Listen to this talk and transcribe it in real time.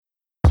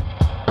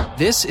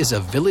This is a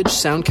Village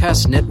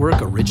Soundcast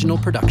Network original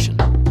production.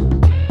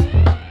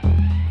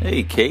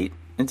 Hey, Kate.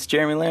 It's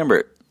Jeremy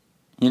Lambert.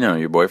 You know,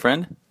 your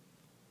boyfriend.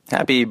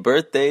 Happy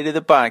birthday to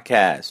the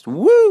podcast.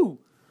 Woo!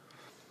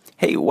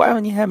 Hey, why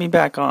don't you have me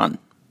back on?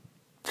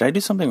 Did I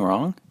do something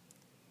wrong?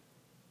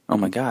 Oh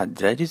my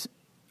god, I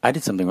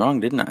did something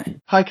wrong, didn't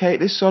I? Hi Kate,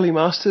 this is Ollie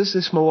Masters,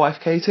 this is my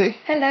wife Katie.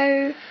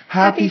 Hello.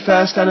 Happy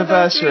first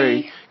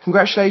anniversary.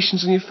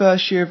 Congratulations on your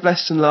first year of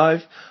Less Than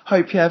Live.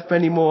 Hope you have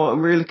many more.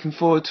 I'm really looking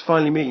forward to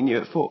finally meeting you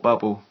at Thought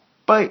Bubble.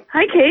 Bye.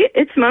 Hi Kate,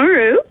 it's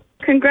Maru.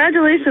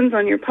 Congratulations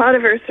on your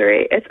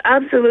podiversary. It's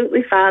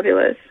absolutely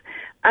fabulous.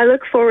 I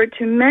look forward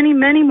to many,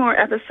 many more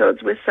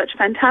episodes with such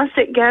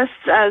fantastic guests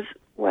as,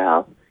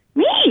 well,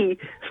 me.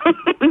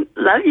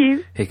 Love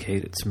you. Hey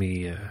Kate, it's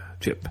me,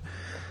 Chip.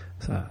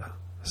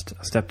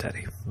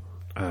 Stepdaddy.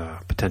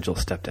 Potential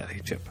stepdaddy,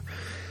 Chip.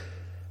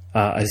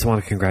 I just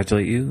want to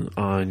congratulate you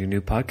on your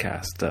new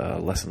podcast,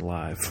 Less Than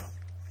Live.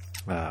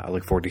 I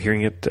look forward to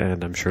hearing it,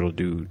 and I'm sure it'll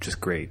do just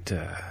great.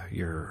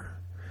 You're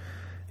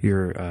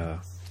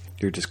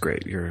just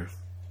great. You're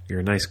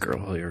a nice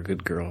girl. You're a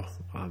good girl.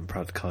 I'm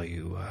proud to call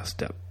you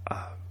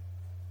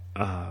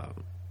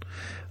I'm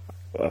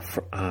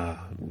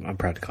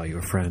proud to call you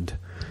a friend.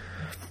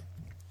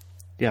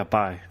 Yeah,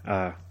 bye.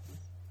 Bye.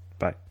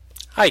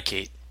 Hi,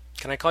 Kate.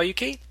 Can I call you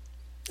Kate?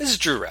 This is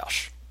Drew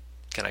Roush.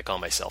 Can I call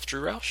myself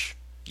Drew Roush?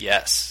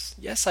 Yes.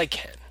 Yes, I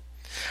can.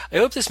 I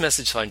hope this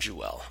message finds you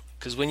well,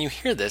 because when you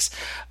hear this,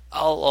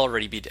 I'll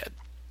already be dead.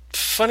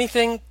 Funny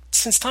thing,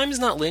 since time is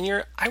not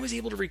linear, I was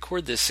able to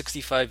record this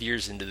 65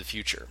 years into the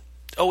future.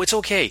 Oh, it's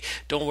okay.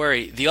 Don't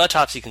worry. The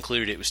autopsy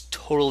concluded it was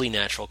totally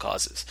natural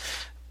causes.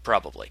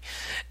 Probably.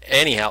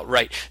 Anyhow,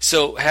 right.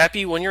 So,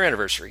 happy 1-year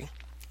anniversary.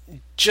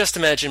 Just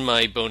imagine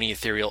my bony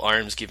ethereal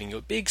arms giving you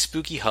a big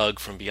spooky hug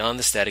from beyond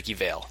the staticky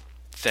veil.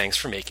 Thanks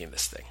for making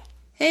this thing.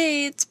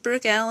 Hey, it's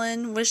Brooke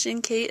Allen,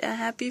 wishing Kate a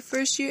happy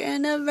first year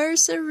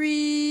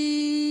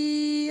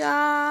anniversary.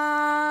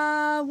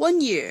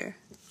 1 year.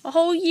 A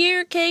whole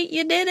year, Kate,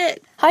 you did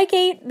it. Hi,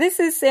 Kate.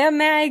 This is Sam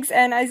Maggs,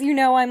 and as you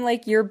know, I'm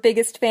like your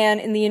biggest fan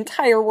in the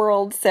entire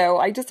world, so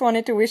I just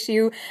wanted to wish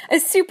you a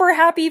super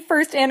happy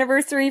first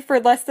anniversary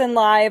for Less Than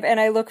Live, and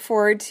I look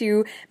forward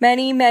to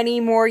many, many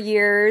more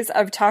years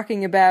of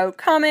talking about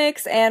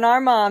comics and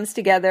our moms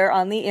together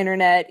on the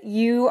internet.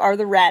 You are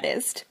the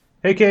raddest.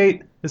 Hey,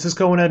 Kate. This is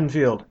Cohen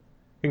Edenfield.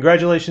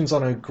 Congratulations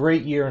on a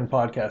great year in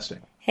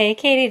podcasting. Hey,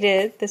 Katie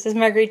did. This is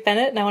Marguerite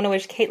Bennett, and I want to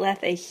wish Kate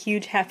Leth a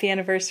huge happy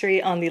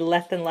anniversary on the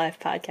Less Than Live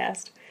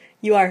podcast.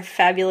 You are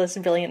fabulous,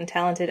 brilliant, and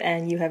talented,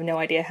 and you have no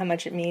idea how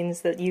much it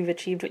means that you've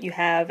achieved what you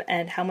have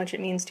and how much it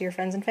means to your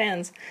friends and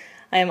fans.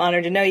 I am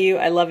honored to know you,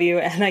 I love you,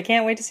 and I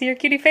can't wait to see your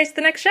cutie face at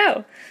the next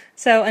show.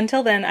 So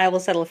until then, I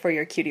will settle for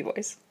your cutie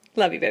voice.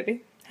 Love you,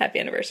 baby. Happy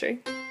anniversary.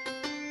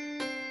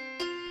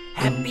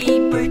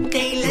 Happy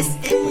birthday, Less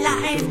Than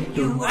Live.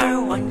 You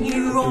are 1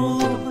 year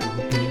old.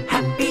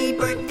 Happy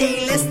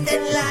birthday, Less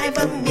Than Live.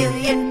 1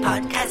 million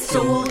podcasts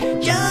sold.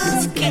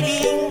 Just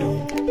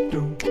kidding.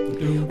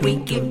 We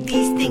give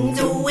these things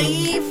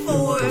away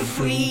for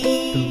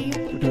free.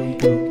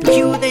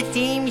 Cue the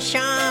theme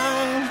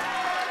song.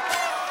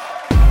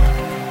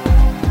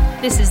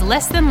 This is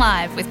Less Than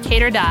Live with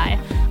Kate or Die,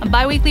 a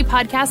bi-weekly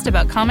podcast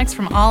about comics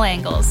from all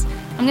angles.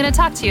 I'm going to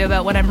talk to you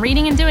about what I'm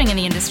reading and doing in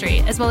the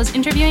industry, as well as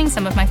interviewing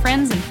some of my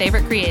friends and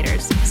favorite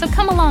creators. So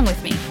come along with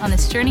me on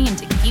this journey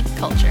into geek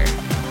culture.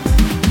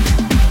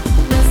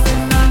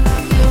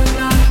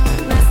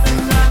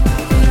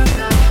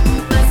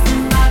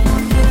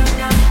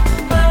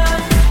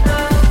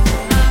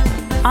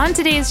 On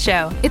today's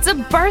show, it's a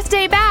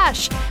birthday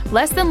bash!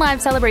 Less Than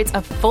Live celebrates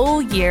a full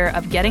year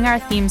of getting our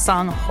theme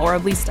song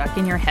horribly stuck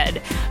in your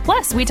head.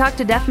 Plus, we talk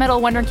to death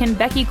metal wonderkin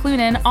Becky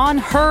Cloonan on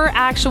her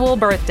actual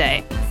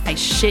birthday. I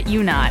shit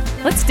you not.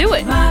 Let's do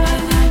it!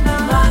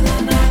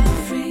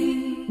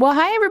 Well,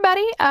 hi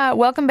everybody.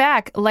 Welcome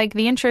back. Like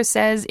the intro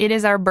says, it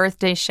is our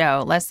birthday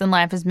show. Less Than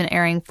Live has been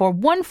airing for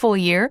 1 full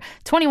year,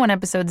 21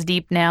 episodes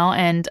deep now,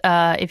 and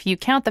if you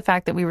count the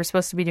fact that we were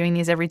supposed to be doing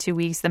these every 2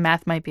 weeks, the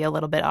math might be a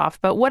little bit off,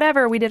 but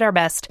whatever, we did our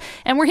best.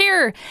 And we're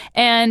here,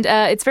 and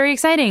it's very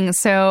exciting.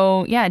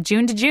 So yeah,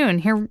 June to June,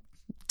 here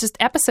just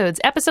episodes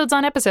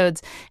on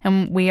episodes,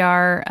 and we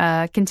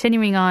are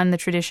continuing on the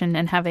tradition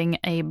and having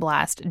a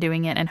blast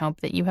doing it, and hope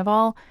that you have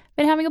all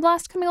been having a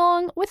blast coming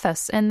along with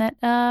us, and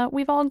that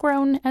we've all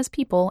grown as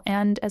people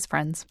and as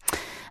friends.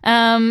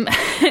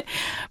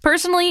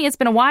 Personally, it's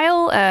been a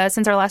while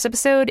since our last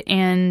episode,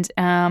 and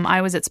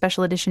I was at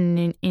Special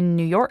Edition in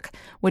New York,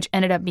 which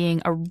ended up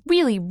being a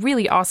really,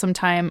 really awesome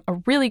time, a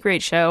really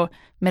great show,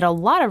 met a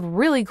lot of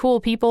really cool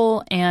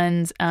people,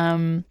 and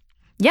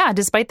yeah,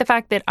 despite the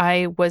fact that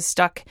I was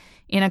stuck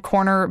in a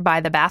corner by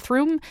the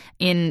bathroom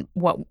in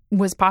what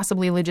was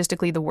possibly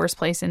logistically the worst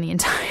place in the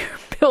entire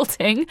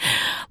building.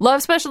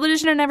 Love Special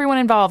Edition and everyone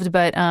involved,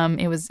 but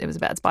it was a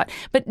bad spot.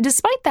 But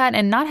despite that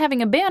and not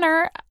having a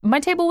banner, my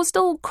table was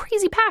still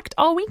crazy packed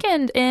all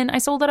weekend, and I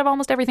sold out of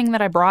almost everything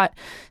that I brought.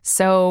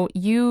 So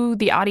you,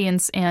 the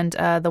audience, and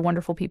the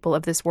wonderful people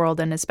of this world,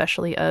 and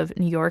especially of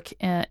New York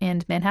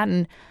and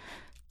Manhattan,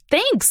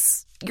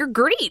 thanks. You're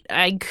great.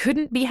 I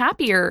couldn't be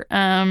happier.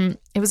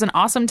 It was an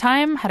awesome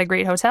time. Had a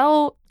great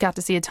hotel. Got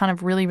to see a ton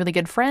of really, really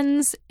good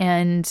friends.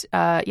 And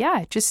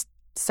just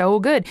so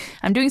good.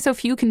 I'm doing so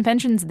few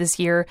conventions this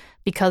year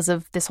because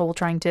of this whole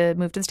trying to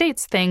move to the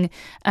States thing.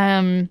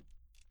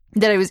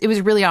 That it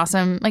was really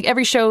awesome. Like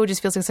every show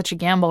just feels like such a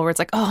gamble where it's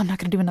like, oh, I'm not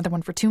going to do another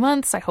one for 2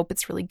 months. I hope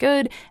it's really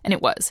good. And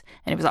it was.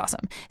 And it was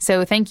awesome.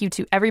 So thank you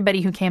to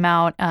everybody who came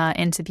out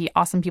and to the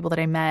awesome people that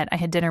I met. I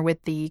had dinner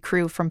with the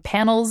crew from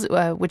Panels,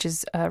 which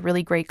is a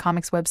really great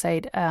comics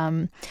website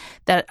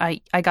that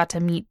I got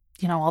to meet,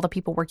 all the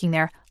people working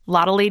there. A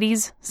lot of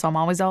ladies, so I'm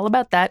always all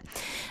about that.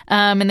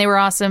 And they were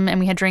awesome, and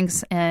we had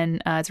drinks,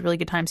 and it's a really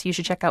good time. So you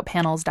should check out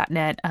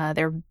panels.net.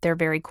 They're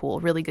very cool,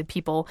 really good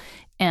people,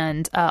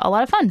 and a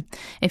lot of fun.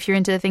 If you're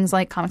into things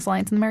like Comics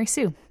Alliance and the Mary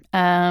Sue,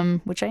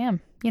 which I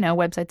am,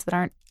 websites that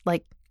aren't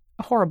like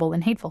horrible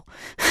and hateful.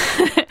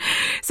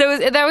 So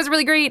that was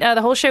really great.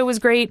 The whole show was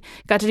great.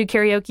 Got to do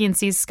karaoke and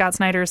see Scott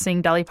Snyder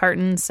sing Dolly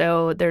Parton.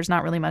 So there's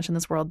not really much in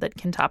this world that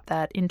can top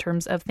that in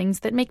terms of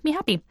things that make me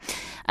happy.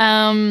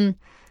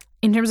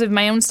 In terms of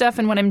my own stuff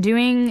and what I'm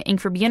doing, Ink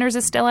for Beginners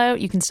is still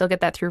out. You can still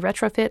get that through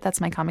Retrofit. That's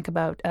my comic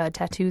about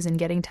tattoos and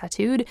getting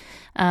tattooed.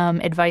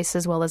 Advice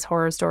as well as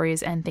horror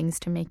stories and things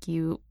to make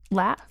you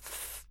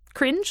laugh.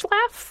 Cringe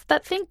laugh?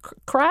 That thing?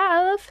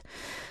 Cry?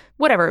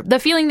 Whatever. The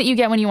feeling that you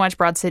get when you watch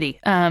Broad City.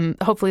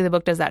 Hopefully the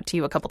book does that to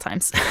you a couple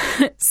times.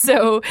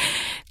 So,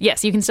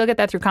 yes, you can still get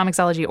that through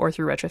Comixology or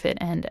through Retrofit,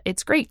 and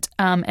it's great.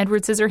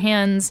 Edward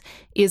Scissorhands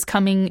is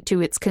coming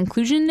to its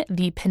conclusion.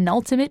 The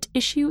penultimate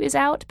issue is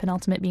out.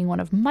 Penultimate being one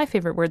of my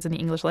favorite words in the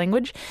English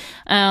language.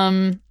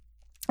 And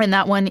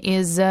that one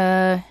is,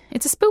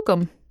 it's a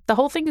spookum. The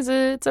whole thing is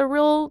it's a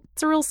real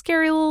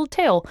scary little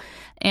tale.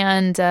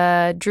 And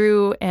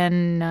Drew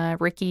and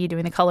Ricky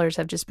doing the colors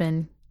have just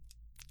been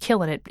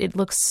killing it. It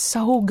looks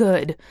so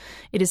good.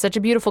 It is such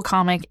a beautiful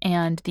comic,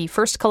 and the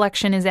first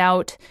collection is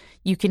out.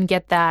 You can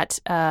get that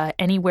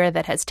anywhere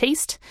that has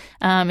taste.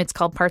 It's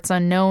called Parts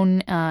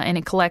Unknown, and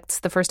it collects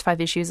the first 5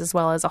 issues as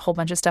well as a whole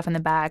bunch of stuff in the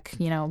back,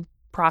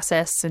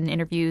 process and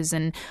interviews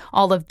and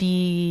all of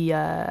the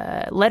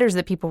letters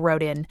that people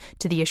wrote in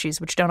to the issues,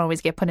 which don't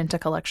always get put into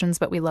collections,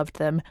 but we loved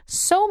them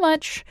so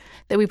much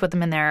that we put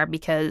them in there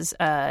because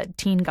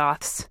teen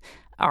goths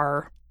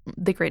are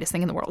the greatest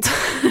thing in the world.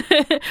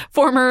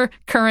 Former,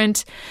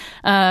 current,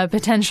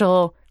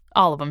 potential,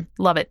 all of them.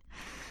 Love it.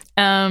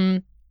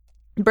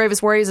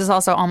 Bravest Warriors is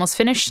also almost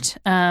finished.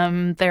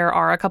 There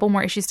are a couple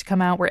more issues to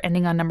come out. We're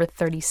ending on number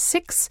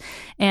 36.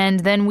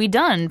 And then we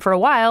done for a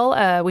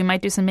while. We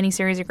might do some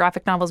miniseries or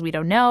graphic novels. We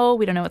don't know.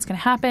 We don't know what's going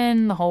to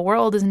happen. The whole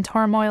world is in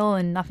turmoil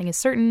and nothing is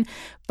certain.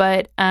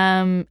 But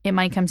it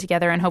might come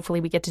together, and hopefully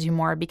we get to do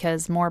more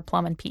because more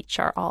Plum and Peach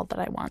are all that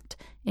I want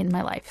in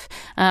my life.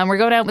 We're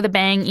going out with a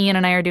bang. Ian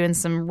and I are doing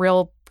some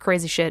real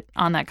crazy shit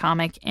on that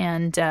comic,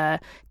 and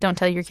don't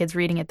tell your kids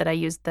reading it that I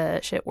used the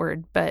shit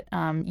word, but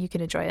you can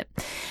enjoy it.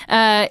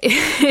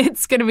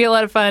 It's going to be a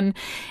lot of fun.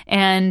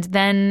 And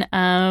then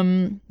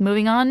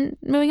moving on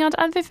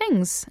to other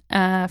things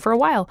for a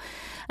while.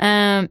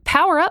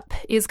 Power Up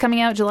is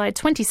coming out July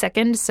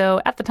 22nd,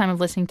 so at the time of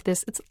listening to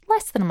this, it's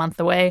less than a month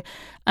away.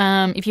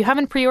 If you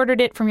haven't pre-ordered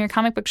it from your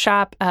comic book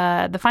shop,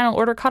 the final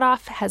order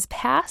cutoff has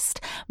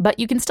passed, but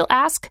you can still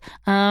ask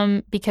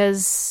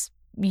because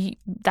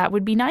that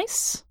would be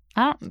nice.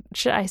 I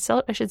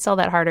should sell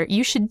that harder.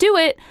 You should do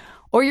it,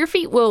 or your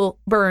feet will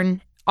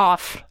burn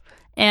off,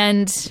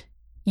 and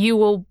you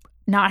will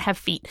not have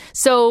feet.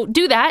 So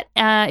do that.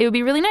 It would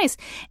be really nice.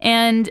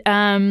 And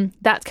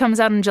that comes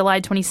out on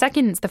July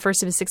 22nd. It's the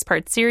first of a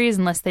 6-part series,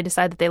 unless they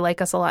decide that they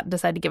like us a lot and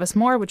decide to give us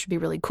more, which would be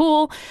really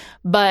cool.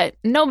 But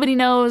nobody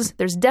knows.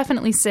 There's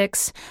definitely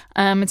 6.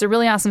 It's a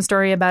really awesome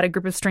story about a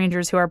group of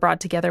strangers who are brought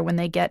together when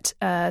they get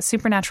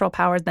supernatural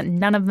powers that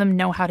none of them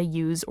know how to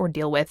use or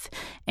deal with.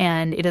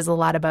 And it is a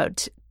lot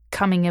about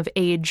coming of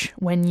age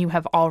when you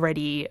have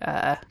already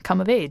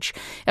come of age,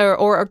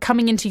 or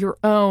coming into your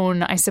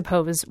own, I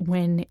suppose,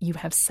 when you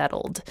have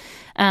settled.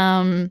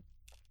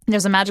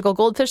 There's a magical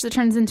goldfish that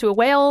turns into a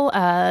whale.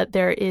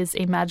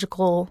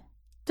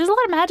 There's a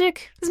lot of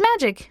magic. There's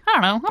magic. I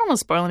don't want to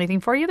spoil anything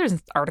for you.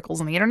 There's articles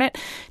on the internet.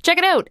 Check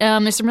it out.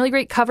 There's some really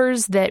great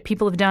covers that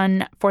people have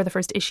done for the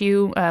first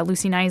issue.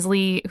 Lucy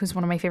Knisley, who's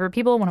one of my favorite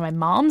people, one of my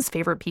mom's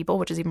favorite people,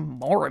 which is even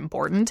more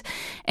important,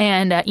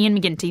 and Ian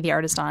McGinty, the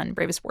artist on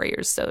Bravest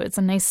Warriors. So it's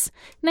a nice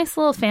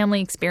little family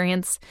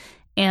experience.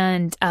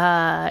 And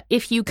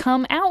if you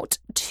come out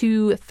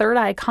to Third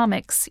Eye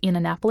Comics in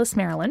Annapolis,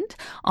 Maryland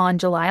on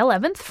July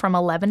 11th from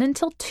 11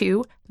 until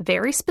 2,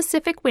 very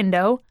specific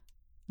window,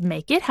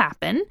 make it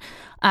happen.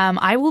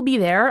 I will be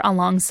there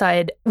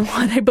alongside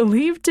what I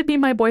believe to be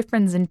my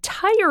boyfriend's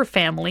entire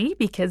family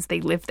because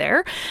they live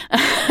there.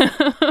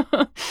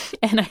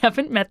 And I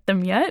haven't met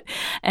them yet.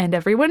 And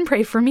everyone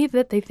pray for me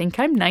that they think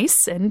I'm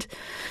nice and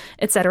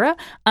etc.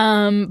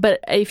 But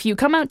if you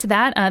come out to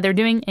that, they're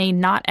doing a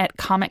Not at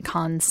Comic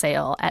Con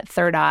sale at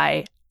Third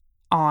Eye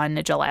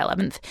on July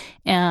 11th.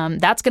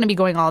 That's going to be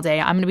going all day.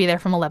 I'm going to be there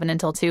from 11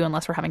 until 2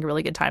 unless we're having a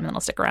really good time, and then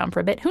I'll stick around for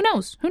a bit. Who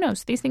knows?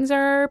 These things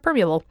are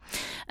permeable.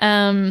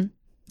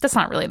 That's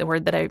not really the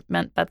word that I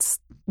meant. That's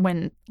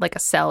when, like a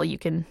cell, you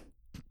can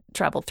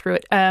travel through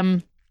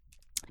it.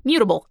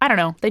 Mutable. I don't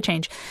know. They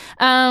change.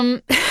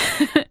 I'm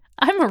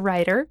a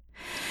writer.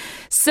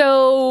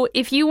 So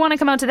if you want to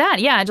come out to that,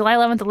 July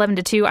 11th, 11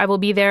 to 2, I will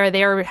be there.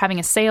 They are having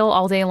a sale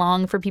all day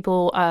long for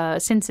people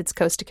since it's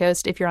coast to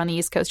coast. If you're on the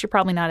East Coast, you're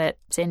probably not at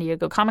San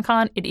Diego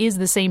Comic-Con. It is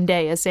the same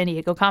day as San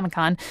Diego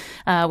Comic-Con,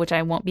 which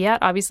I won't be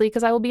at, obviously,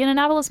 because I will be in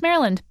Annapolis,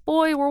 Maryland.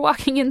 Boy, we're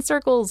walking in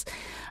circles.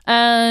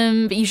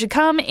 But you should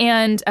come,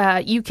 and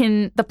you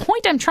can... The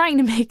point I'm trying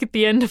to make at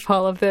the end of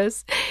all of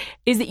this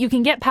is that you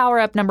can get Power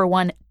Up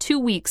 #1 2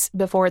 weeks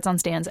before it's on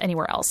stands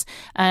anywhere else.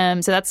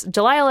 So that's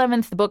July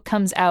 11th. The book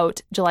comes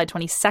out July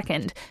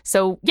 22nd.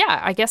 So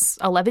I guess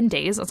 11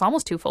 days. It's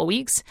almost 2 full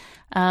weeks.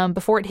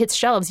 Before it hits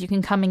shelves, you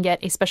can come and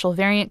get a special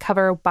variant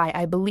cover by,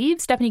 I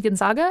believe, Stephanie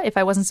Gonzaga. If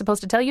I wasn't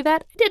supposed to tell you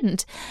that, I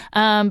didn't.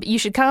 But you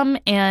should come,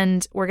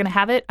 and we're going to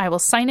have it. I will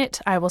sign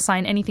it. I will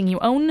sign anything you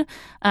own.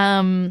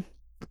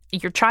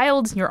 Your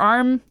child, your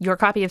arm, your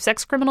copy of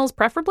Sex Criminals,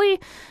 preferably.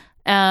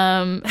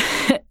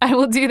 I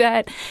will do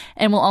that,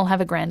 and we'll all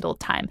have a grand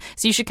old time.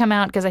 So you should come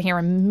out, because I hear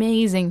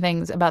amazing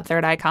things about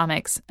Third Eye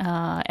Comics.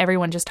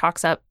 Everyone just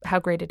talks up how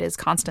great it is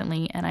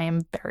constantly, and I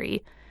am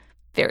very,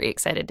 very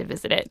excited to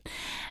visit it.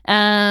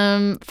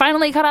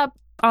 Finally caught up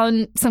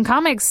on some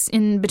comics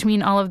in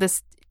between all of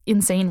this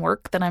insane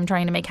work that I'm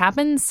trying to make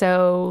happen,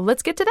 so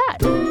let's get to that.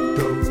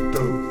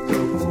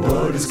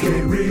 What is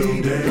Kate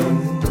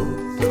reading?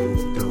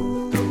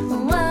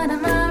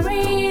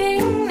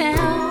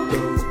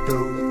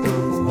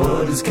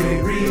 What is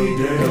Kate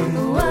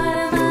reading? What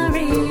am I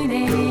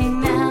reading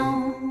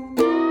now?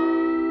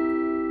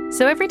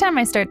 So every time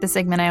I start the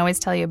segment, I always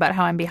tell you about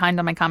how I'm behind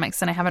on my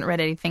comics and I haven't read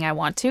anything I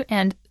want to,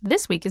 and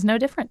this week is no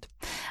different.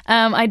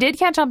 I did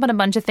catch up on a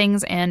bunch of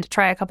things and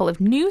try a couple of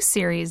new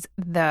series,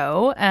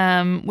 though,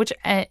 which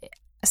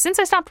since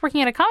I stopped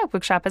working at a comic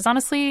book shop has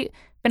honestly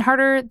been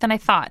harder than I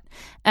thought.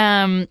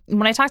 When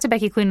I talk to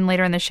Becky Cloonan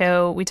later in the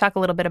show, we talk a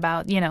little bit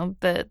about,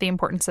 the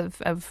importance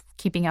of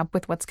keeping up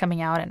with what's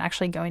coming out and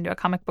actually going to a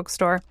comic book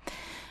store.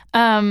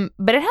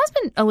 But it has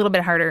been a little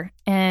bit harder.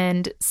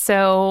 And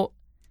so,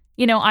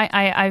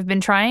 I've been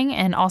trying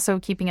and also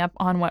keeping up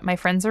on what my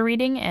friends are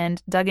reading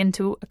and dug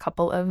into a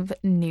couple of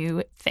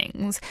new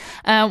things.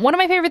 One of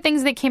my favorite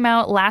things that came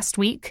out last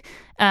week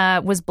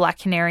was Black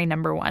Canary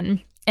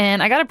 #1.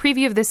 And I got a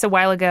preview of this a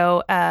while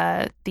ago,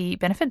 the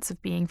benefits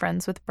of being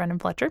friends with Brendan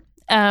Fletcher,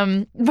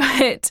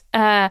 but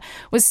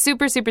was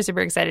super, super,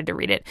 super excited to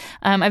read it.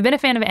 I've been a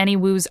fan of Annie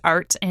Wu's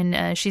art,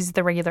 and she's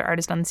the regular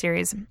artist on the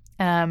series.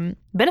 Been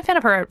a fan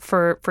of her art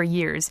for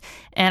years,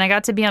 and I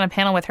got to be on a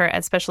panel with her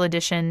at Special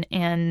Edition,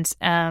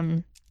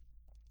 and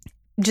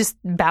just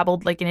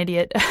babbled like an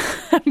idiot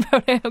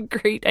about how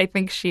great I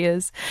think she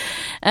is.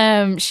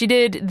 She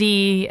did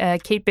the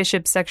Kate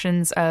Bishop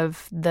sections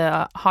of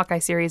the Hawkeye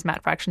series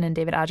Matt Fraction and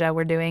David Aja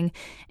were doing,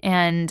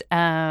 and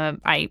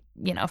I,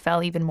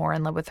 fell even more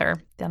in love with her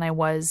than I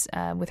was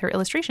with her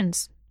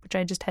illustrations, which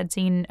I just had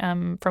seen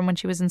from when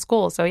she was in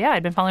school. So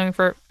I'd been following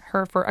her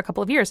for a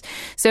couple of years.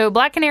 So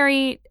Black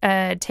Canary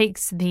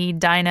takes the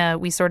Dinah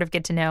we sort of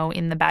get to know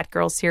in the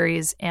Batgirl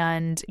series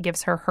and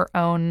gives her her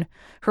own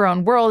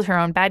world, her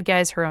own bad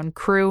guys, her own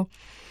crew.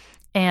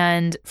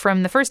 And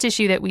from the first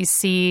issue that we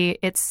see,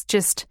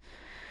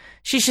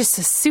 she's just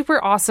a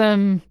super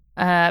awesome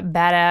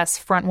badass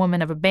front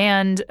woman of a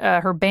band.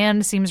 Her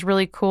band seems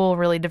really cool,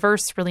 really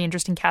diverse, really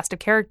interesting cast of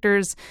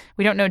characters.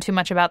 We don't know too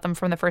much about them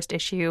from the first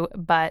issue,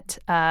 but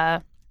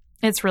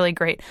it's really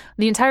great.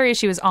 The entire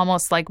issue is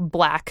almost like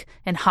black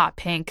and hot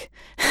pink.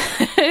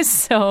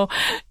 So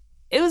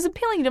it was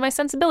appealing to my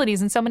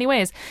sensibilities in so many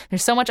ways.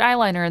 There's so much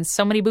eyeliner and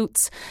so many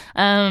boots.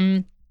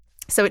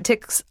 So it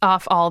ticks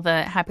off all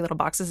the happy little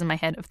boxes in my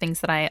head of things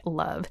that I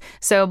love.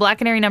 So Black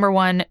Canary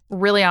 #1,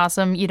 really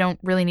awesome. You don't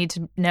really need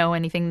to know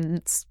anything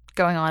that's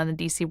going on in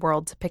the DC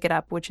world to pick it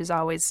up, which is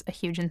always a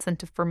huge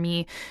incentive for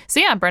me.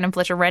 So Brendan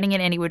Fletcher writing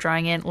it, Andy Wu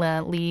drawing it,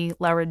 Lee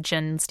Lowridge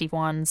and Steve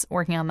Wands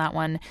working on that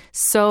one.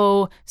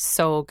 So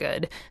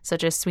good.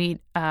 Such a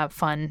sweet,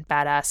 fun,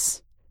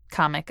 badass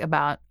comic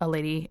about a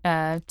lady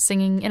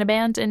singing in a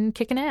band and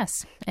kicking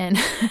ass. And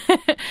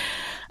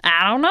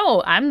I don't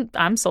know.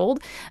 I'm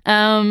sold.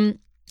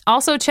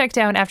 Also checked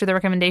out after the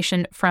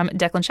recommendation from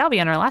Declan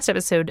Shalvey on our last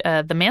episode,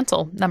 The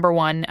Mantle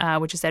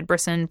 #1, which is Ed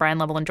Brisson, Brian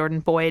Lovell, and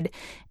Jordan Boyd,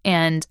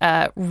 and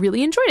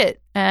really enjoyed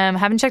it.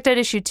 Haven't checked out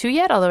issue 2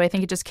 yet, although I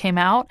think it just came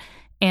out.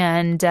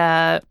 And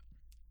that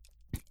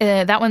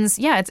one's,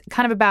 it's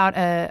kind of about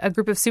a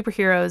group of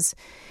superheroes,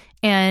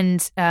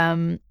 and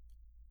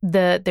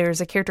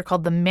there's a character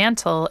called the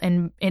Mantle,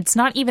 and it's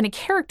not even a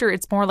character,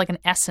 it's more like an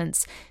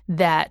essence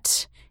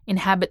that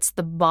inhabits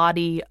the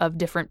body of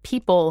different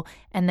people,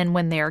 and then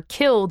when they are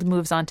killed,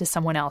 moves on to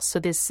someone else. So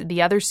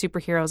the other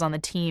superheroes on the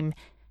team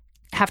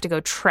have to go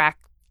track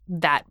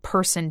that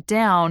person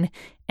down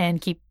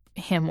and keep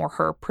him or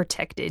her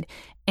protected.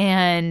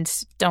 And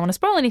don't want to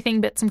spoil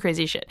anything, but some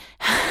crazy shit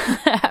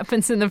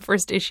happens in the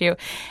first issue.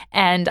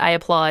 And I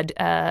applaud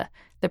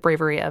the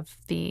bravery of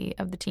the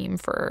team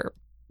for,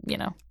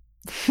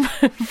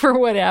 for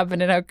what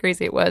happened and how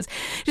crazy it was.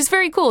 Just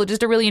very cool.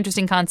 Just a really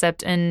interesting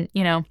concept. And,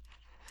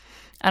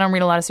 I don't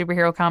read a lot of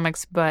superhero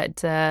comics,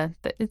 but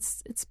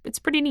it's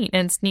pretty neat.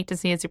 And it's neat to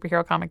see a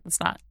superhero comic that's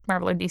not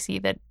Marvel or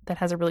DC that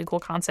has a really cool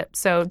concept.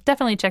 So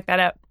definitely check that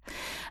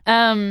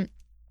out.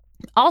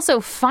 Also,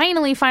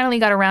 finally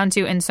got around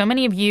to, and so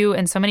many of you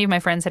and so many of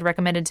my friends had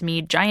recommended to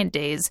me, Giant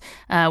Days,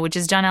 which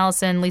is John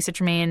Allison, Lisa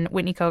Tremaine,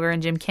 Whitney Koger,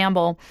 and Jim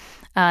Campbell.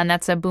 And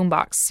that's a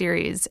Boombox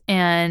series.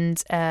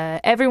 And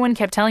everyone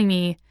kept telling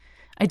me,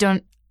 I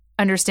don't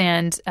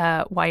understand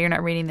why you're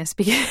not reading this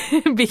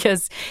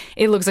because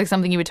it looks like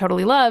something you would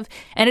totally love,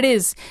 and it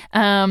is.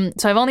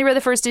 So I've only read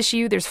the first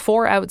issue. There's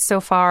 4 out so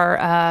far,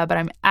 but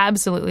I'm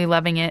absolutely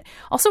loving it.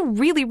 Also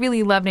really,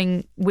 really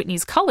loving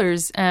Whitney's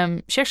colors.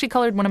 She actually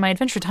colored one of my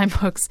Adventure Time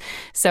books,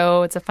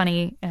 so it's a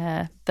funny,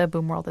 the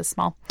Boom world is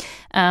small.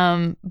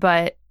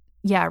 But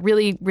yeah,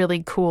 really,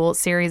 really cool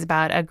series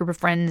about a group of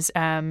friends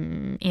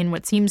in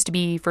what seems to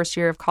be first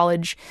year of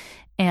college.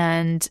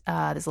 And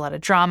there's a lot of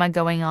drama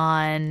going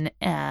on.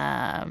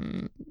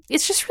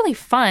 It's just really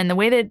fun. The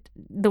way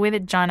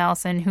that John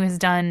Allison, who has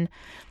done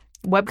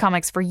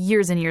webcomics for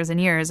years and years and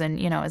years, and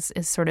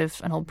is sort of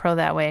an old pro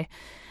that way.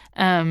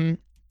 The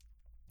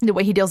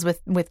way he deals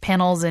with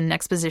panels and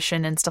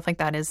exposition and stuff like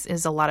that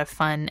is a lot of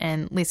fun.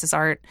 And Lisa's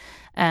art,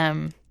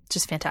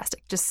 just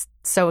fantastic, just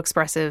so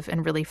expressive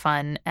and really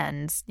fun,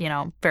 and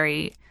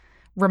very.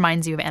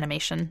 Reminds you of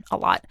animation a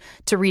lot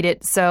to read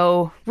it.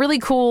 So really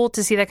cool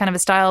to see that kind of a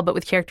style, but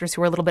with characters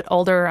who are a little bit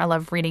older. I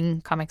love reading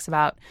comics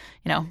about,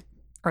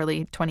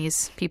 early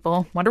 20s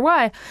people. Wonder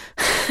why.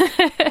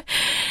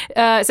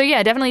 So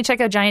yeah, definitely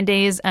check out Giant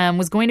Days.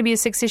 Was going to be a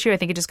 6th issue. I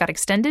think it just got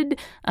extended.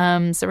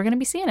 So we're going to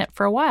be seeing it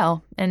for a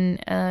while.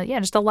 And yeah,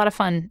 just a lot of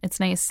fun. It's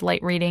nice,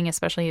 light reading,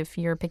 especially if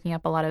you're picking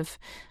up a lot of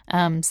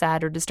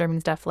sad or disturbing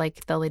stuff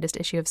like the latest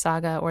issue of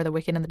Saga or The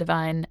Wicked and the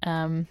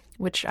Divine,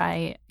 which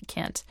I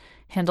can't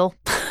handle.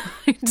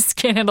 I just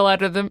can't handle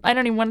either of them. I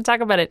don't even want to talk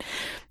about it.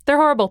 They're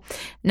horrible.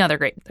 No, they're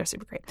great. They're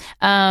super great.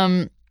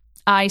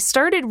 I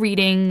started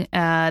reading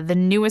the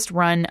newest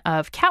run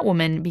of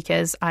Catwoman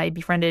because I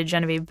befriended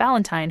Genevieve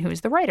Valentine, who is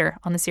the writer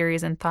on the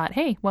series, and thought,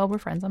 hey, well, we're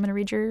friends. I'm going to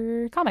read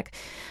your comic.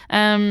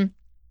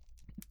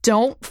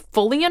 Don't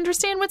fully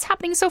understand what's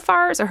happening so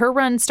far. So her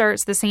run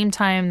starts the same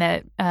time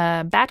that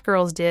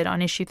Batgirls did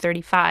on issue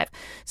 35.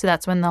 So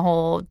that's when the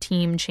whole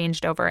team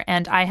changed over.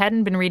 And I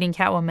hadn't been reading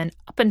Catwoman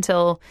up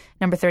until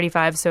number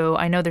 35, so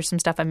I know there's some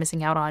stuff I'm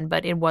missing out on,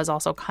 but it was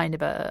also kind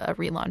of a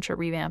relaunch, a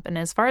revamp. And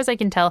as far as I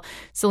can tell,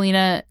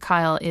 Selina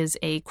Kyle is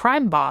a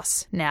crime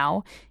boss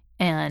now,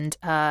 and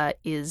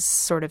is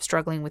sort of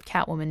struggling with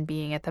Catwoman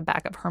being at the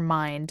back of her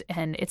mind.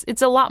 And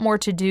it's a lot more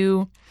to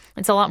do.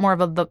 It's a lot more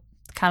of the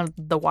kind of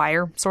the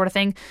Wire sort of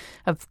thing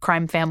of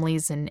crime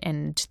families and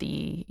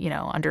the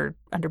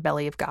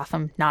underbelly of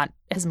Gotham. Not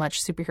as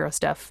much superhero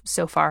stuff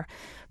so far,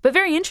 but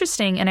very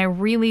interesting, and I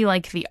really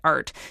like the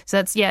art. So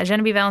that's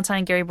Genevieve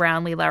Valentine, Gary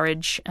Brown, Lee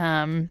Lowridge,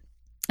 and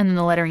then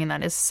the lettering in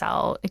that is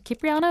Sal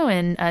Cipriano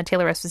and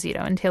Taylor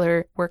Esposito. And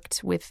Taylor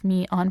worked with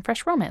me on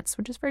Fresh Romance,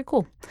 which is very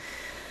cool.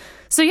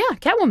 So yeah,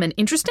 Catwoman,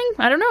 interesting.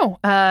 I don't know.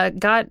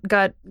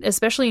 Got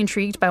especially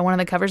intrigued by one of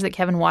the covers that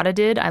Kevin Wada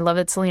did. I love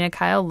that Selina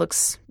Kyle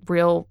looks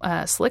real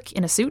slick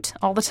in a suit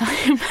all the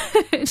time.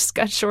 Just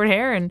got short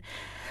hair, and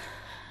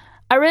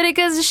I read it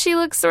because she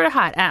looks sort of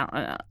hot.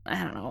 I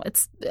don't know.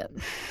 It's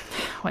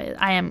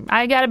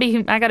I gotta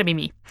be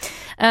me.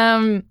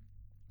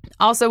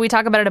 Also, we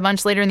talk about it a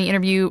bunch later in the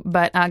interview,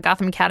 but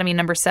Gotham Academy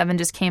number 7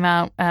 just came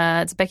out.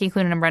 It's Becky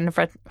Cloonan and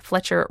Brendan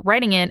Fletcher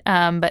writing it,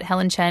 but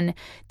Helen Chen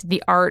did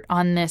the art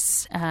on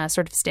this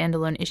sort of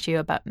standalone issue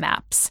about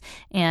Maps,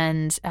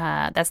 and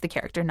that's the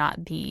character,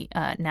 not the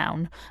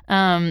noun.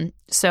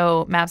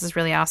 So Maps is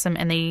really awesome,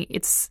 and the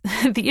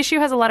issue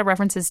has a lot of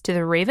references to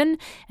the Raven,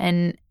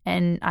 and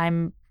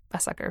I'm a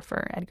sucker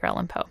for Edgar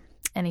Allan Poe.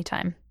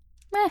 Anytime.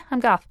 I'm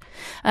goth.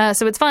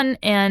 So it's fun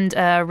and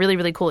really,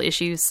 really cool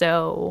issue.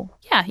 So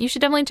yeah, you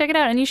should definitely check it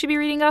out. And you should be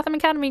reading Gotham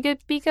Academy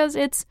because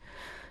it's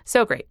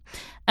so great.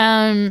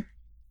 In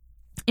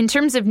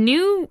terms of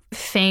new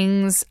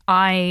things,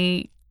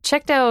 I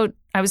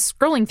was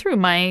scrolling through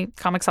my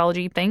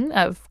Comixology thing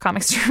of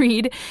comics to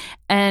read,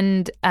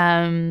 and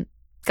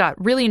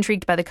got really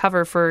intrigued by the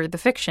cover for The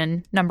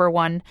Fiction, number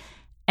 1.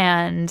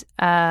 And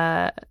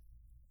I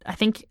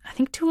think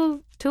Tula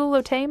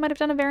Lotay might have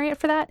done a variant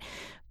for that.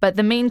 But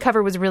the main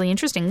cover was a really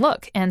interesting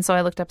look. And so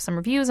I looked up some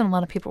reviews, and a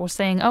lot of people were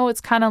saying, oh, it's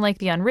kind of like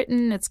The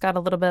Unwritten. It's got a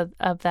little bit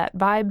of that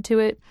vibe to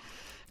it.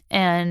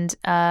 And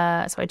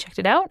so I checked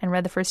it out and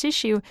read the first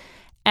issue,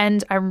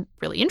 and I'm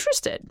really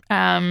interested.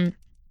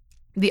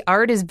 The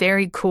art is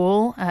very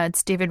cool.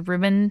 It's David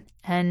Rubin.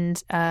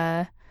 And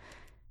I'm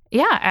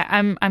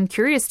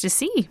curious to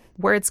see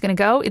where it's going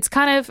to go. It's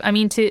kind of,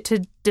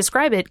 to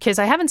describe it, because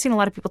I haven't seen a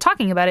lot of people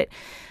talking about it.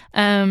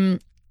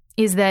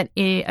 is that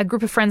a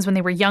group of friends when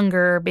they were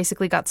younger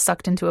basically got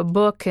sucked into a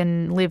book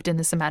and lived in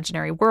this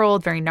imaginary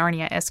world, very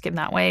Narnia-esque in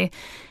that way.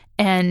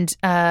 And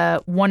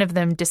one of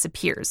them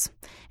disappears.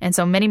 And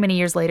so many, many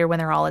years later, when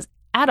they're all as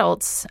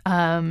adults,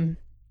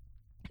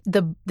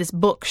 this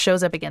book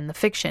shows up again. The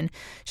fiction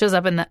shows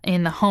up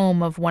in the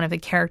home of one of the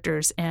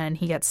characters, and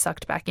he gets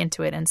sucked back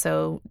into it. And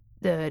so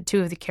the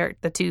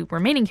two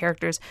remaining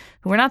characters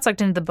who were not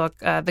sucked into the book,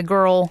 the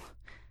girl,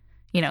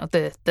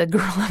 the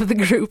girl of the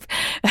group,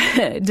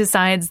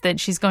 decides that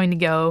she's going to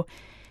go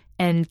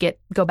and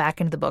go back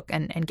into the book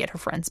and get her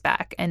friends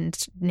back. And,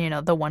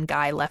 the one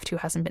guy left who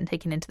hasn't been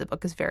taken into the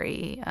book is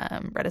very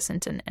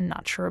reticent and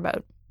not sure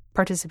about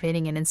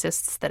participating, and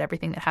insists that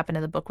everything that happened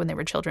in the book when they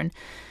were children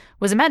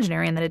was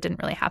imaginary and that it didn't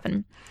really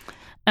happen.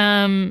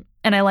 And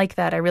I like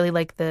that. I really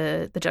like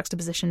the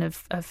juxtaposition of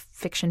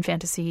fiction,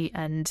 fantasy,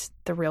 and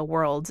the real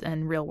world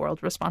and real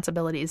world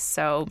responsibilities.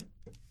 So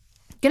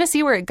gonna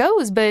see where it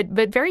goes, but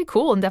very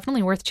cool and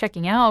definitely worth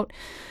checking out.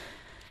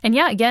 And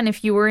yeah, again,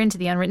 if you were into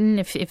the unwritten,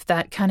 if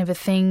that kind of a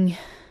thing.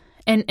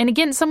 And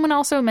again, someone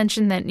also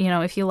mentioned that,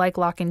 if you like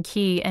Lock and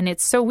Key, and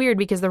it's so weird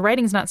because the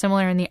writing's not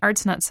similar and the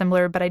art's not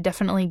similar, but I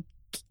definitely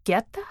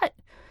get that.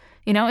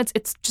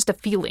 It's just a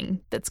feeling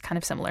that's kind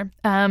of similar.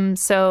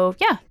 So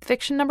yeah,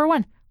 fiction number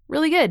 1,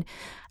 really good.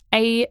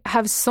 I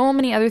have so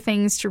many other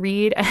things to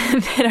read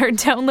that are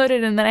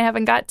downloaded and that I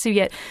haven't got to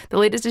yet. The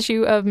latest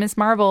issue of Ms.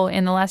 Marvel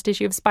and the last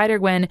issue of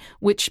Spider-Gwen,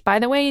 which, by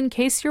the way, in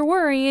case you're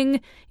worrying,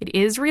 it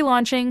is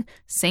relaunching.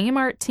 Same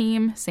art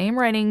team, same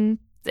writing.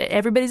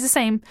 Everybody's the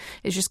same.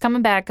 It's just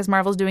coming back because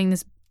Marvel's doing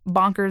this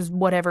bonkers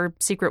whatever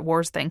Secret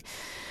Wars thing.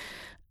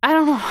 I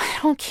don't know.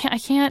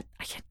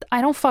 I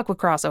don't fuck with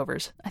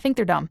crossovers. I think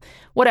they're dumb.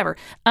 Whatever.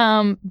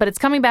 But it's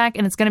coming back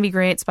and it's going to be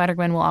great.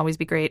 Spider-Gwen will always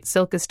be great.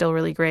 Silk is still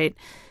really great.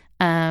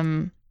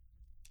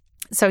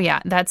 So yeah,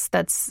 that's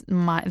the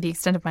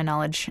extent of my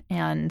knowledge,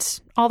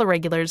 and all the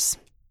regulars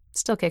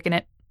still kicking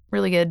it.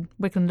 Really good.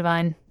 Wiccan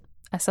Divine,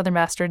 Southern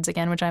Bastards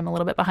again, which I'm a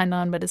little bit behind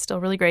on, but it's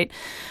still really great.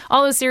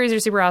 All those series are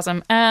super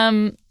awesome.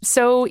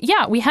 So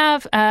yeah, we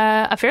have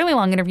a fairly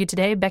long interview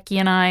today. Becky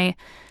and I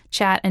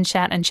chat,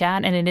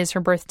 and it is her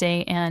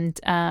birthday, and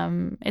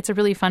it's a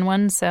really fun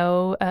one.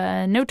 So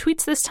no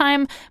tweets this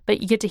time, but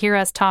you get to hear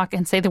us talk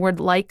and say the word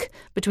 "like"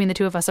 between the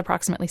two of us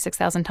approximately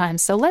 6,000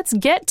 times. So let's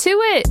get to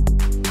it.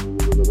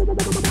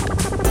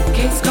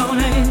 Kate's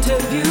gonna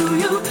interview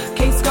you.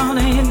 Kate's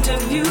gonna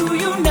interview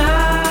you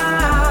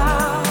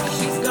now.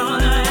 She's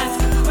gonna ask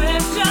a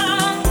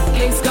question.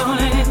 Kate's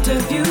gonna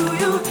interview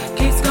you.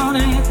 Kate's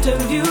gonna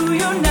interview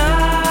you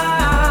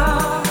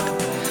now.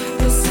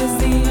 This is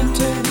the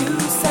interview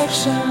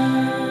section.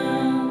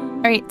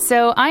 All right,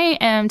 so I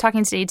am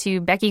talking today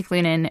to Becky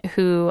Cloonan,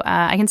 who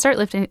I can start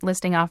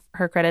listing off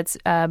her credits,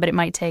 but it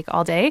might take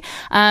all day.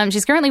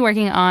 She's currently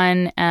working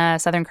on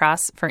Southern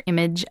Cross for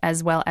Image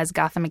as well as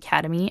Gotham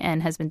Academy,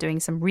 and has been doing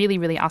some really,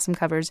 really awesome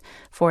covers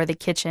for The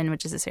Kitchen,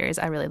 which is a series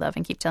I really love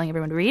and keep telling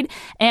everyone to read.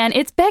 And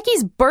it's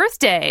Becky's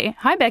birthday.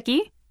 Hi,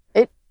 Becky.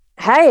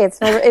 Hi,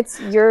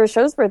 it's your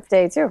show's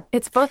birthday, too.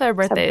 It's both our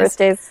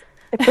birthdays.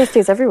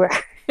 Birthdays everywhere.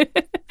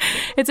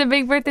 It's a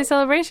big birthday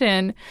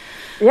celebration.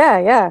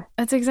 Yeah.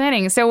 That's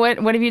exciting. So what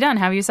have you done?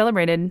 How have you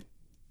celebrated?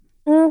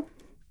 I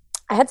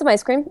had some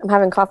ice cream. I'm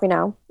having coffee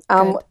now.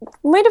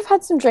 Might have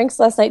had some drinks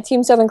last night.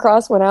 Team Southern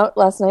Cross went out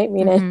last night.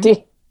 Me and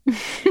Andy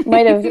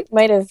might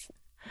have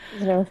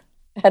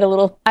had a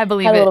little. I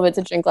believe had it. A little bit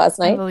to drink last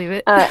night. I believe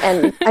it.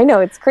 And I know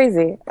it's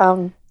crazy.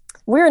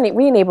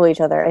 We enable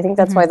each other. I think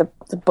that's why the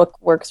book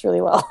works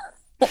really well.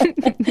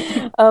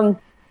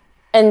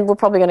 And we're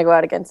probably going to go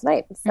out again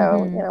tonight.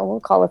 So, we'll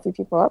call a few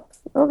people up.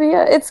 It'll be,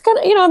 it's kind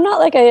of, I'm not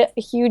like a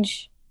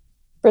huge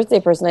birthday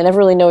person. I never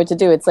really know what to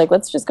do. It's like,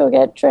 let's just go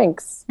get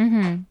drinks,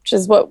 which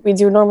is what we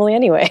do normally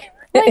anyway.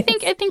 Well, I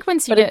think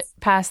once you get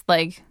past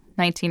like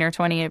 19 or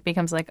 20, it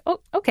becomes like,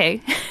 oh,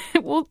 okay,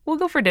 we'll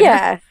go for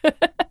dinner.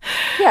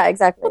 Yeah,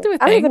 exactly. We'll do a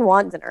thing. I don't even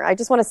want dinner. I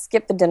just want to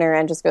skip the dinner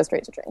and just go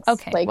straight to drinks.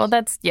 Okay, well,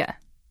 that's, yeah.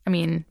 I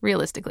mean,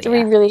 realistically, do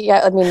we really?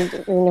 Yeah, I mean,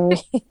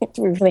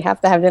 do we really have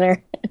to have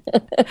dinner?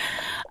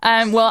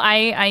 Well,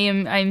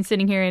 I'm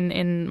sitting here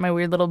in my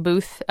weird little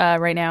booth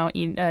right now,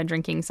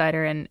 drinking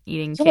cider and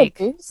eating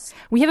cake.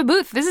 We have a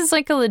booth. This is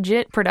like a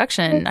legit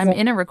production. I'm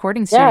in a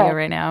recording studio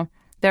right now.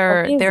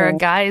 There are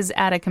guys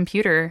at a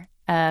computer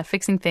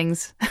fixing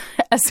things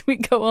as we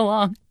go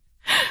along.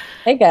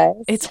 Hey guys,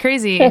 it's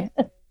crazy.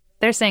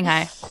 They're saying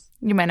hi.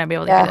 You might not be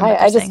able to hear them. Hi.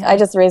 I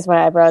just raised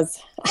my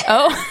eyebrows.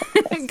 Oh,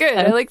 good.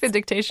 I like the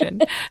dictation.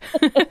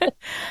 Because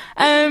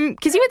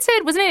you had said,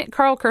 wasn't it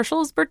Carl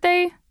Kerschel's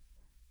birthday?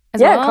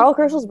 Well? Carl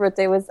Kerschel's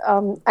birthday was.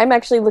 I'm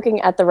actually looking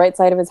at the right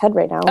side of his head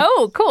right now.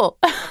 Oh, cool.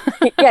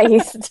 Yeah,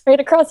 he's right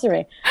across from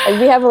me. And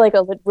we have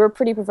we're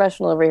pretty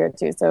professional over here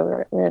too.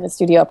 So we're in a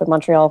studio up in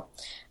Montreal,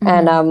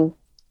 and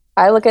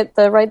I look at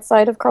the right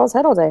side of Carl's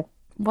head all day.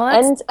 Well,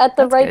 and at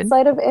the right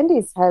side of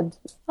Andy's head.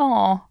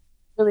 Oh.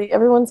 Really,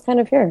 everyone's kind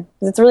of here.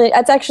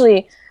 It's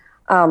actually,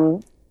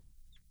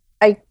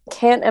 I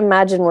can't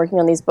imagine working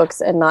on these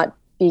books and not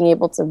being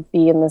able to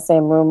be in the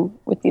same room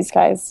with these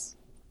guys.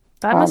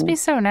 That must be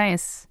so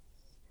nice.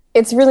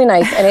 It's really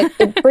nice, and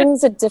it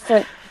brings a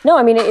different. No,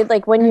 I mean, it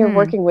like when you're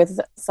working with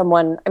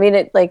someone. I mean,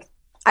 it like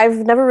I've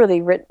never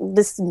really written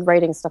this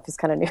writing stuff is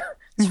kind of new.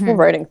 This whole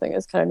writing thing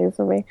is kind of new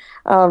for me.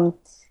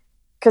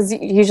 Because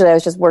usually I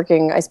was just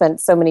working. I spent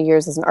so many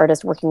years as an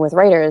artist working with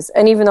writers,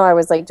 and even though I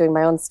was like doing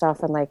my own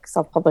stuff and like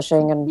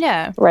self-publishing and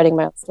writing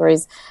my own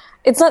stories,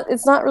 it's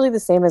not really the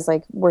same as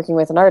like working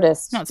with an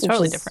artist. No, it's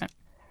totally different.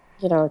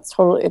 You know, it's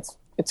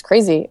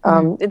crazy.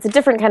 It's a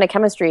different kind of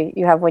chemistry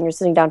you have when you're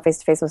sitting down face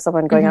to face with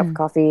someone, going out for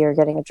coffee or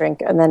getting a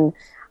drink, and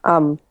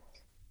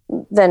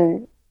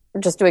then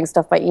just doing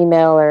stuff by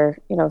email or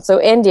So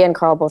Andy and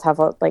Carl both have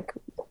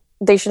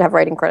they should have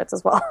writing credits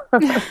as well.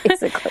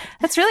 Basically,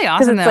 that's really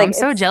awesome. Though I'm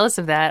so jealous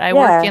of that. I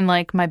work in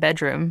like my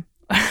bedroom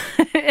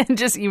and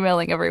just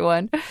emailing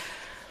everyone.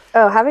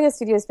 Oh, having a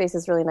studio space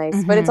is really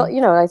nice, but it's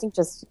I think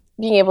just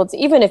being able to,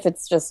 even if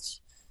it's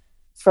just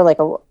for like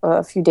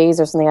a few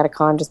days or something at a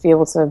con, just be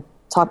able to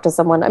talk to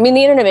someone. I mean,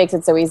 the internet makes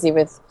it so easy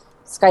with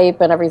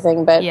Skype and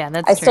everything, but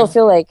I still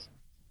feel like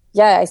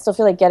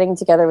getting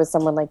together with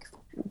someone like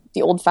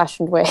the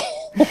old-fashioned way.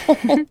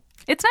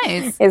 It's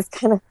nice.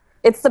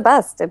 It's the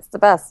best. It's the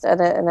best,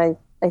 and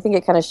I think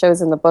it kind of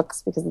shows in the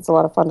books because it's a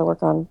lot of fun to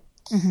work on.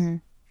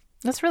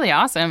 That's really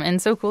awesome,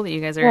 and so cool that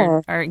you guys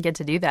are get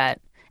to do that.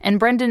 And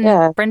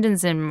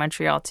Brendan's in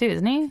Montreal too,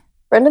 isn't he?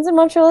 Brendan's in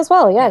Montreal as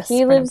well. Yeah, yes,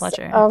 he lives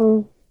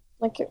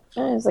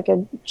it's like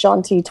a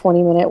jaunty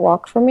 20-minute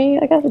walk from me.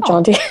 I guess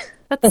jaunty.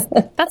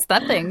 That's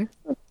nothing.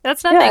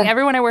 That's nothing. Yeah.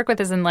 Everyone I work with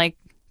is in like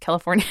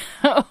California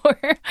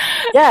or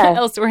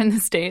elsewhere in the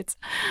States.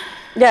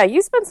 Yeah,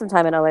 you spent some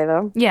time in LA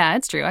though. Yeah,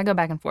 it's true. I go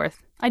back and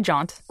forth. I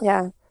jaunt.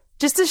 Yeah,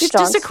 just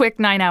a quick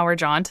 9-hour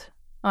jaunt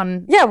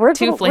on we're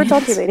two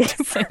jaunty ladies.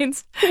 Two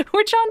planes.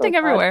 We're jaunting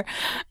everywhere.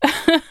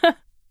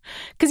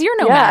 Because you're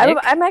nomadic.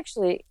 Yeah, I'm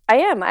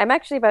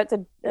actually about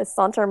to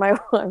saunter my.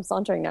 I'm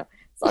sauntering now.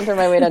 Saunter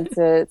my way down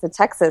to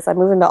Texas. I'm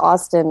moving to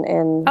Austin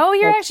in. Oh,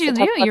 you're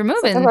you're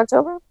moving. September,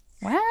 October.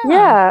 Wow.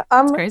 Yeah.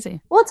 That's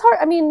crazy. Well, it's hard.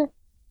 I mean,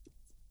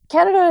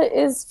 Canada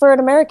is for an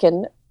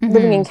American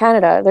living in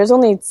Canada. There's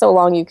only so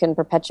long you can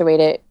perpetuate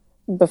it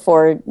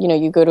before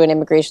you go to an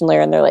immigration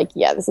lawyer and they're like,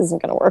 yeah, this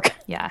isn't going to work.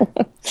 Yeah.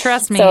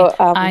 Trust me.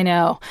 I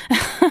know.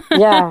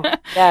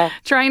 Yeah.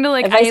 Trying to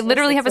I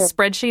literally have a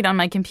spreadsheet on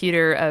my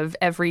computer of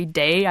every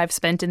day I've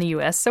spent in the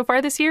U.S. so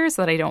far this year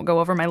so that I don't go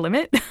over my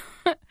limit.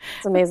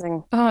 It's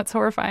amazing. Oh, it's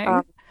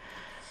horrifying.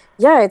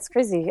 Yeah, it's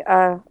crazy.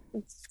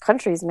 It's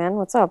countries, man.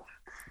 What's up?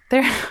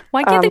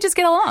 Why can't they just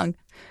get along?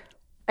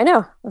 I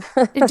know.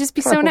 It'd just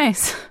be so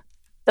nice.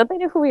 Don't they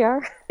know who we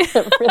are?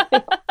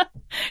 Really?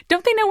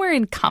 Don't they know we're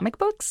in comic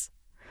books?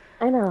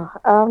 I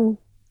know.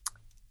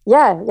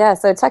 Yeah.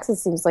 So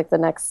Texas seems like the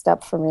next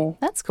step for me.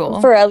 That's cool.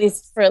 For at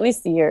least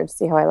the year to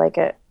see how I like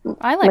it.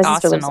 I like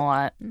Austin a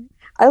lot.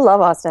 I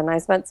love Austin. I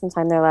spent some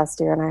time there last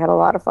year and I had a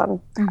lot of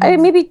fun.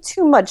 Maybe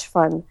too much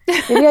fun.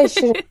 Maybe I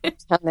shouldn't have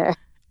down there.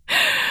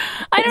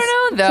 I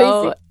don't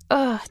know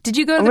though. Did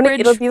you go to the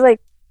bridge? It'll be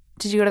like.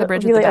 Did you go to the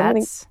bridge with the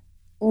bats?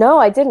 No,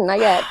 I didn't. Not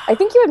yet. I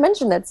think you had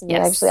mentioned that to me.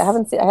 Actually, I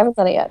haven't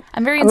done it yet.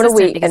 I'm very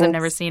insistent because I've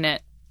never seen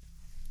it.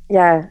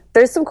 Yeah,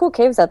 there's some cool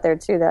caves out there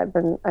too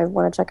that I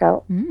want to check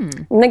out. I'm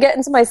gonna get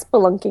into my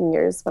spelunking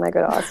years when I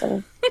go to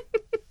Austin.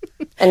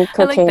 And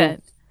cocaine. I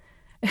like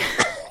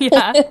that.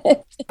 Yeah,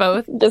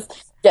 both.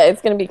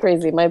 It's gonna be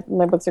crazy. My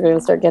books are gonna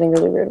start getting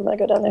really weird when I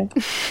go down there.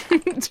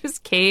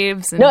 Just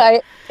caves.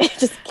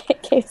 Just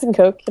caves and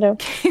coke.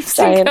 Caves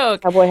giant and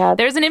coke. Cowboy hat.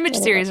 There's an Image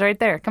series right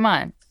there. Come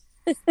on.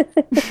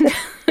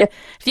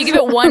 If you give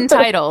it one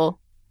title,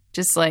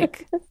 just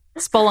like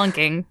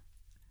spelunking.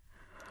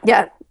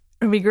 Yeah.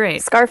 It'd be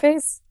great.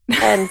 Scarface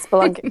and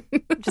spelunking.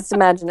 Just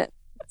imagine it.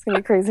 It's gonna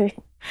be crazy.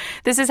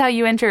 This is how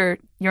you enter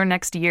your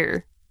next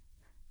year.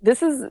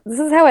 This is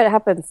how it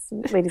happens,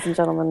 ladies and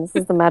gentlemen. This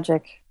is the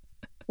magic.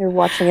 You're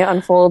watching it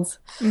unfold.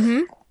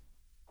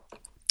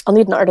 I'll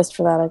need an artist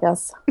for that, I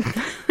guess.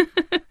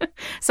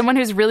 Someone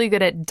who's really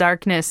good at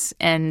darkness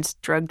and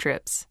drug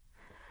trips.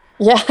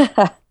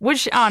 Yeah.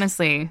 Which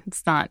honestly,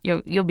 it's not.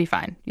 You'll be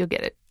fine. You'll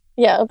get it.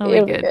 Yeah,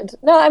 it'll be good.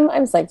 No,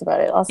 I'm psyched about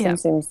it. Austin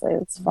seems like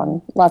it's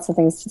fun. Lots of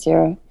things to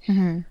do.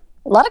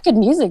 A lot of good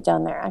music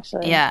down there,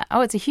 actually. Yeah.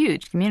 Oh, it's a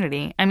huge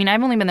community. I mean,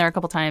 I've only been there a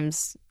couple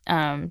times,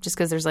 just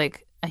because there's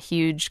like a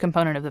huge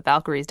component of the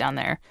Valkyries down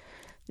there.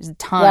 There's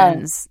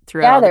tons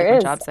throughout all the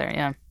different jobs there.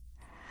 Yeah.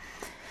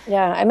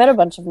 Yeah, I met a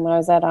bunch of them when I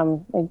was at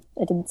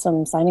I did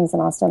some signings in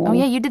Austin. Oh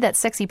yeah, you did that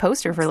sexy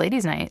poster for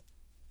Ladies' Night.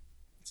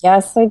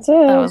 Yes, I did.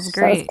 That was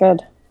great. That was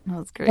good. That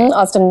was great.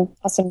 Austin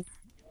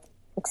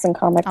Books and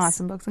Comics.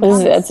 Awesome Books and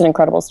Comics. It's an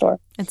incredible store.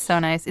 It's so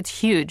nice. It's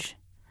huge.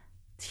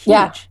 It's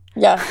huge.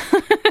 Yeah.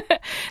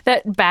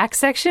 That back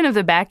section of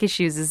the back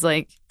issues is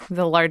like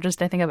the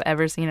largest I think I've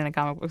ever seen in a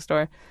comic book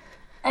store.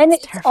 And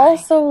it's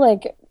also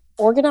like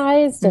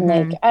organized and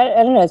like I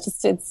don't know.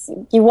 It's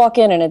you walk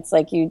in and it's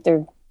like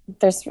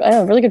there's I don't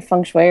know, really good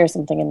feng shui or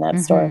something in that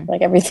store.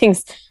 Like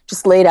everything's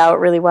just laid out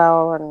really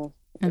well and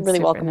it's really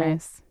super welcoming.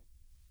 Nice.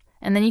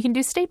 And then you can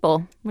do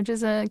Staple, which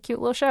is a cute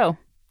little show.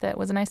 That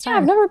was a nice time. Yeah,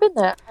 I've never been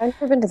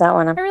to that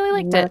one. I really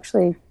liked it.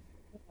 Actually,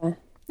 it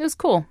was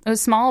cool. It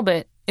was small,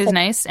 but It was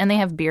nice, and they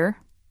have beer.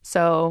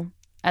 So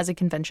as a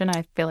convention,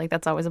 I feel like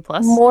that's always a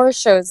plus. More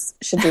shows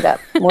should do that.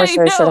 More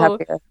shows should have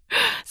beer.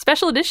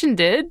 Special Edition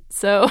did,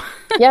 so.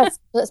 Yes,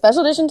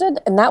 Special Edition did,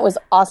 and that was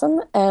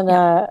awesome. And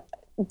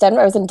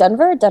Denver, I was in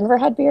Denver. Denver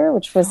had beer,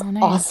 which was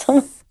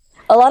awesome.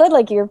 A lot of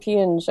like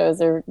European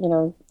shows are,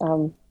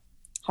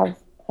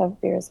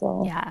 have beer as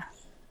well.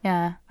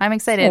 Yeah. I'm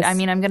excited. Nice. I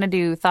mean, I'm going to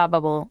do Thought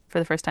Bubble for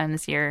the first time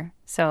this year.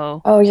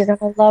 So. Oh, you're going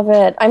to love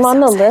it. I'm on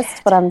the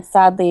list, but I'm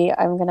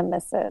going to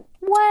miss it.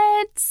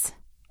 What?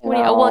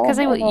 Well, because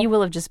you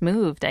will have just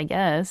moved, I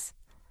guess.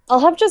 I'll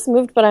have just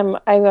moved, but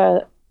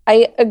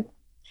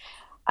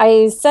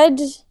I said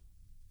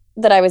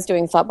that I was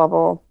doing Thought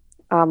Bubble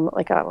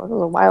like a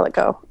little while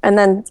ago, and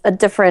then a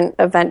different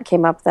event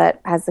came up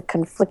that has a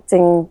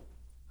conflicting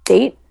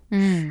date.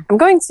 I'm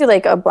going to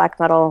like a black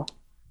metal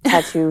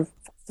tattoo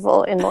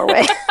festival in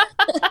Norway.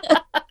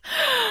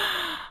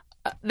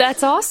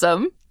 That's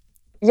awesome.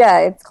 Yeah,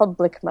 it's called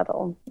Blick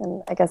Metal,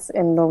 and I guess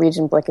in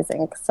Norwegian Blick is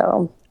ink.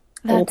 So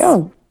there you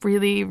go.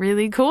 Really,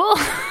 really cool.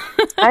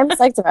 I'm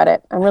psyched about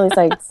it. I'm really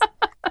psyched.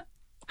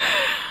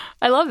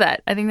 I love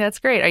that. I think that's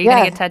great. Are you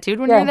going to get tattooed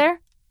when you're there?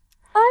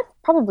 I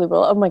probably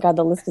will. Oh my God,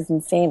 the list is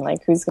insane.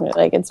 Like, who's going to,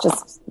 like, it's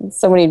just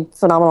so many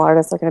phenomenal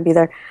artists are going to be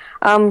there.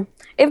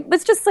 It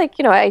was just like,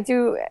 I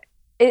do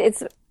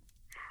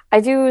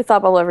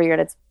Thought Bubble every year,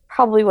 and it's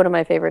probably one of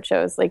my favorite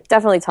shows. Like,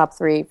 definitely top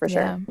 3 for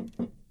sure.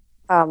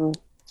 Yeah.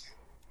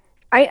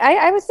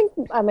 I would think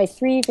my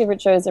 3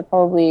 favorite shows are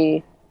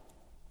probably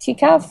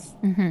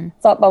TCAF,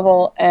 Thought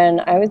Bubble,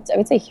 and I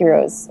would say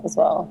Heroes as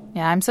well.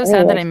 Yeah, I'm so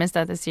sad that I missed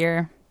that this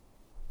year.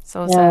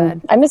 So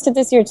sad. I missed it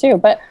this year too,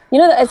 but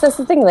that's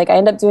the thing. Like, I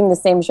end up doing the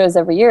same shows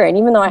every year, and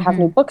even though I have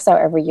new books out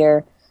every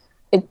year,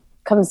 it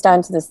comes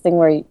down to this thing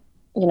where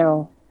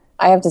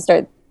I have to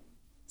start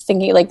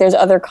thinking. Like, there's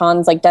other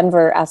cons. Like,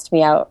 Denver asked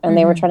me out, and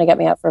they were trying to get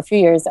me out for a few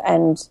years,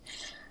 and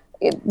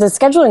the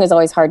scheduling is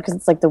always hard because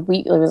it's like the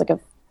week. It was like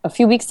a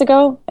few weeks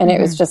ago, and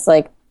it was just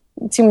like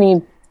too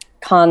many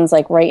cons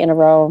like right in a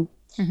row.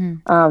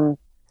 And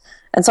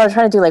so I'm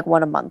trying to do like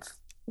one a month,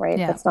 right?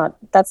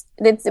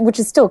 Which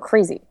is still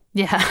crazy.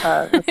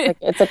 Yeah.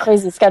 It's a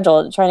crazy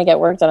schedule trying to get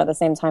work done at the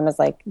same time as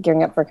like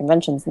gearing up for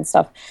conventions and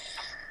stuff.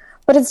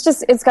 But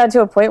it's got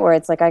to a point where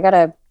it's like, I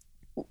gotta,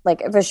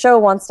 like, if a show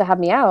wants to have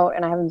me out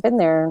and I haven't been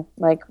there,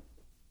 like,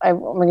 I'm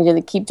going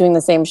to keep doing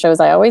the same shows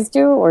I always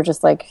do, or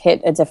just like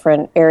hit a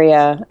different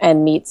area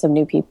and meet some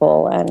new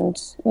people. And,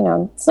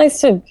 it's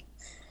nice to,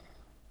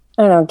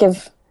 I don't know,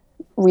 give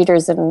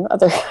readers in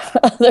other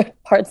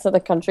parts of the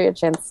country a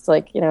chance to,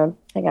 like,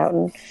 hang out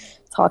and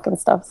talk and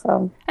stuff.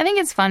 So I think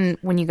it's fun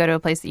when you go to a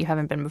place that you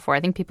haven't been before.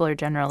 I think people are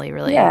generally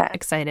really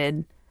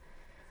excited,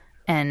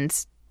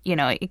 and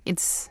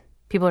it's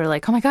people are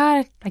like, oh my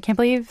God, I can't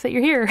believe that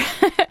you're here,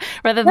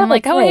 rather than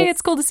like, oh hey,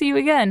 it's cool to see you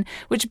again.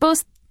 Which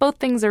both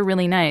things are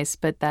really nice,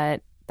 but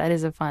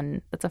that's a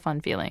fun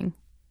feeling.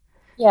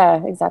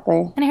 Yeah,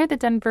 exactly. And I heard that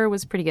Denver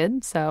was pretty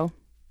good. So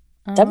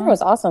Denver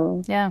was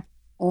awesome. Yeah.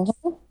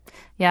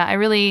 Yeah,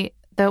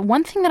 the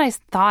one thing that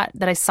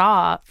I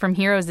saw from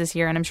Heroes this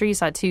year, and I'm sure you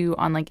saw it too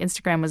on like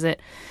Instagram, was that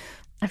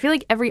I feel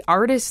like every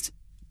artist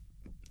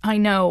I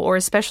know, or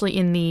especially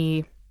in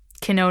the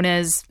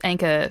Quinones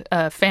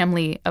Anka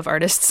family of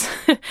artists,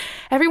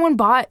 everyone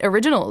bought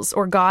originals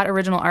or got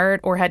original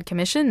art or had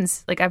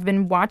commissions. Like, I've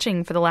been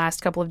watching for the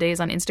last couple of days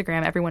on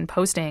Instagram, everyone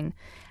posting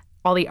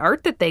all the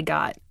art that they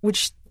got,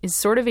 which is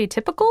sort of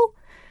atypical.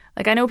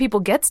 Like, I know people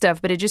get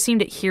stuff, but it just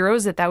seemed at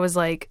Heroes that was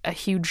like a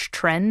huge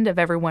trend of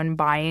everyone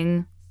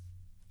buying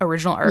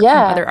original art from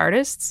other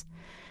artists.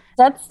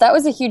 That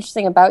was a huge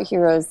thing about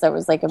Heroes. That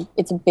was like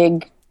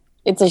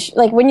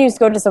like when you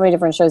go to so many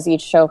different shows,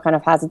 each show kind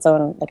of has its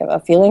own like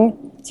a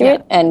feeling to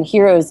it. And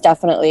Heroes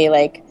definitely,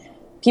 like,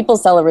 people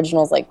sell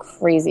originals like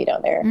crazy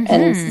down there,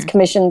 and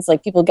commissions,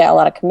 like, people get a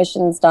lot of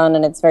commissions done,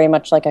 and it's very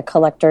much like a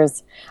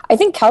collector's. I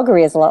think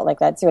Calgary is a lot like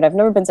that too, and I've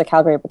never been to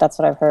Calgary, but that's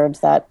what I've heard,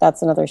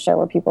 that's another show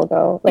where people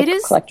go, like,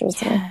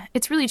 collectors. Yeah,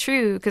 it's really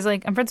true, because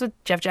like I'm friends with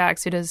Jeff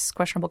Jacks, who does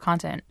Questionable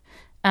Content,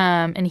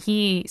 and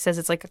he says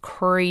it's like a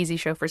crazy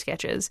show for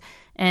sketches,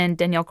 and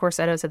Danielle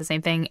Corsetto said the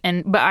same thing.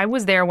 But I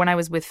was there when I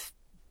was with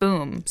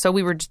Boom, so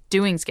we were just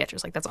doing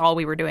sketches, like that's all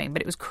we were doing,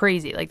 but it was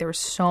crazy. Like, there were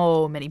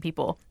so many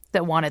people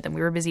that wanted them.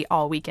 We were busy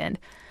all weekend.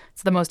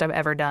 It's the most I've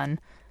ever done.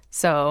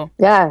 So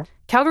yeah,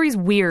 Calgary's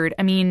weird.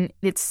 I mean,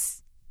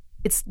 it's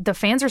the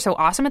fans are so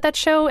awesome at that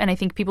show, and I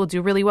think people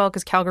do really well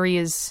because Calgary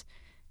it's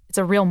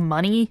a real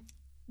money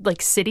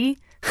like city.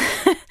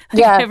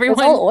 It's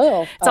all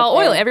oil. It's all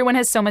oil. Everyone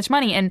has so much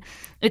money, and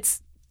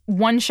it's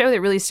one show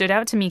that really stood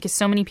out to me because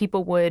so many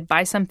people would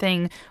buy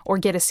something or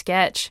get a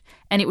sketch,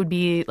 and it would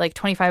be like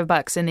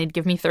 $25, and they'd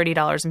give me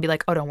 $30 and be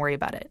like, "Oh, don't worry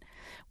about it,"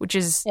 which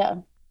is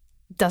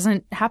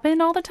doesn't happen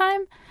all the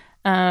time.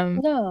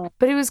 No,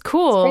 but it was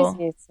cool. It's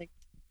crazy. It's like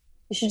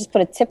you should just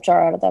put a tip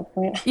jar out at that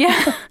point.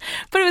 Yeah,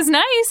 but it was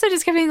nice. I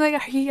just kept being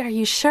like, "Are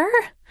you sure?"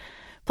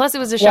 Plus, it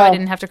was a show I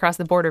didn't have to cross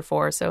the border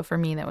for, so for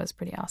me, that was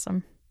pretty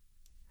awesome.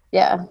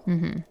 Yeah,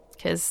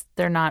 because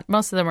they're not.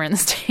 Most of them are in the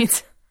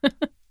States.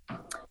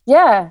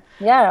 Yeah,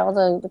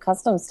 all the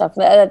custom stuff.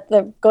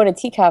 The going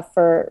to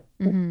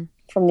TCAF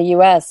from the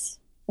US,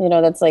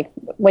 that's like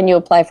when you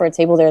apply for a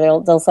table there,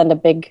 they'll send a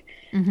big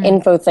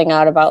info thing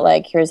out about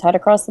like, here's how to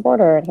cross the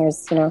border, and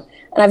here's and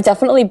I've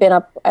definitely been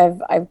up.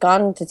 I've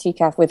gone to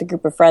TCAF with a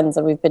group of friends,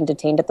 and we've been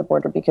detained at the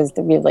border because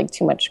we have like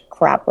too much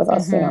crap with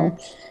us,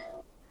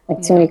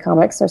 like too many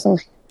comics or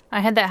something. I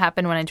had that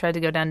happen when I tried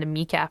to go down to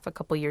MECAF a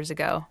couple years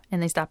ago,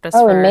 and they stopped us.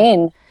 In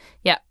Maine.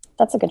 Yeah,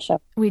 that's a good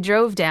show. We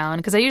drove down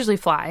because I usually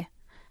fly.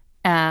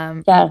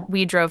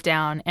 We drove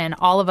down, and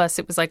all of us,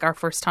 it was like our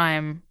first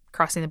time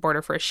crossing the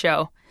border for a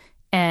show.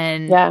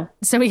 And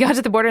so we got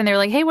to the border, and they were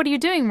like, hey, what are you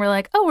doing? We're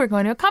like, oh, we're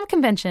going to a comic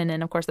convention.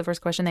 And of course, the first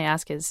question they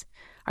ask is,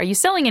 are you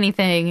selling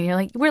anything?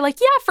 And we're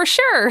like, yeah, for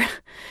sure.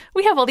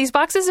 We have all these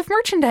boxes of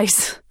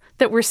merchandise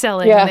that we're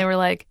selling. And they were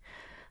like,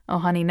 oh,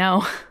 honey,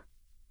 no.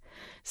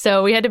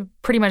 So we had to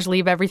pretty much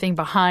leave everything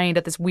behind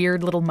at this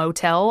weird little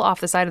motel off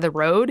the side of the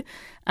road.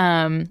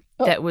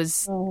 That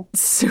was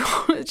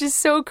just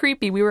so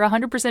creepy. We were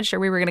 100% sure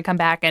we were going to come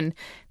back, and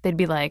they'd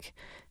be like,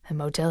 the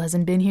motel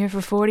hasn't been here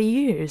for 40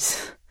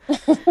 years.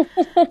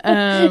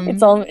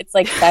 It's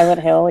like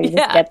Silent Hill. You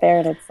just get there,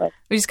 and it's like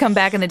we just come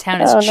back, and the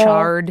town is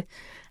charred.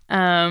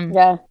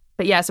 But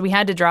yeah, so we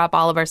had to drop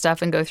all of our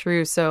stuff and go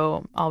through.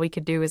 So all we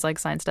could do is like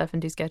sign stuff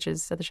and do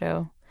sketches at the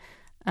show.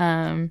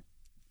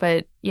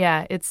 But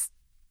yeah, it's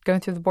going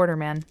through the border,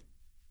 man.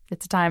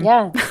 It's a time.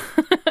 Yeah.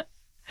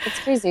 It's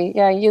crazy.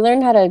 Yeah, you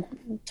learn how to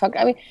talk.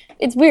 I mean,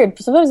 it's weird.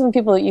 Sometimes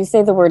when you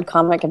say the word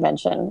comic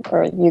convention,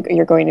 or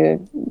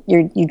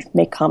you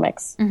make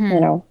comics,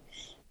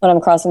 when I'm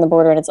crossing the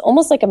border, and it's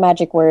almost like a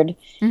magic word.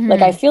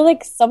 Like, I feel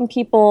like some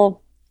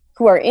people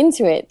who are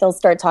into it, they'll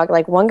start talking.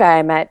 Like, one guy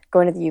I met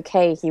going to the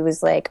UK, he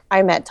was like,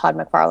 I met Todd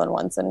McFarlane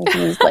once, and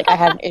he's like, I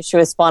had an issue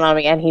of Spawn on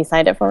me, and he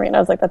signed it for me. And I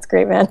was like, that's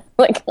great, man.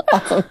 Like,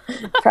 awesome.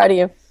 Proud of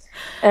you.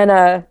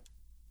 And,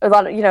 a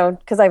lot of,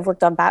 because I've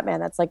worked on Batman,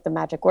 that's like the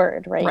magic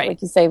word, right?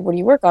 Like you say, what do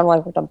you work on? Well,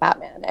 I've worked on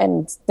Batman.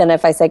 And then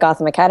if I say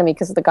Gotham Academy,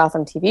 because of the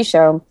Gotham TV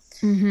show,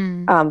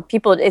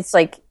 people, it's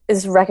like,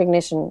 it's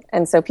recognition.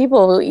 And so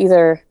people will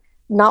either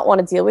not want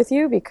to deal with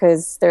you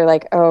because they're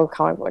like, oh,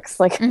 comic books.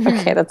 Like,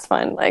 okay, that's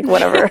fine. Like,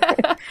 whatever.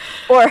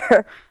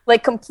 Or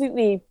like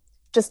completely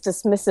just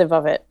dismissive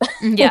of it.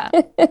 Yeah.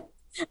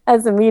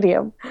 As a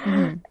medium.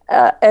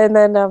 And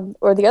then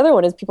or the other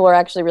one is people are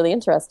actually really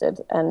interested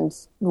and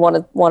want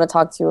to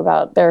talk to you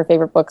about their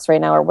favorite books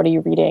right now, or what are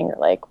you reading, or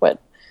like who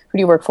do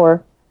you work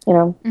for,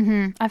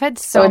 I've had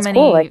so many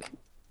cool,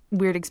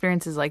 weird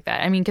experiences like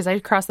that. I mean, because I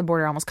cross the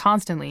border almost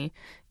constantly,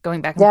 going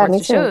back and forth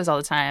to shows all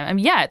the time. I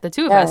mean, the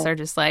two of us are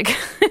just like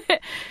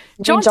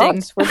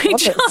jaunting. We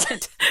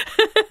jaunt.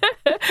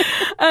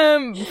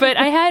 But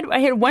I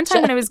had one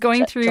time when I was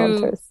going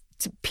through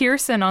to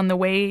Pearson on the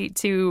way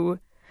to,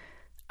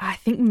 I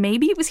think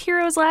maybe it was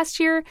Heroes last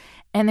year,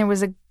 and there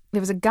was a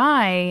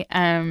guy,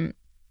 and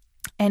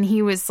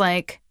he was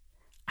like,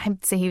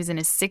 I'd say he was in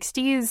his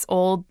 60s,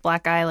 old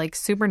black guy, like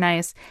super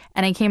nice.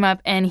 And I came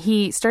up, and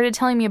he started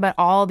telling me about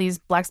all these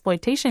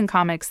blaxploitation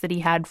comics that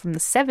he had from the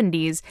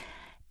 70s,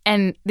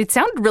 and it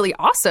sounded really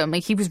awesome.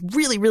 Like, he was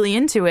really, really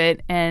into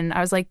it, and I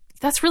was like,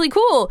 that's really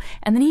cool.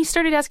 And then he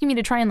started asking me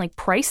to try and like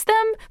price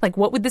them. Like,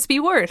 what would this be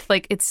worth?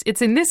 Like, it's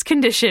in this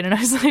condition, and I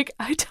was like,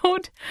 I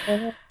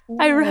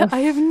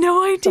have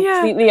no idea.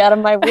 Completely out of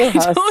my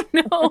wheelhouse. I don't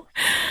know.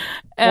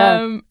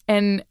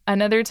 And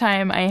another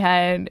time I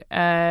had,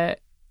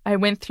 I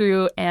went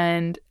through,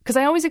 and because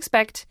I always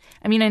expect,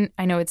 I mean,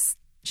 I know it's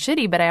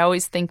shitty, but I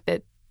always think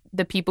that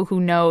the people who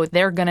know,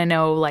 they're going to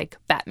know like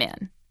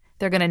Batman.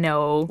 They're going to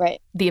know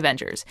the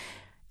Avengers.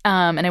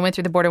 And I went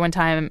through the border one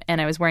time,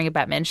 and I was wearing a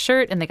Batman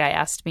shirt, and the guy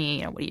asked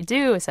me, what do you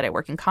do? I said, I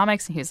work in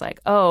comics. And he was like,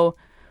 oh,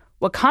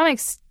 what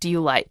comics do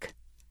you like?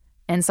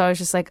 And so I was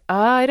just like,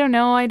 I don't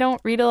know. I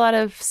don't read a lot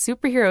of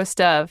superhero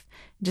stuff.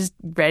 Just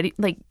ready,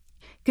 like,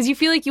 because you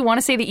feel like you want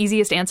to say the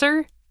easiest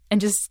answer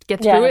and just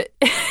get through it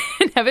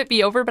and have it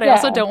be over. But I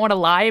also don't want to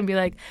lie and be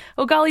like,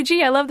 oh, golly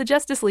gee, I love the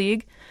Justice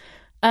League.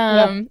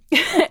 And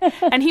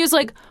he was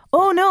like,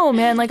 oh, no,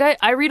 man, like,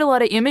 I read a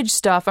lot of Image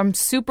stuff. I'm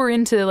super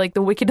into, like,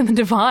 The Wicked and the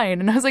Divine.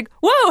 And I was like,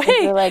 whoa,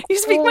 hey, like, you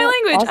speak my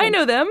language. Awesome. I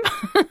know them.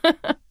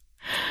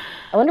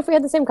 I wonder if we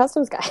had the same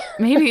customs guy.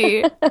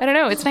 Maybe. I don't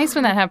know. It's nice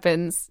when that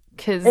happens.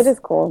 Cause it is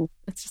cool.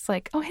 It's just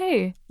like, oh,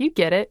 hey, you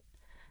get it.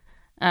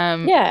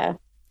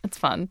 It's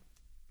fun.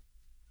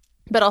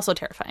 But also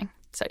terrifying.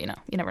 So,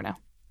 you never know.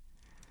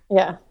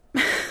 Yeah.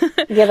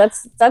 Yeah,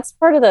 that's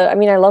part of the, I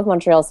mean, I love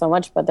Montreal so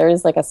much, but there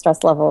is like a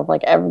stress level of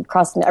like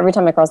every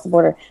time I cross the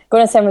border.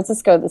 Going to San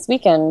Francisco this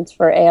weekend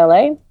for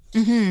ALA.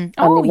 The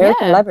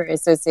American Library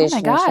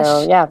Association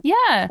show. Yeah.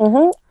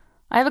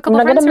 I have a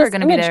couple friends who are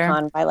going to be there.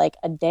 Con by like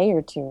a day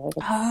or two.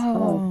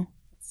 Like,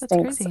 that's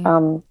crazy.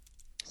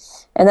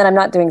 And then I'm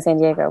not doing San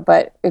Diego,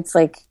 but it's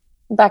like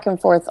back and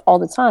forth all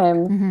the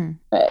time.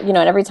 And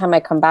every time I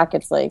come back,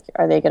 it's like,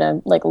 are they going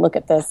to like look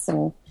at this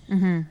and,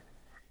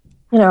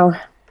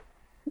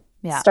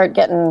 start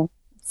getting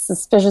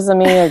suspicious of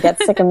me or get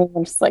sick of me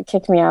and just like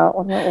kick me out?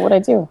 What would I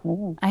do?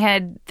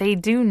 They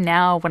do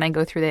now when I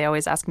go through, they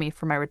always ask me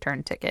for my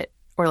return ticket.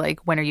 or like,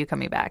 when are you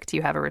coming back? Do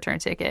you have a return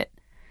ticket?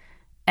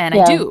 And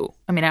Yeah. I do.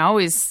 I mean, I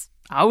always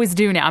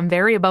do now. I'm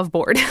very above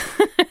board.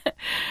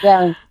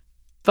 Yeah.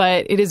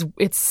 But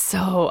it's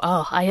so,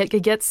 I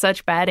get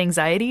such bad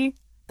anxiety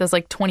those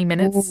like 20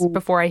 minutes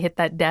before I hit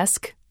that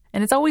desk.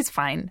 And it's always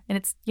fine. And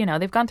it's,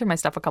 they've gone through my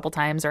stuff a couple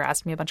times or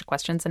asked me a bunch of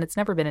questions, and it's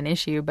never been an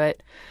issue.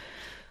 But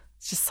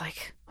it's just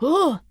like,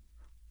 oh,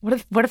 what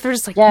if they're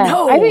just like,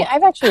 no? I mean,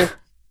 I've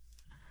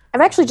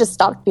actually just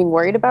stopped being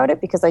worried about it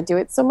because I do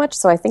it so much.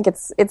 So I think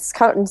it's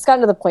gotten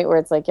to the point where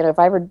it's like, if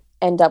I ever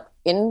end up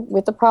in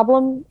with a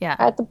problem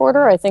at the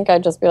border, I think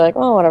I'd just be like,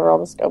 oh, whatever, I'll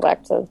just go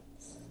back to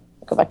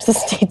the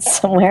States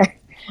somewhere.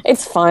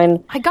 It's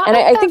fine. I got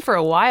I think for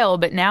a while,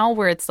 but now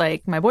where it's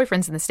like, my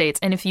boyfriend's in the States,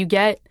 and if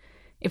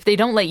they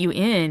don't let you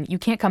in, you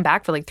can't come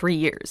back for like 3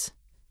 years.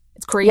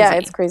 It's crazy. Yeah,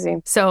 it's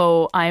crazy.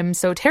 So I'm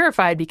so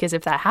terrified because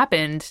if that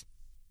happened,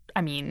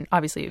 I mean,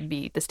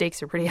 obviously the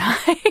stakes are pretty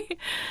high.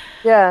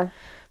 Yeah.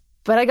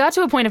 But I got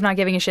to a point of not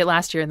giving a shit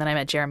last year, and then I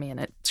met Jeremy, and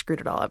it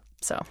screwed it all up.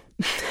 So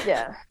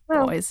yeah.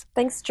 Well, always.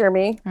 Thanks,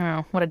 Jeremy.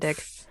 Oh, what a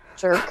dick.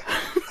 Jerk.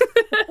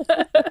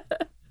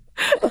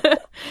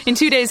 In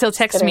 2 days, he'll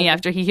text me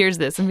after he hears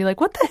this and be like,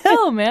 what the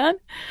hell, man?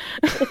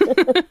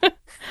 I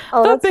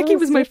thought Becky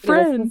was my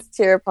friend.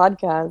 To your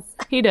podcast.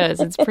 He does.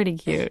 It's pretty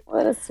cute.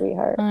 What a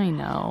sweetheart. I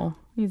know.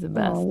 He's the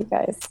best. Oh, you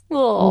guys.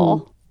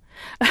 Oh.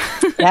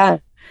 Yeah.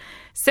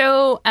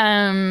 So,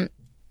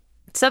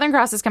 Southern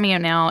Cross is coming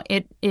out now.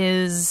 It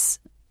is,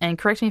 and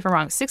correct me if I'm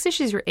wrong, 6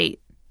 issues or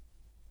 8?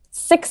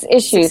 6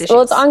 issues.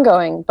 Well, it's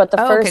ongoing, but the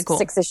first cool.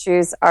 6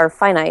 issues are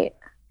finite.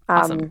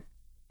 Awesome.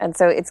 And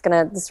so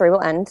the story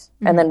will end,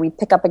 and then we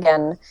pick up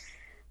again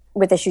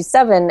with issue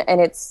 7,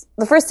 and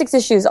the first 6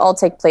 issues all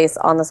take place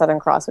on the Southern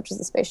Cross, which is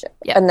the spaceship.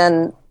 Yep. And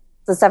then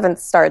the 7th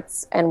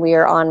starts, and we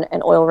are on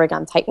an oil rig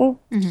on Titan,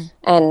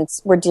 and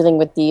we're dealing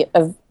with the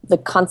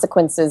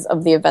consequences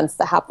of the events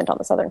that happened on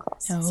the Southern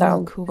Cross. Oh,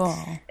 so cool.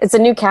 It's a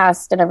new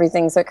cast and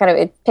everything, so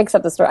it picks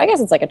up the story. I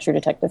guess it's like a True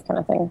Detective kind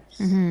of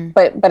thing,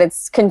 but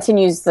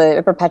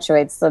it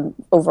perpetuates the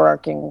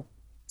overarching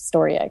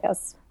story, I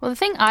guess. Well, the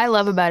thing I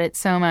love about it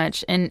so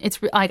much, and it's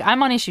like,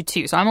 I'm on issue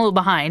 2, so I'm a little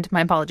behind.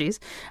 My apologies.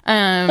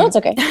 No, it's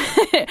okay.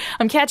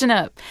 I'm catching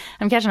up.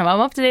 I'm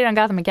up to date on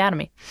Gotham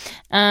Academy.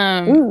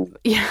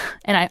 Yeah,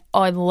 and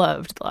I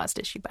loved the last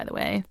issue, by the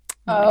way.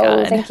 Oh my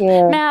God. Thank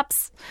you.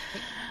 Maps.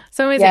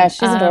 So amazing. Yeah,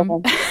 she's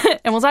adorable.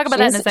 And we'll talk about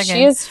that in a second.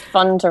 She is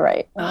fun to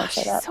write.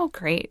 She's so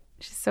great.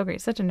 She's so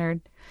great. Such a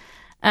nerd.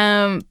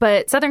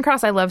 But Southern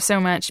Cross I love so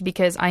much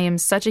because I am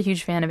such a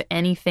huge fan of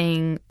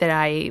anything that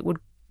I would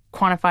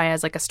quantify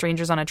as like a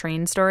strangers on a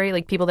train story,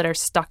 like people that are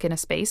stuck in a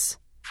space.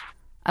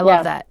 I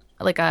love that.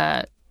 Like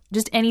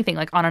just anything,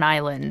 like on an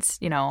island,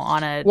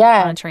 on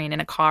a train,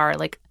 in a car.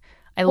 Like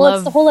I love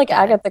it's the whole like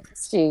Agatha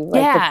Christie,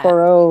 like the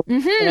Poirot.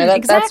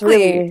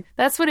 Exactly.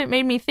 That's what it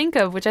made me think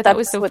of, which I thought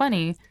was so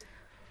funny.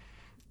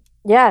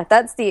 Yeah,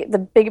 that's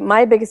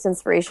my biggest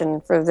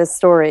inspiration for this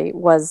story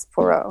was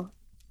Poirot.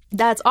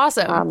 That's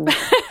awesome.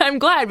 I'm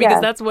glad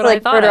because that's what I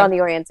thought. Murder on the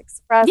Orient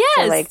Express. Yes,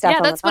 or like Death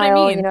on that's the what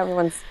Nile.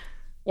 I mean.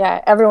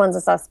 Everyone's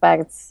a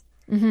suspect.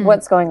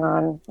 What's going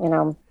on?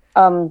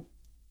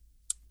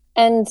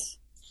 And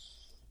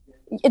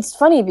it's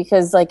funny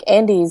because like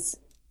Andy's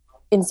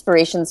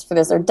inspirations for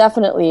this are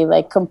definitely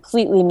like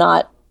completely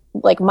not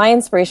like my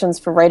inspirations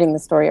for writing the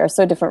story are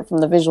so different from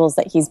the visuals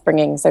that he's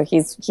bringing. So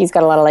he's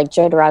got a lot of like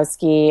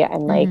Jodorowsky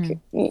and like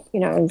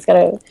he's got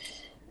a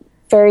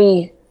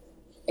very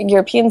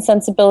European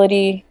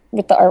sensibility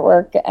with the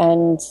artwork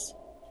and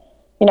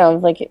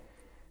like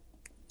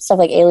stuff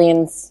like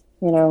Aliens.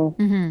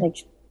 Like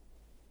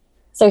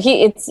so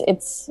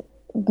it's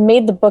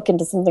made the book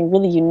into something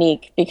really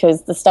unique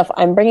because the stuff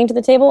I'm bringing to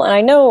the table, and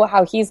I know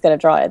how he's going to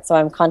draw it, so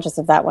I'm conscious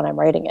of that when I'm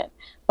writing it.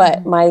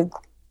 But my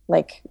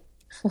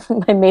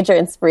my major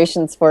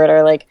inspirations for it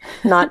are like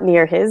not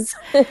near his.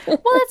 Well,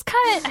 it's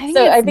kind of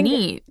I think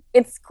neat.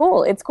 It's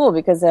cool. It's cool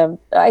because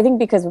I think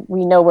because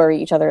we know where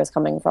each other is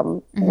coming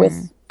from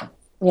with.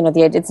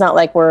 It's not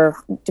like we're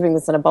doing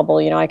this in a bubble.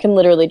 I can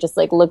literally just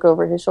like look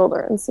over his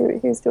shoulder and see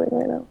what he's doing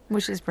right now.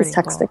 Which is pretty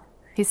cool.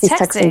 He's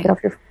texting. Get off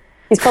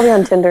he's probably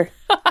on Tinder.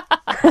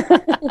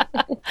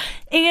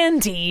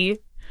 Andy.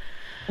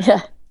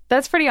 Yeah.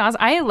 That's pretty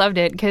awesome. I loved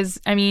it because,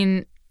 I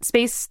mean,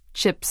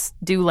 spaceships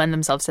do lend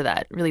themselves to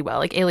that really well.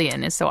 Like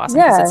Alien is so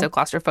awesome because it's so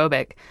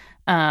claustrophobic.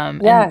 And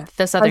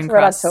the Southern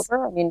Cross.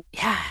 October. I mean,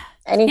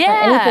 anything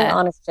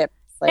on a ship.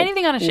 Like,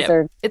 anything on a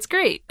ship. It's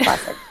great.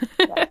 Classic.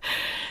 Yeah.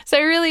 So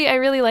I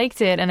really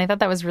liked it, and I thought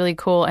that was really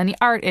cool. And the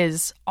art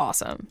is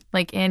awesome.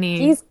 Like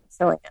he's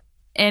killing it.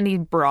 Andy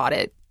brought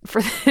it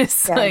for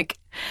this. Yeah.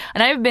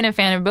 And I've been a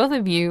fan of both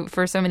of you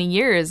for so many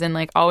years, and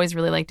like always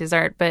really liked his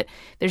art. But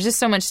there's just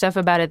so much stuff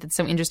about it that's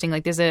so interesting.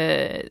 Like there's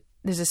a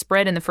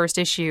spread in the first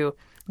issue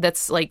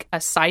that's like a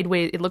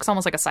sideways. It looks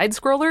almost like a side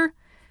scroller,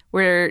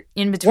 where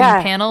in between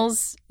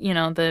panels,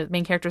 the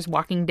main character's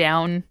walking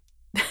down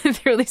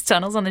through these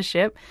tunnels on the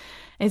ship.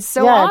 It's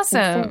so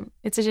awesome.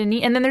 It's such a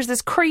neat. And then there's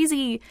this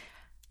crazy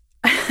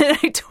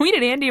I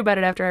tweeted Andy about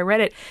it after I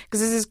read it because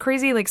there's this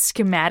crazy like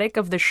schematic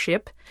of the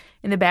ship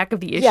in the back of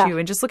the issue,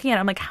 and just looking at it,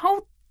 I'm like,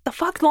 how the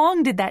fuck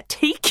long did that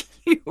take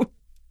you?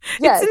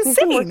 Yeah, it's he's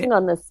been working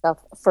on this stuff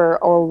for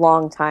a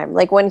long time.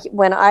 Like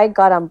when I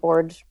got on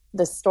board,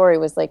 this story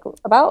was like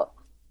about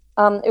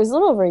it was a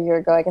little over a year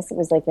ago. I guess it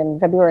was like in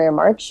February or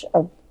March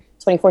of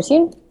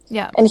 2014.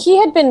 Yeah, and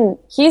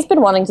he's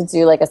been wanting to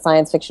do like a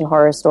science fiction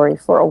horror story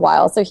for a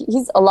while. So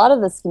he's a lot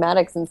of the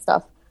schematics and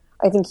stuff.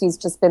 I think he's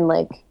just been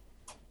like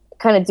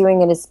kind of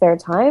doing in his spare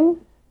time.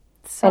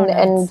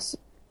 And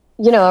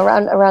you know,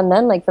 around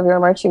then, like February,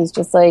 March, he was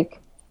just like,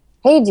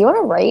 hey, do you want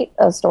to write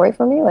a story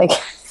for me? Like,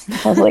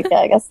 I was like, yeah,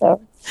 I guess so.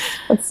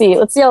 Let's see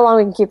how long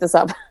we can keep this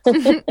up. But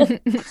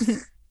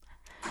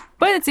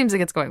it seems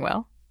like it's going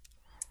well.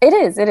 It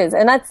is.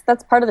 And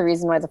that's part of the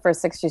reason why the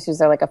first 6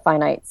 issues are like a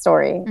finite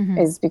story,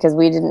 is because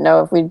we didn't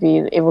know if we'd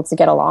be able to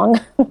get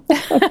along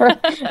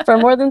for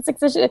more than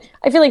 6 issues.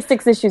 I feel like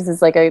 6 issues is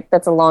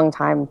that's a long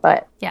time,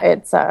 but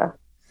it's,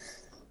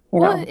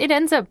 well, it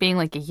ends up being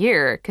like a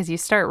year because you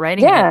start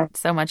writing it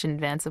so much in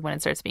advance of when it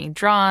starts being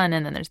drawn,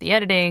 and then there's the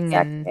editing,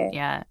 exactly.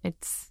 and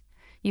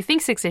you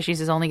think 6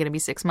 issues is only going to be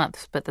 6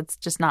 months, but that's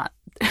just not.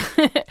 No,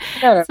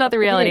 it's not the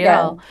reality at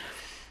all.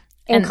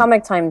 In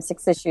comic time,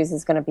 6 issues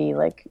is going to be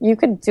like you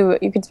could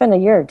spend a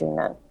year doing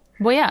that.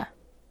 Well, yeah,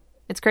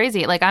 it's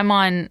crazy. Like I'm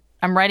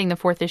writing the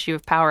 4th issue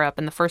of Power Up,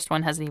 and the first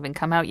one hasn't even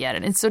come out yet,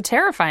 and it's so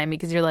terrifying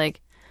because you're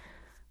like,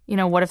 you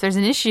know, what if there's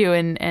an issue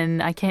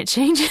and I can't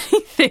change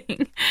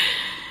anything?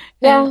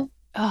 Yeah,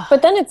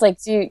 but then it's like,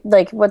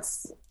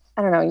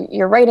 I don't know,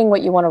 you're writing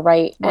what you want to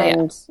write,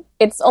 and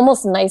it's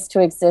almost nice to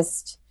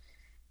exist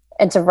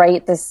and to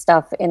write this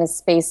stuff in a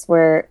space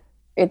where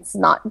it's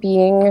not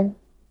being,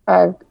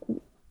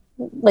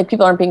 like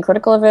people aren't being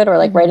critical of it or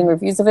like writing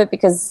reviews of it,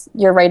 because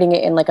you're writing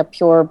it in like a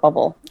pure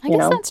bubble. I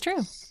guess that's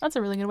true. That's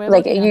a really good way of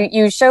like looking at it.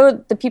 you show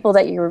the people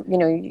that you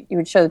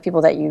would show the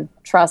people that you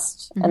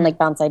trust and like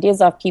bounce ideas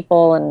off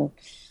people, and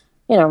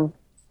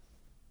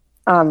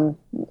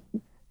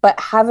but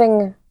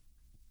having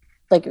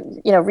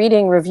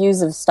reading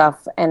reviews of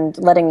stuff and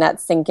letting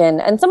that sink in,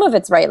 and some of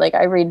it's right. Like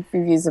I read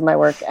reviews of my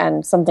work,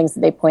 and some things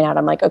that they point out,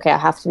 I'm like, okay, I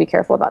have to be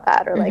careful about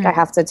that, or like I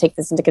have to take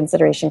this into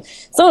consideration.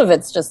 Some of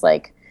it's just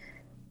like,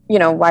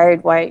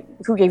 why?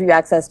 Who gave you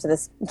access to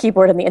this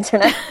keyboard on the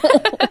internet?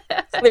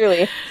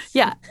 Clearly,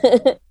 yeah.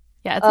 It's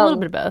a little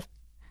bit of both.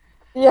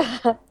 Yeah.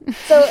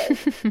 So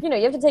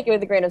you have to take it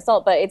with a grain of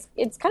salt, but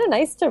it's kind of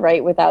nice to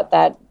write without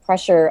that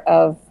pressure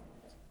of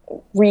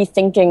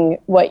rethinking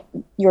what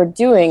you're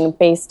doing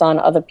based on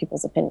other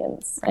people's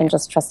opinions and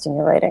just trusting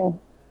your writing.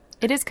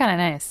 It is kind of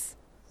nice.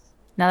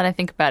 Now that I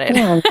think about it,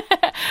 yeah.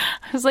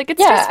 I was like,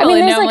 it's stressful.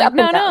 And now I'm like,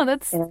 no,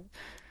 that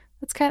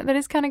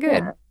is kind of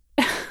good.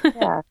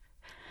 Yeah.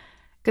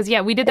 Because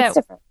we did that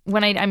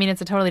when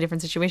it's a totally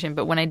different situation.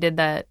 But when I did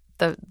that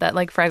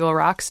like Fraggle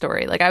Rock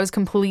story, like I was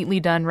completely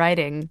done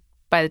writing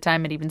by the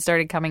time it even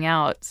started coming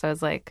out. So I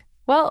was like,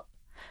 well,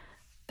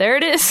 there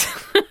it is.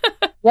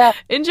 Yeah.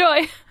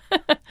 Enjoy.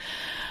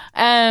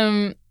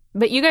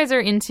 But you guys are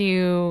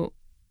into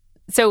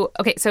so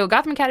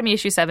Gotham Academy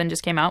issue 7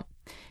 just came out,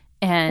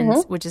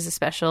 and which is a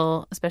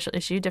special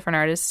issue, different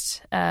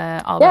artist,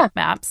 all about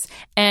maps.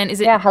 And is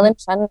it Helen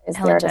Chen is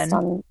the artist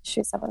on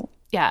issue 7.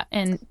 Yeah,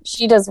 and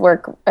she does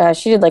work.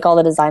 She did like all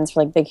the designs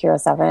for like Big Hero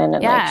 7,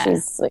 and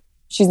like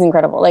she's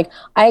incredible. Like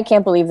I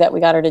can't believe that we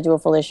got her to do a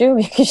full issue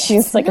because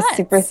she's like a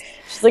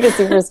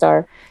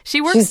superstar.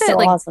 She works at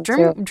like awesome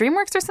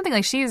DreamWorks or something.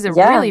 Like she's a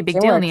really big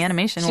deal in the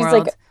animation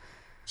world.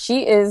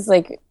 She is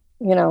like,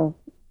 I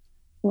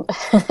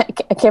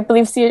can't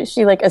believe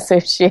she like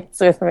associates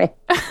with me.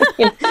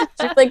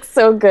 She's like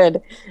so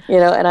good,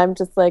 and I'm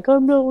just like,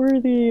 I'm not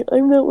worthy.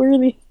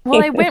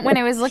 Well, I went when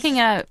I was looking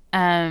up,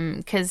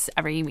 because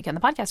every week on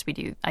the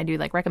podcast I do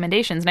like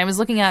recommendations, and I was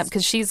looking up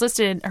because she's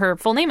listed, her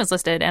full name is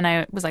listed, and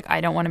I was like,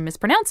 I don't want to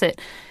mispronounce it.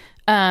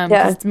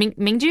 It's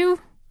Mingju.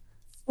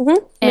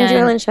 Mingju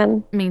Helen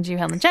Chen. Mingju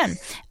Helen Chen.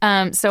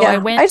 So I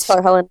went. I just call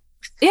her Helen.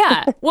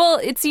 Yeah, well,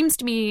 it seems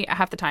to be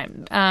half the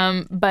time.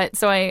 But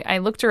so I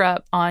looked her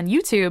up on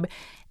YouTube,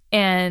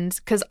 and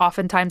because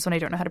oftentimes when I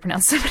don't know how to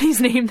pronounce somebody's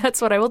name, that's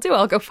what I will do.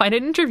 I'll go find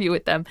an interview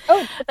with them.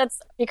 Oh, but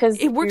that's because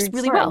it works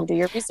really well. Do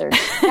your research.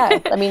 Yeah,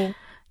 I mean,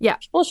 yeah,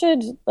 people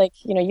should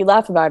you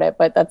laugh about it,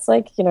 but that's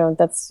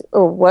that's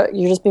what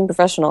you're just being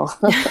professional.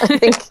 I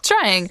think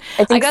trying.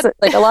 I think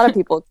a lot of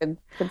people could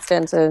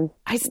stand to.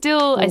 I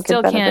still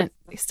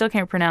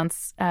can't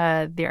pronounce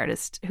the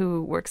artist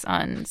who works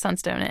on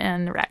Sunstone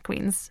and Rat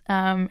Queens.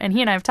 And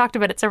he and I have talked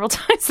about it several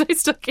times, and I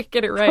still can't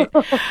get it right.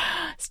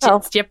 Now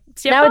it's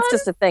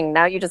just a thing.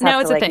 Now you just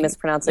have to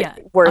mispronounce it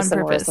worse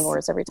and worse and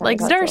worse every time. Like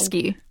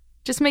Zdarsky.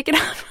 Just make it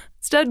up.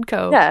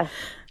 Studco. Yeah.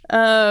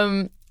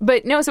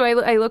 But no, so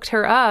I looked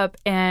her up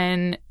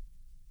and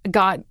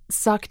got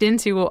sucked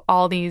into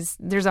all these.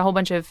 There's a whole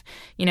bunch of,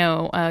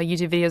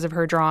 YouTube videos of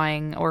her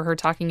drawing or her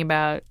talking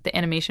about the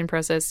animation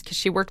process because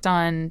she worked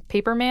on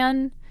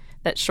Paperman,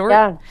 that short.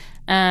 Yeah.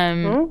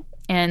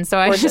 And so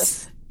I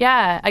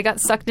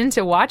got sucked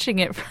into watching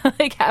it for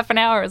like half an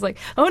hour. I was like,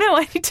 oh no,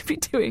 I need to be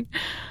doing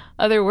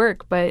other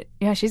work. But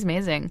yeah, she's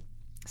amazing.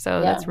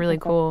 So that's really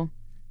cool.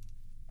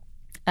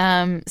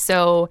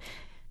 So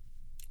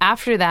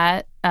after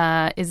that,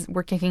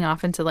 we're kicking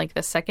off into like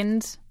the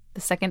second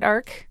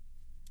arc.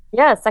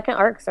 Yeah, second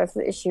arc starts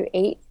with issue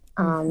 8.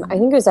 I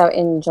think it was out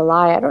in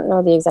July. I don't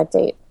know the exact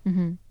date.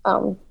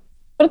 But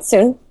it's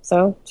soon,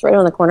 so it's right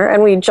on the corner.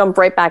 And we jump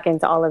right back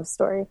into Olive's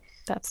story.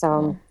 That's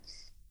cool.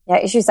 Yeah,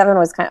 issue 7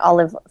 was kind of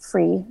Olive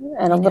free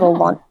and a little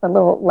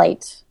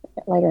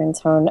lighter in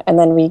tone. And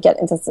then we get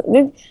into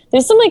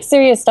there's some like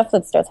serious stuff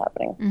that starts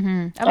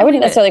happening. I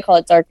wouldn't necessarily call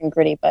it dark and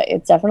gritty, but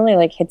it definitely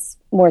like hits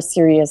more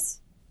serious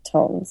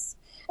tones.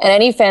 And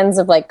any fans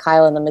of like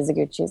Kyle and the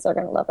Mizuguchis are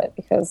going to love it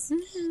because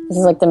this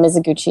is like the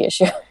Mizuguchi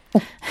issue.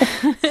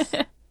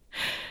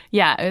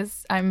 Yeah,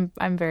 I'm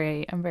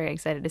very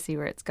excited to see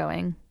where it's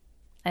going.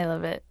 I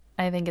love it.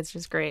 I think it's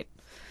just great.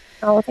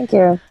 Oh, thank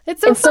you.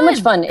 It's so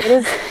much fun. It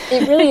is.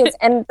 It really is.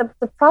 And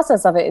the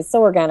process of it is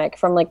so organic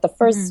from like the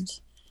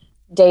first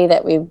day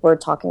that we were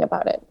talking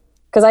about it.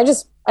 Because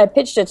I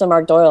pitched it to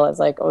Mark Doyle as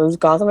like, oh, it was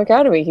Gotham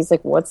Academy. He's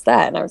like, what's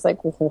that? And I was like,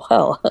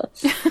 well,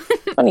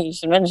 funny you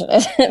should mention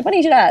it. Funny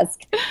you should ask.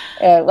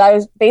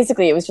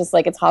 It was just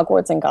like, it's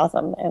Hogwarts and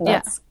Gotham. And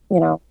that's,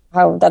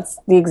 that's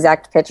the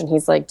exact pitch. And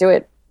he's like, do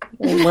it.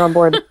 We're on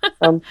board.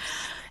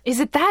 Is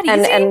it that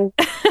easy? And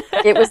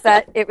it was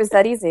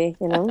that easy,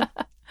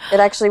 It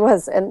actually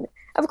was. And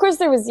of course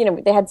there was,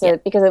 they had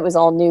to, because it was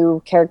all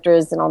new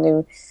characters and all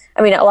new,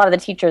 I mean, a lot of the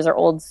teachers are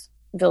old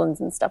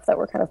villains and stuff that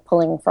were kind of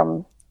pulling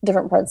from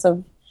different parts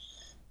of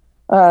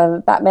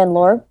Batman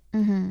lore.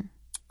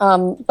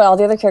 But all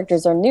the other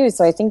characters are new.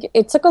 So I think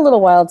it took a little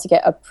while to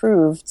get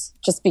approved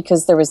just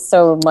because there was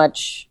so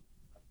much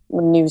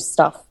new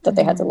stuff that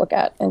they had to look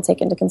at and take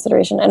into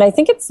consideration. And I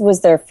think it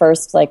was their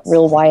first like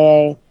real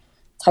YA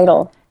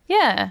title.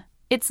 Yeah.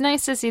 It's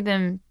nice to see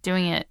them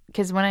doing it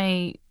because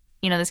when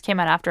this came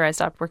out after I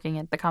stopped working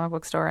at the comic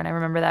book store, and I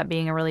remember that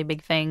being a really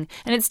big thing.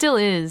 And it still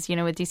is,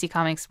 with DC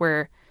Comics,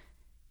 where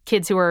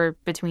kids who are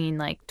between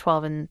like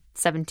 12 and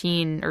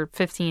 17 or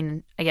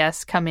 15, I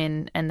guess, come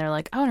in and they're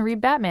like, I want to read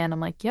Batman. I'm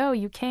like, yo,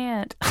 you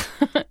can't.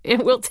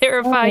 It will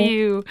terrify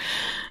you.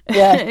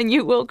 Yeah. And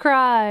you will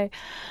cry.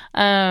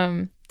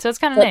 So it's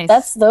kind of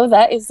nice.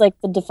 That is like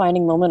the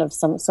defining moment of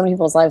some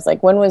people's lives.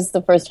 Like, when was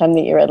the first time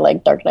that you read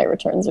like Dark Knight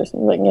Returns or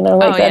something?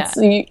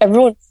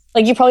 Everyone,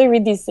 like, you probably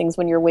read these things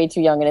when you're way too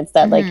young, and it's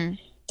that like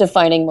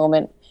defining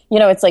moment.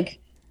 It's like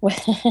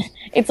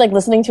it's like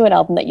listening to an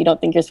album that you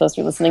don't think you're supposed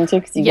to be listening to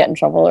because you get in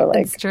trouble or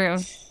like. It's true.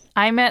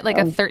 I met like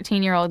a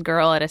 13-year-old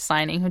girl at a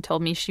signing who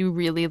told me she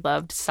really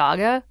loved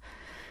Saga.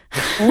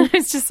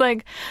 It's just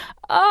like,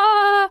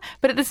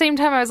 but at the same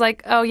time, I was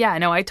like, oh yeah,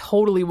 no, I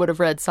totally would have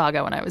read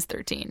Saga when I was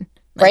 13.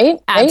 Like, right?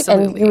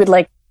 Absolutely. And you would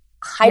like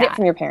hide it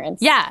from your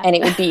parents. Yeah. And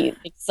it would be,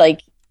 it's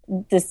like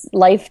this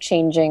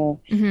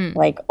life-changing,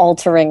 like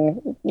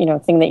altering,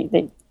 thing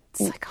that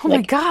it's like, oh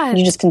my God.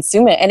 You just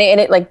consume it. And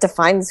it like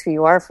defines who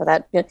you are for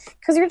that.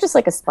 Because you're just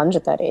like a sponge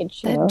at that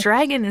age. That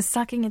dragon is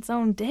sucking its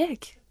own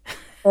dick.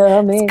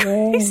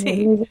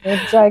 Amazing.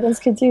 Dragons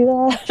could do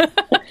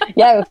that.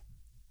 Yeah.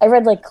 I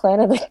read like Clan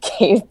of the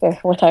Cave Bear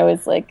when I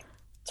was like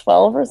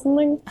 12 or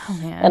something. Oh,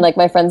 man. And like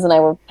my friends and I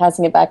were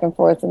passing it back and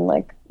forth in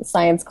like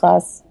science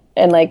class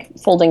and like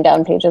folding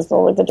down pages with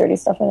all like the dirty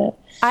stuff in it.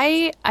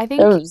 I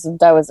think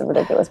that was a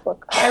ridiculous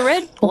book. I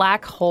read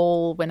Black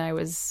Hole when I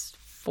was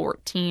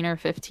 14 or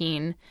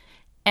 15.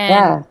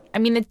 And I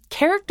mean, the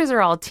characters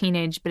are all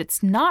teenage, but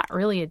it's not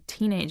really a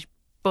teenage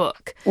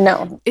book.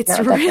 No. It's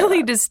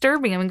really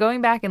disturbing. I mean,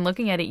 going back and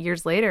looking at it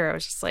years later, I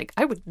was just like,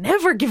 I would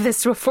never give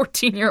this to a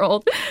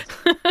 14-year-old.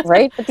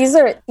 Right? But these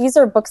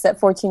are books that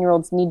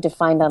 14-year-olds need to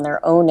find on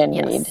their own and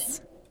read.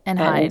 And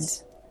hide.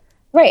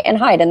 Right, and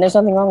hide. And there's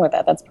nothing wrong with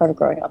that. That's part of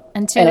growing up.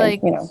 And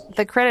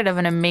the credit of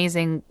an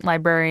amazing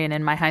librarian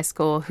in my high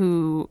school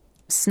who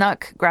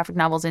snuck graphic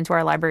novels into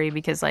our library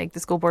because like the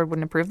school board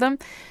wouldn't approve them.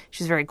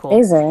 She's very cool.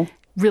 Amazing.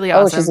 Really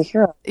awesome. Oh, she's a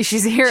hero.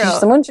 She's a hero.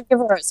 Someone should give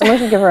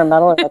her a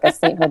medal or like a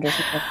sainthood or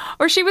something.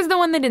 Or she was the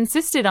one that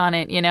insisted on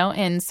it,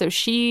 and so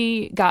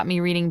she got me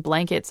reading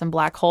Blankets and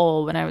Black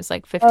Hole when I was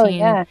like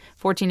 14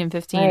 and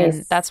 15, nice.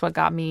 And that's what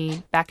got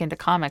me back into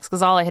comics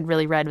because all I had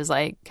really read was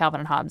like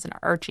Calvin and Hobbes and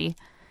Archie,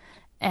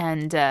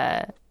 and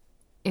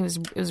it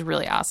was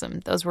really awesome.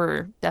 Those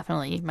were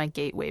definitely my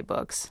gateway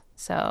books.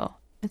 So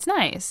it's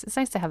nice. It's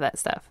nice to have that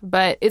stuff,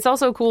 but it's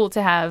also cool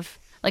to have.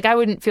 Like, I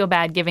wouldn't feel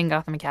bad giving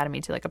Gotham Academy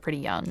to like a pretty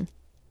young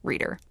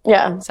reader.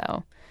 Yeah.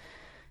 So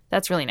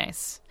that's really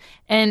nice.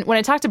 And when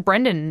I talked to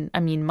Brendan,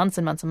 I mean, months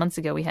and months and months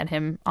ago, we had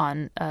him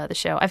on the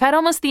show. I've had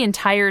almost the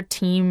entire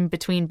team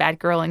between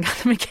Batgirl and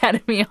Gotham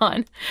Academy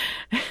on.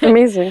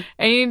 Amazing.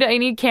 I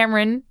need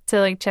Cameron to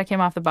like check him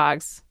off the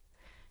box,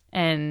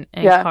 and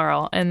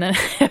Carl, and then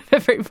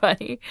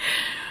everybody.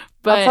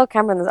 But I'll tell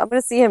Cameron this. I'm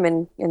going to see him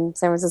in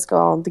San Francisco.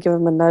 I'll give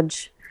him a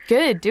nudge.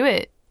 Good. Do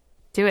it.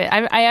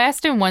 I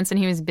asked him once and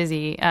he was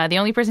busy. The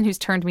only person who's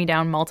turned me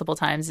down multiple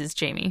times is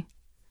Jamie,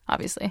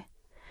 obviously.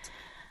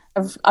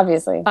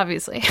 Obviously. I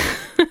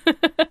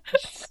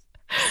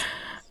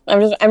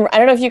don't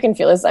know if you can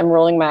feel this. I'm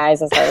rolling my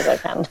eyes as hard as I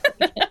can.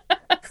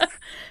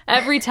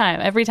 Every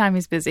time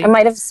he's busy. I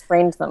might have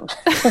sprained them.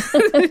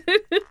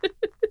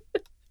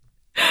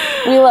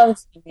 We love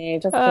Jimmy.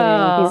 Just kidding.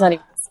 Oh. He's not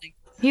even listening.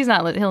 He's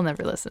not. He'll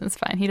never listen. It's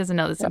fine. He doesn't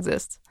know this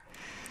exists.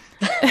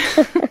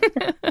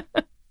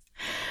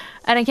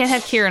 And I can't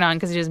have Kieran on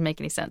because he doesn't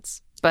make any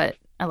sense. But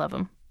I love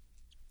him.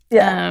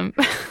 Yeah.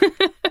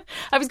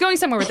 I was going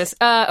somewhere with this.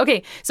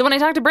 Okay, so when I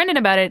talked to Brendan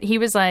about it, he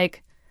was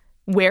like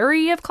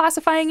wary of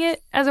classifying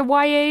it as a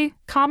YA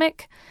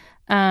comic.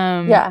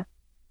 Yeah.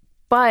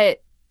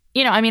 But,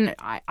 you know, I mean,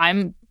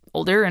 I'm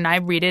older and I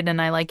read it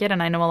and I like it.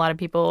 And I know a lot of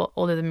people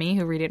older than me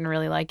who read it and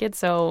really like it.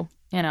 So,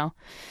 you know.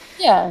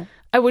 Yeah.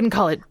 I wouldn't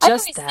call it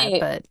just that,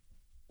 but.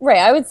 Right,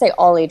 I would say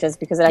all ages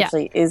because it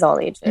actually is all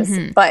ages.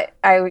 Mm-hmm. But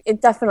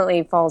it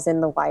definitely falls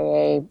in the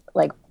YA,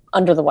 like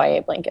under the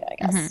YA blanket, I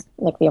guess,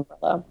 like the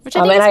umbrella. Which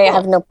I think and is I cool.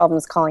 have no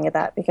problems calling it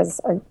that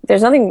because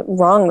there's nothing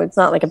wrong. It's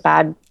not like a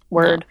bad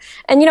word. No.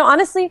 And, you know,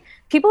 honestly,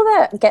 people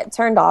that get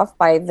turned off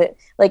by the,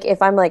 like,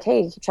 if I'm like,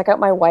 hey, check out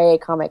my YA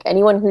comic,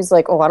 anyone who's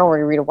like, oh, I don't want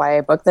to read a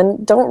YA book,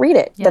 then don't read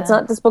it. Yeah.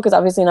 This book is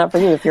obviously not for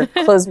you if you're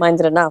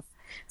closed-minded enough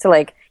to,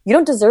 like, you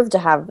don't deserve to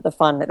have the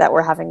fun that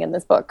we're having in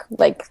this book.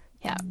 Like,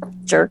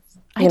 jerk.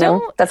 You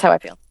know, that's how I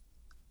feel.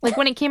 Like,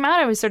 when it came out,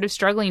 I was sort of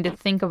struggling to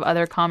think of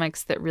other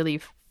comics that really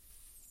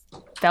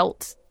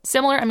felt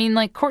similar. I mean,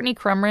 like Courtney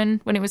Crumrin,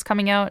 when it was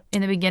coming out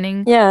in the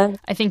beginning. Yeah.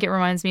 I think it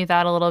reminds me of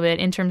that a little bit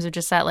in terms of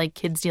just that, like,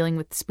 kids dealing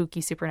with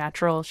spooky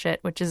supernatural shit,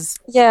 which is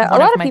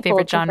one of my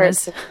favorite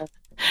genres.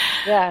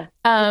 Yeah.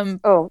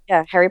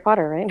 Harry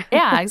Potter, right?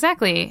 Yeah,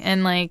 exactly.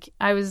 And, like,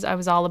 I was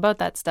all about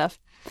that stuff.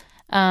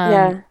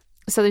 Yeah.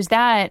 So there's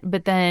that,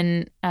 but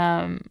then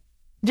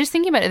just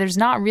thinking about it, there's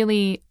not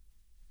really...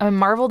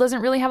 Marvel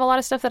doesn't really have a lot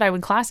of stuff that I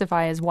would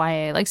classify as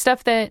YA. Like,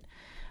 stuff that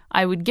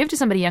I would give to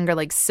somebody younger,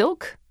 like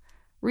Silk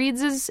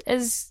reads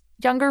as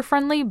younger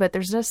friendly, but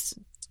there's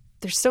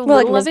so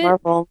little like of it.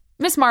 Marvel.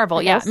 Miss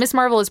Marvel, yeah. Miss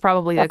Marvel is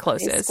probably the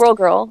closest. Squirrel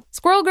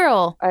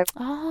Girl.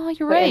 Oh,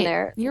 you're right.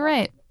 There. You're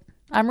right.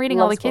 I'm reading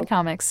all the kid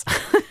comics.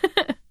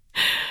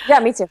 Yeah,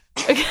 me too.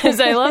 Because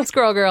I love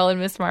Squirrel Girl and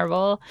Miss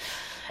Marvel.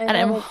 And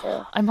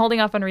I'm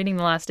holding off on reading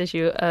the last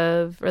issue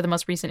or the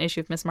most recent issue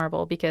of Miss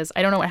Marvel because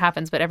I don't know what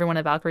happens, but everyone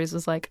at Valkyries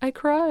was like, I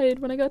cried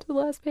when I got to the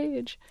last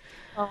page.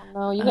 Oh,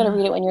 no. You got to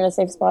read it when you're in a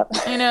safe spot.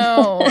 I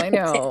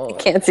know.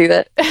 Can't do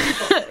that.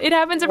 It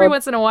happens every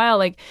once in a while,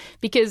 like,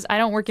 because I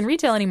don't work in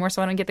retail anymore,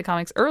 so I don't get the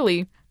comics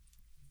early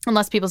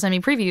unless people send me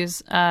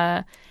previews.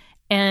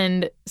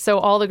 And so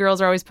all the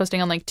girls are always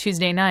posting on, like,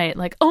 Tuesday night,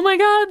 like, oh my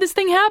God, this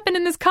thing happened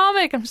in this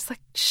comic. I'm just like,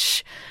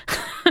 shh.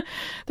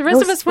 The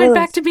rest of us went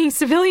back to being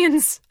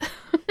civilians.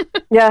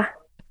 Yeah.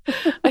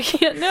 I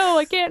can't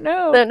know.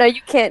 No,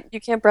 you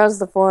can't browse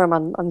the forum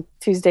on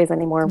Tuesdays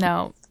anymore.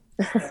 No.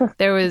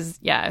 There was,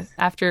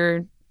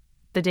 after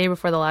the day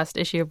before the last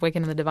issue of Wiccan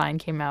and the Divine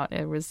came out,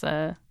 it was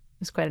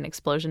quite an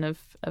explosion of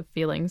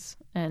feelings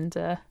and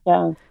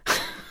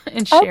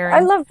and sharing. I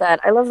love that.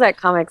 I love that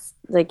comics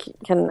like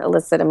can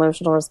elicit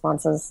emotional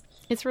responses.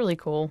 It's really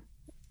cool.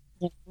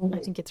 Yeah. I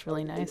think it's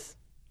really nice.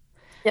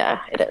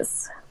 Yeah, it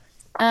is.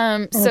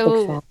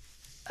 So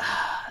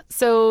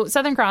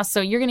Southern Cross.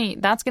 So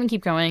that's gonna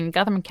keep going.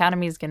 Gotham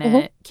Academy is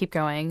gonna keep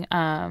going.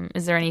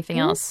 Is there anything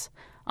else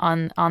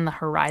on the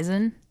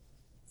horizon?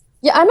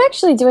 Yeah, I'm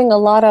actually doing a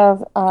lot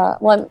of.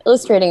 I'm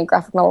illustrating a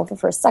graphic novel for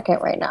First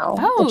Second right now,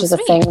 which is a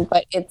thing,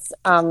 but it's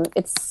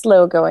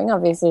slow going.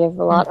 Obviously, I have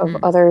a lot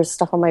of other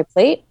stuff on my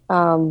plate,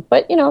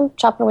 but I'm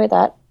chopping away at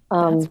that.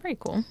 That's pretty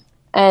cool.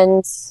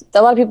 And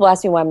a lot of people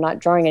ask me why I'm not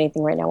drawing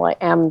anything right now. Well,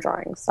 I am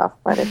drawing stuff,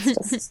 but it's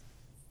just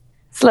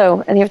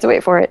slow, and you have to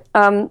wait for it.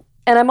 And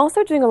I'm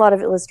also doing a lot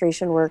of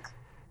illustration work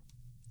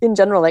in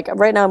general. Like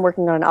right now, I'm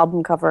working on an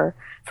album cover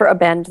for a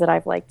band that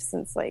I've liked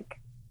since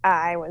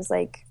I was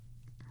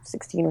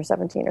 16 or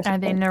 17 or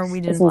something. Are they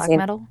Norwegian black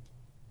metal?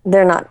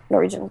 They're not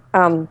Norwegian.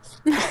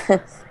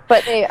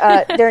 But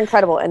they're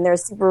incredible and they're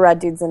super rad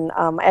dudes. And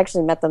I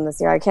actually met them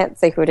this year. I can't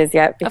say who it is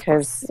yet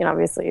because,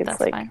 obviously it's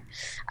fine.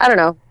 I don't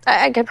know.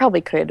 I probably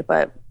could,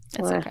 but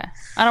it's okay.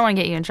 I don't want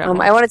to get you in trouble.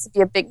 I want it to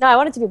be a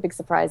big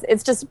surprise.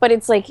 It's just, but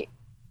it's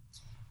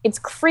it's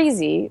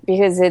crazy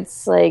because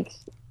it's I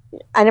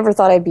never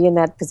thought I'd be in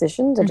that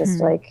position to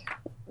just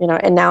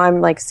and now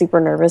I'm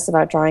super nervous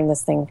about drawing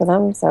this thing for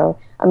them. So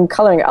I'm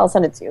coloring it. I'll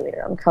send it to you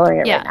later. I'm coloring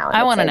it right now.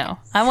 I want to know.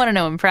 I want to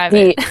know in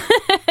private.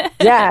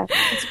 Yeah.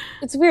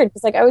 It's weird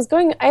because I was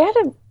going, I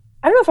don't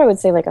know if I would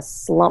say a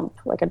slump,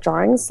 like a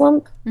drawing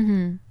slump.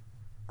 Mm-hmm.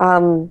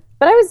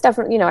 But I was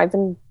definitely, I've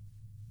been,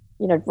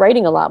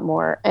 writing a lot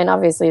more and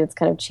obviously it's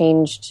kind of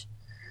changed,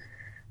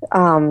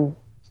 the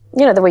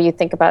way you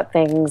think about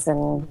things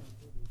and,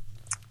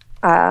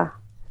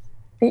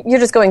 you're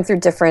just going through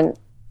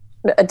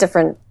a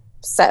different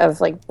set of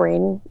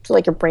brain,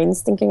 your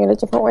brain's thinking in a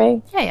different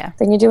way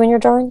than you do when you're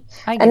drawing.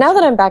 And now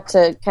that I'm back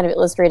to kind of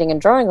illustrating and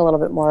drawing a little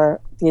bit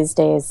more these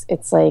days,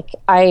 it's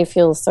I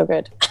feel so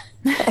good.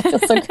 I feel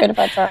so good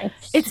about drawing.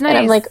 It's nice.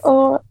 And I'm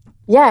oh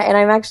yeah, and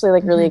I'm actually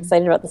really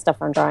excited about the stuff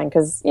I'm drawing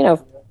because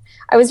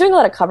I was doing a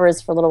lot of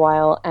covers for a little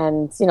while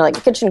and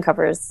kitchen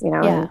covers,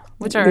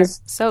 which are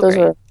so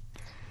great.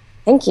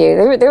 Thank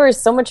you. They were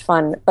so much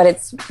fun, but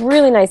it's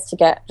really nice to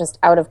get just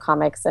out of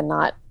comics and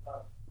not,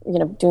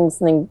 doing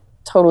something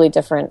totally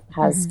different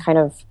has kind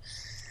of,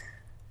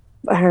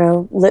 I don't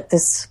know, lit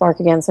this spark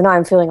again. So now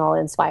I'm feeling all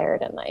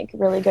inspired and like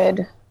really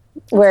good.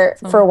 Where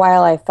for a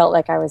while I felt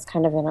like I was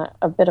kind of in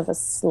a bit of a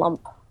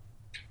slump.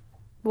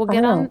 Well,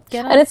 get on.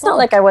 And it's not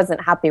like I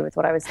wasn't happy with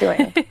what I was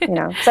doing,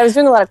 So I was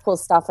doing a lot of cool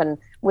stuff and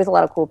with a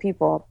lot of cool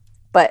people,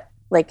 but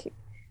like,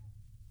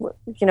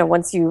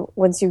 once you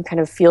kind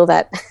of feel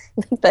that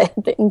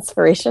the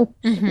inspiration,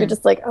 you're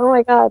just like, oh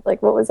my God,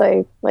 like what was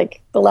I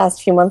like the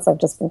last few months? I've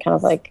just been kind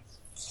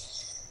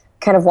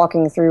of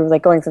walking through,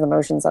 like going through the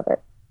motions of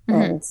it,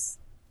 and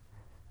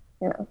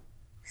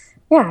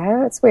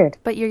yeah, it's weird.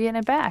 But you're getting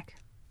it back.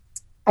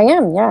 I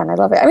am, yeah, and I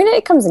love it. I mean,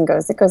 it comes and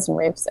goes. It goes in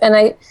waves,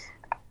 and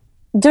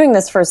doing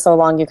this for so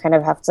long, you kind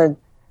of have to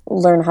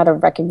learn how to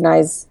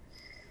recognize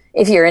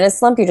if you're in a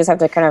slump. You just have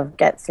to kind of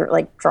get through,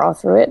 like draw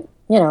through it.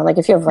 Like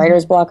if you have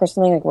writer's block or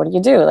something, like what do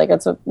you do? Like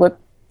that's what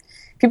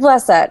people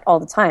ask that all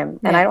the time,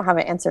 and I don't have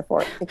an answer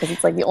for it because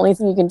it's like the only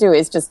thing you can do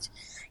is just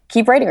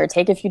keep writing or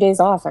take a few days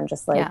off and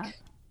just like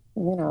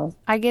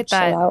I get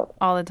that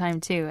all the time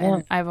too,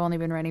 and I've only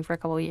been writing for a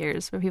couple of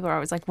years, but people are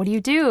always like, what do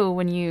you do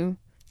when you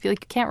feel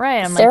like you can't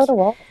write? I'm Stare like, at the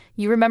wall.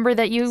 You remember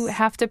that you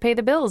have to pay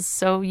the bills,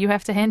 so you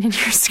have to hand in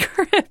your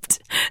script.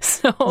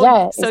 So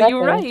exactly.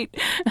 you write.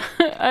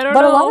 I don't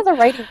know. But a lot of the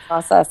writing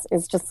process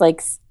is just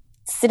like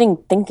sitting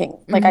thinking.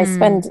 Like I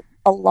spend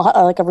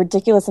like a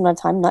ridiculous amount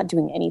of time not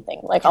doing anything.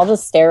 Like I'll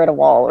just stare at a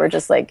wall or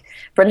just like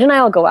Brendan and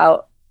I will go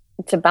out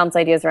to bounce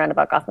ideas around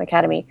about Gotham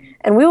Academy,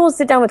 and we will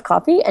sit down with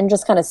coffee and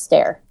just kind of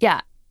stare. Yeah.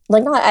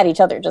 Like not at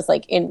each other, just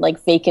like in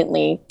like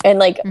vacantly, and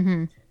like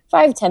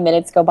 5-10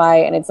 minutes go by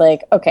and it's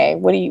like, okay,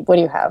 what do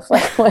you have?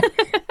 Like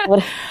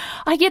what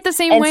I get the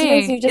same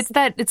way. It's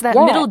that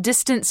middle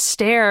distance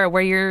stare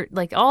where you're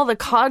like all the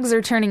cogs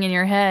are turning in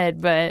your head,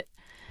 but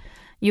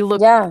you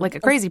look like a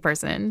crazy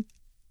person.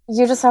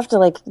 You just have to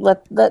like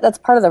that's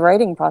part of the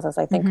writing process,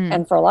 I think,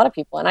 and for a lot of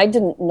people. And I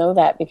didn't know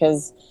that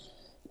because,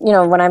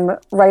 when I'm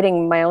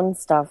writing my own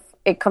stuff,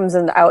 it comes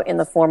out in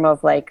the form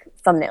of like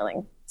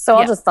thumbnailing. So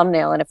I'll just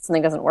thumbnail, and if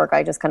something doesn't work,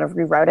 I just kind of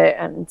reroute it,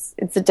 and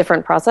it's a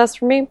different process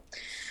for me.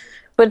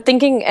 But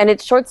thinking, and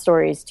it's short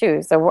stories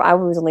too. So I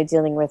was only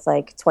dealing with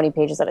like 20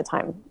 pages at a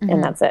time,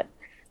 and that's it.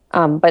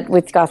 But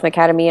with Gotham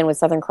Academy and with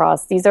Southern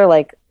Cross, these are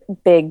like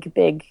big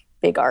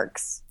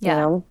arcs, you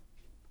know?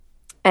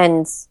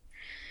 And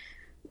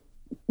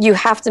you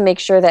have to make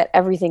sure that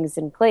everything's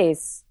in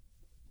place,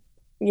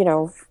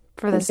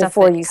 for the stuff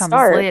before that you comes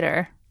start.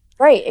 later.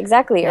 Right,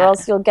 exactly. Or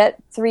else you'll get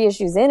 3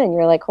 issues in and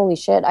you're like, holy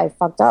shit, I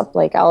fucked up.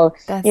 Like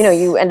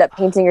you end up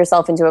painting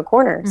yourself into a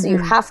corner. So you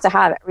have to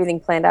have everything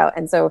planned out.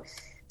 And so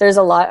there's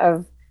a lot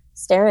of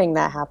staring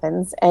that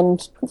happens.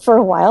 And for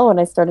a while when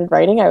I started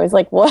writing, I was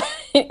like, what?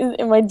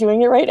 Am I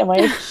doing it right? Am I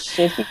a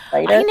shitty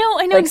writer? I know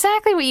like,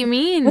 exactly what you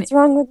mean. What's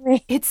wrong with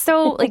me? It's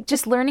so like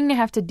just learning to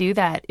have to do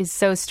that is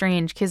so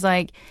strange because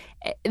like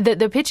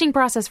the pitching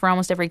process for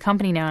almost every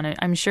company now, and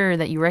I'm sure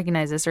that you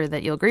recognize this or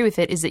that you'll agree with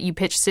it, is that you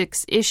pitch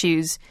 6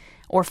 issues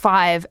or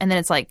 5, and then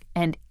it's like,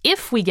 and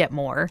if we get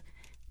more,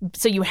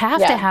 so you have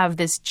to have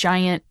this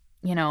giant,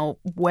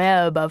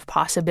 web of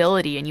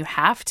possibility, and you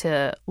have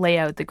to lay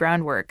out the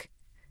groundwork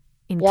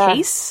in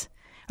case,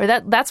 or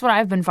that's what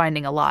I've been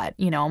finding a lot.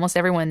 Almost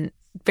everyone,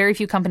 very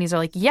few companies are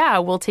like, yeah,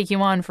 we'll take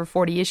you on for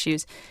 40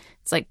 issues.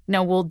 It's like,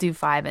 no, we'll do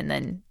 5, and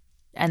then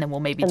we'll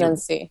maybe then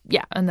see.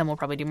 Yeah, and then we'll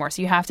probably do more.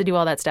 So you have to do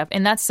all that stuff,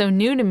 and that's so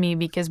new to me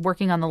because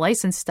working on the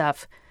licensed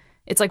stuff,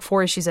 it's like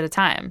 4 issues at a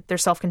time. They're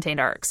self-contained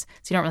arcs,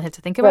 so you don't really have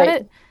to think about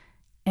it.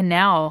 And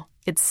now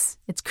it's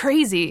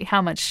crazy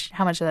how much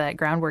of that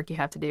groundwork you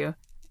have to do,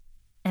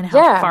 and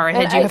how far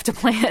ahead you have to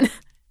plan.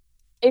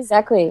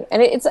 Exactly,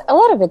 and it's a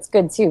lot of it's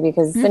good too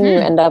because then you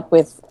end up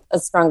with a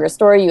stronger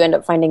story. You end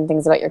up finding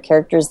things about your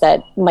characters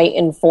that might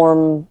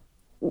inform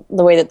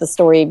the way that the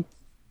story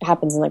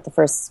happens in like the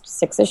first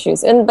 6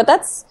 issues. But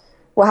that's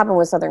what happened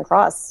with Southern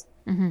Cross.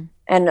 And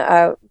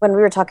when we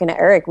were talking to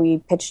Eric, we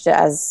pitched it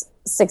as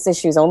 6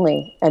 issues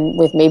only, and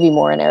with maybe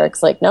more. And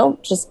Eric's like, no,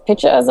 just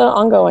pitch it as an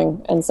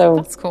ongoing. And so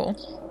that's cool.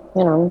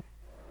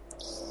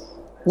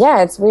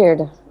 Yeah, it's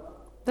weird.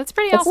 That's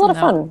pretty. It's awesome, a lot of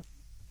though. fun.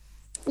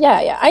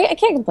 Yeah. I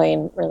can't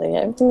complain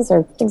really. Things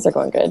are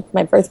going good.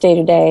 My birthday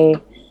today.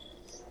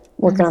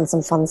 Working on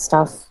some fun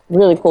stuff.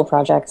 Really cool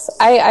projects.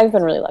 I've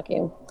been really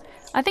lucky.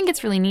 I think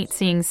it's really neat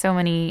seeing so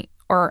many,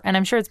 and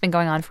I'm sure it's been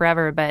going on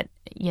forever, but,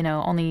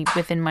 only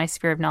within my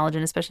sphere of knowledge,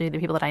 and especially the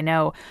people that I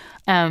know,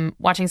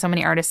 watching so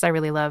many artists I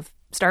really love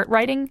start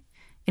writing,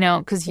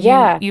 because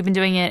you've been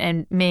doing it,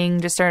 and Ming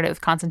just started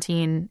with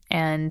Constantine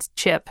and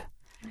Chip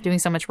doing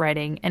so much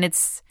writing, and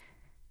it's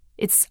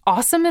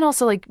awesome and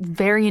also like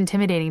very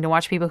intimidating to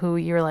watch people who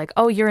you're like,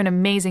 oh, you're an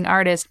amazing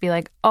artist, be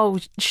like, oh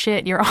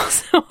shit, you're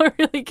also a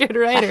really good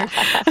writer.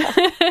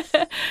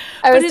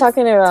 I was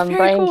talking to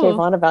Brian cool. K.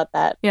 Vaughan about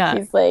that. Yeah.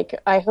 He's like,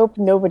 I hope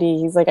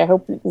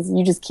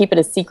you just keep it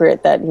a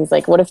secret that he's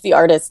like, what if the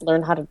artists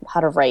learn how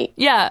to write?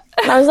 Yeah.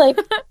 And I was like,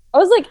 I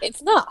was like,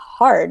 it's not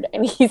hard.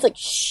 And he's like,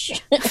 shh,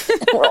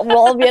 we'll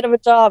all be out of a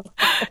job.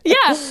 Yeah,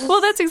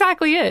 well, that's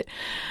exactly it.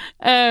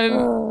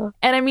 And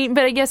I mean,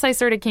 but I guess I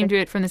sort of came to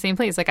it from the same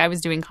place. Like I was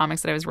doing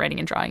comics that I was writing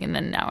and drawing, and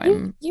then now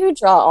I'm... You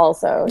draw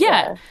also.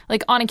 Yeah,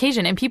 like on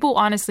occasion. And people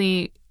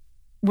honestly,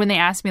 when they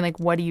ask me like,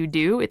 what do you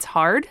do? It's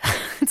hard.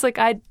 It's like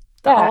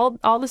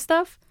all the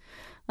stuff.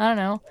 I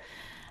don't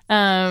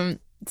know.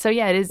 So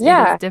yeah, it is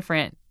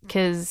different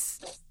because...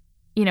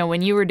 You know,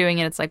 when you were doing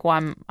it, it's like,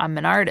 well, I'm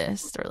an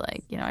artist, or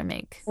like, you know, I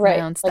make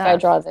my own stuff. Like I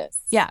draw this.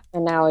 Yeah.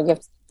 And now you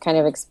have to kind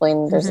of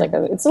explain, there's like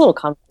it's a little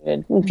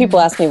complicated. When people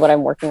ask me what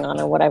I'm working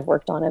on or what I've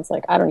worked on, it's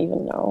like, I don't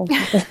even know.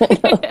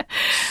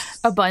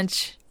 A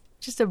bunch.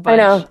 Just a bunch. I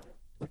know.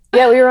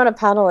 Yeah, we were on a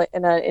panel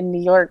in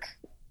New York,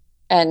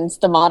 and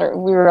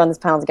we were on this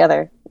panel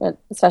together at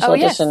Special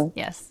Edition.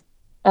 Yes.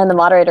 And the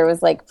moderator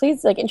was like,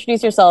 please like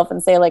introduce yourself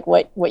and say like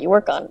what you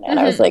work on. And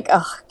I was like,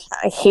 oh,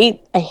 I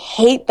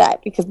hate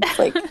that because it's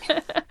like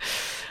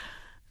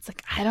it's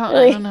like I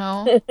don't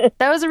know.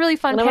 That was a really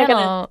fun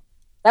panel.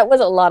 That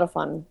was a lot of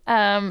fun.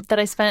 That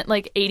I spent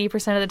like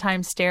 80% of the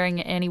time staring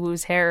at Annie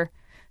Wu's hair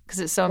because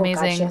it's so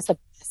amazing. Gosh, she has the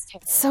best hair.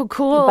 It's so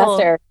cool. The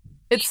best hair.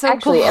 It's so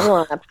Actually, cool. everyone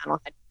on that panel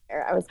had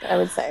hair. I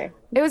would say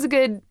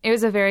it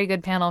was a very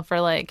good panel for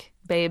like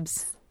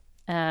babes,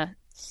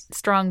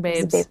 strong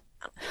babes.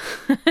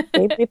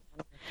 It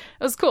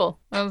was cool.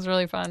 That was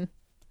really fun.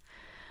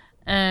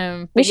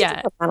 We should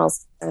do more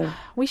panels.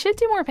 We should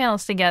do more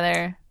panels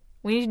together.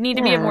 We need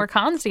to be at more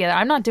cons together.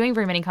 I'm not doing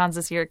very many cons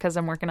this year because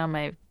I'm working on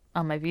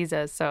my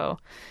visa, so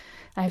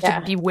I have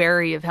to be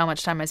wary of how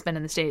much time I spend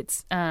in the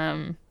States.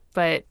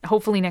 But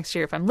hopefully next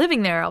year, if I'm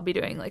living there, I'll be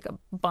doing like a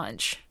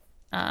bunch.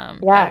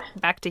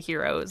 Back to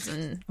Heroes,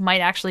 and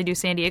might actually do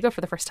San Diego for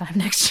the first time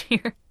next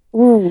year.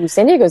 Ooh,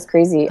 San Diego's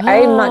crazy.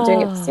 I'm not doing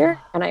it this year,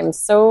 and I'm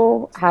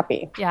so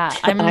happy. Yeah,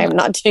 I'm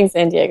not doing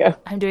San Diego.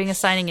 I'm doing a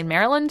signing in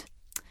Maryland,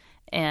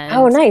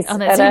 and nice on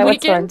that same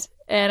weekend.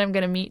 And I'm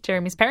going to meet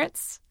Jeremy's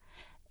parents.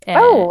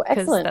 Excellent!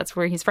 Because that's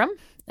where he's from.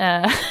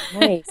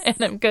 Nice.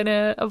 And I'm going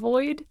to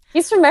avoid.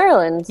 He's from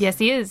Maryland. Yes,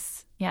 he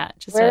is. Yeah,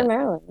 just where in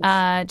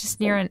Maryland? Just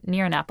near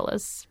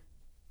Annapolis.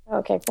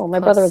 Okay, cool.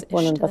 My brother was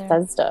born in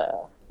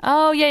Bethesda.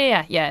 Oh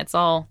yeah. It's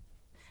all.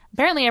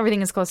 Apparently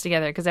everything is close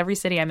together because every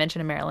city I mention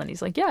in Maryland,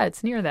 he's like, yeah,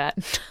 it's near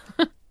that.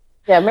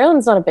 Yeah,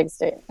 Maryland's not a big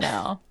state.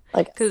 No.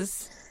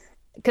 Because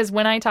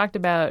when I talked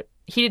about,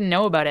 he didn't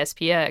know about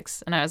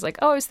SPX, and I was like,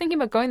 oh, I was thinking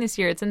about going this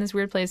year. It's in this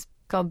weird place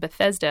called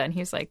Bethesda. And he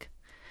was like,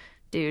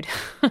 dude,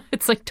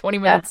 it's like 20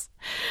 minutes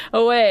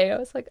away. I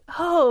was like,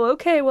 oh,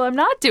 okay, well, I'm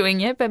not doing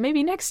it, but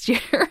maybe next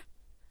year.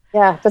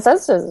 Yeah,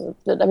 Bethesda,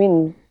 I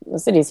mean, the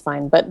city's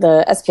fine, but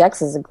the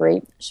SPX is a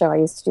great show. I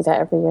used to do that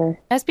every year.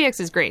 SPX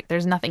is great.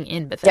 There's nothing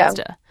in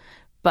Bethesda. Yeah.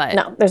 But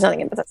no, there's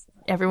nothing in Bethesda.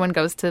 Everyone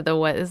goes to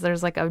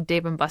there's like a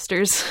Dave &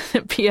 Buster's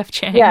at PF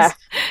Chang's. Yeah,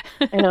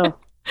 I know.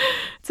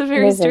 It's a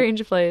very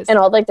strange place. And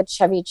all like the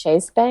Chevy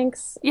Chase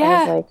banks. Yeah. I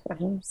was like,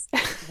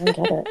 I don't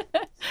get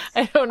it.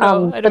 I don't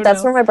know. But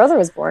that's where my brother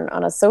was born,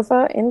 on a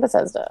sofa in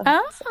Bethesda.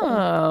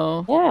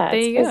 Oh. So, yeah. There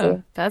you crazy.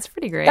 go. That's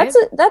pretty great.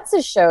 That's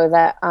a show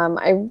that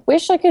I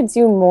wish I could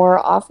do more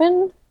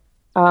often.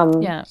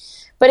 Yeah.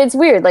 But it's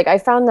weird. Like I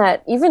found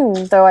that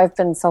even though I've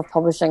been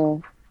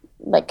self-publishing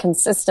like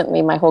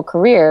consistently my whole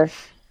career,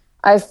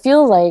 I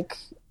feel like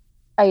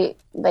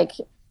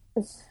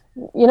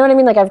you know what I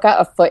mean? Like I've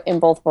got a foot in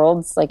both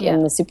worlds, like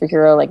in the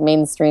superhero, like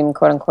mainstream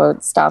quote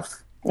unquote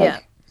stuff.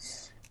 Like,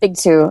 big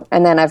two.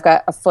 And then I've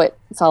got a foot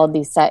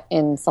solidly set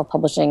in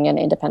self-publishing and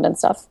independent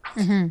stuff.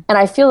 Mm-hmm. And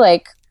I feel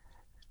like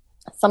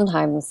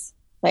sometimes,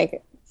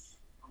 like,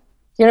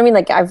 you know what I mean?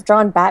 Like I've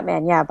drawn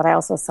Batman, but I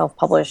also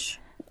self-publish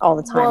all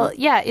the time. Well,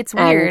 yeah, it's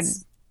weird.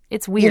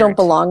 It's weird. You don't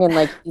belong in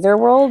like either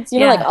worlds. You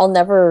know, like I'll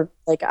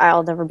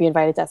never be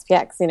invited to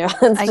SPX, you know?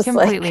 I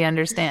completely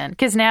understand.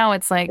 Because now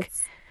it's like,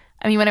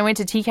 I mean, when I went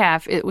to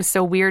TCAF, it was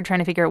so weird trying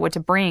to figure out what to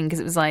bring because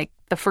it was like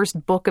the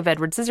first book of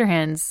Edward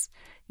Scissorhands,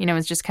 you know,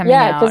 was just coming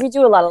out. Yeah, because you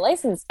do a lot of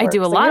licensed work. I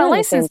do a lot of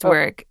licensed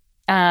work.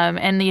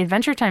 And the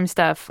Adventure Time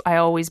stuff I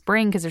always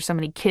bring because there's so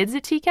many kids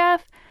at TCAF.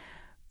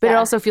 But it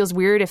also feels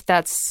weird if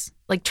that's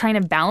like trying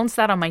to balance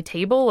that on my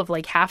table of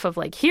like half of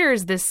like,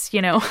 here's this,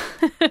 you know,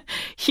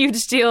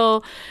 huge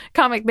deal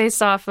comic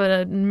based off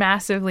a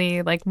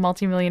massively like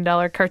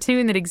multi-million-dollar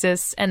cartoon that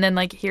exists. And then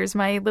like, here's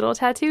my little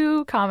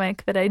tattoo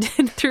comic that I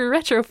did through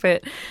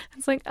Retrofit.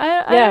 It's like,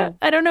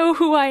 I don't know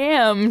who I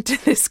am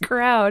to this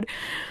crowd.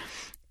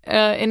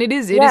 And it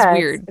is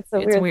weird. It's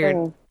a weird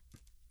thing.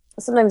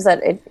 Sometimes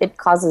that it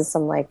causes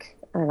some like,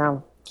 I don't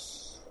know,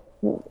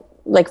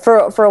 like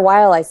for a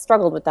while I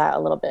struggled with that a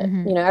little bit.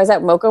 Mm-hmm. You know, I was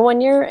at MoCA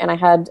one year and I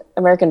had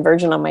American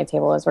Virgin on my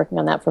table. I was working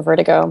on that for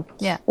Vertigo.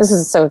 Yeah. This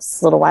is a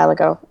little while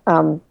ago.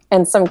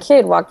 And some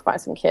guy walked by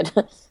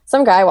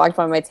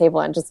my table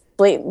and just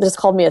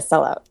called me a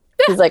sellout.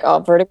 He's like,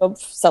 oh, Vertigo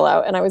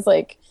sellout. And I was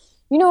like,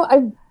 you know,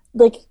 I'm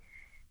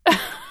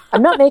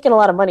not making a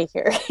lot of money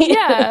here.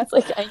 Yeah. It's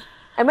like,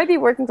 I might be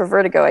working for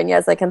Vertigo and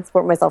yes, I can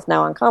support myself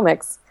now on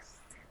comics.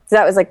 So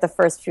that was like the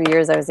first few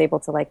years I was able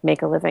to like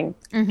make a living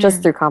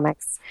just through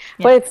comics.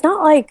 Yeah. But it's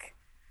not like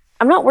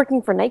I'm not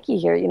working for Nike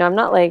here. You know, I'm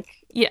not like,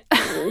 yeah.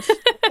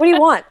 What do you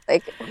want?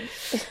 Like,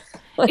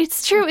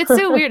 it's true. It's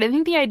so weird. I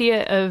think the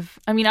idea of,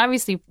 I mean,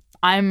 obviously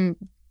I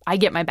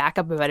get my back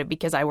up about it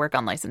because I work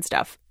on licensed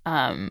stuff.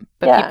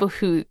 But people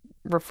who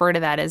refer to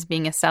that as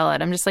being a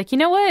sellout, I'm just like, you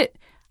know what?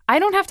 I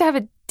don't have to have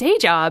a day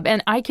job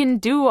and I can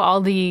do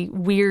all the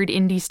weird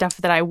indie stuff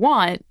that I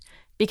want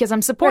because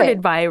I'm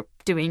supported by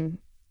doing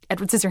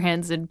Edward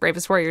Scissorhands and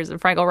Bravest Warriors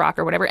and Fraggle Rock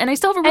or whatever. And I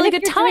still have a really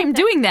good time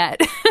doing that.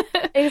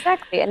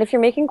 Exactly. And if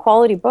you're making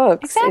quality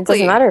books, it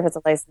doesn't matter if it's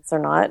a license or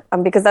not,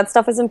 because that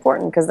stuff is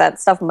important, because that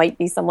stuff might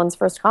be someone's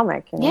first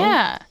comic. You know?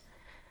 Yeah.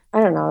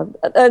 I don't know.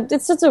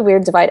 It's such a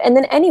weird divide. And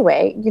then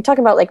anyway, you're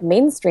talking about like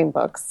mainstream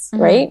books,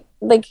 right?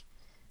 Like,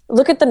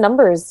 look at the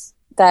numbers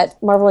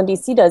that Marvel and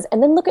DC does,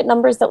 and then look at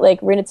numbers that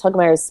like Raina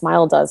Telgemeier's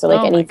Smile does, or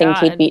like anything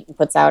Kate Beaton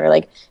puts out, or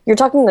like you're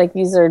talking like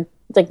these are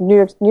like New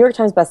York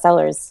Times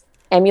bestsellers.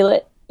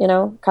 Amulet, you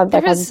know,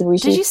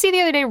 did you see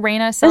the other day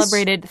Raina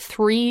celebrated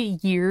 3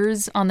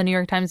 years on the New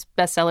York Times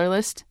bestseller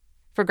list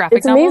for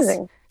graphic novels?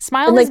 Amazing.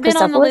 Smile has been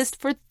on the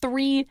list for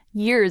 3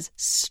 years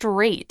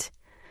straight.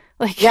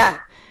 Like,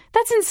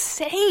 that's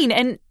insane.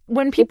 And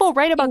when people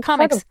write about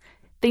comics,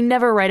 they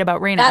never write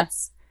about Raina.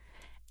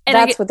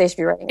 That's what they should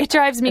be writing about. It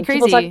drives me crazy.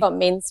 People talk about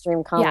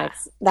mainstream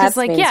comics. That's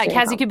like,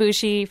 Kazi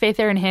Kibushi, Faith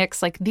Erin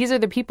Hicks, like these are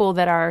the people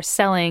that are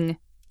selling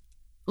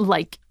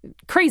like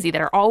crazy,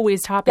 that are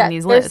always topping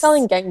these lists. They're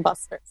selling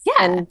gangbusters. Yeah.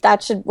 And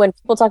that should, when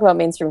people talk about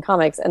mainstream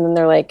comics and then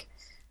they're like,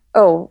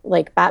 oh,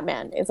 like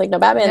Batman. It's like, no,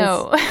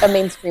 Batman's a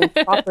mainstream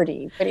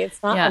property, but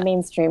it's not a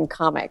mainstream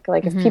comic.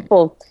 Like if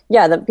people,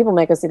 the people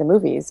might go see the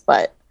movies,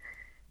 but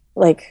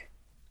like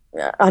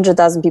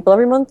 100,000 people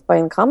every month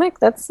buying the comic,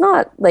 that's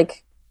not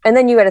like, and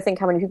then you got to think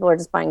how many people are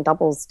just buying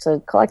doubles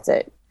to collect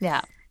it.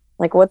 Yeah.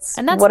 Like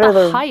and that's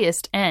the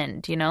highest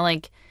end, you know,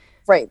 like.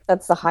 Right.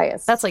 That's the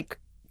highest. That's like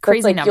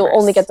crazy numbers. You'll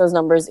only get those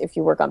numbers if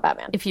you work on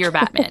Batman. If you're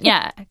Batman.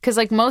 Yeah. Because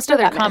like most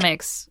other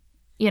comics,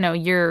 you know,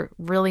 you're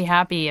really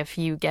happy if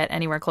you get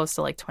anywhere close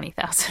to like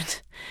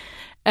 20,000.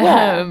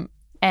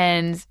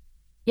 And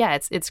yeah,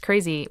 it's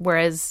crazy.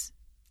 Whereas,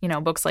 you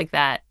know, books like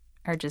that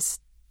are just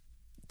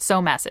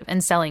so massive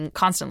and selling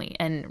constantly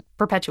and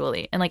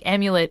perpetually. And like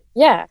Amulet.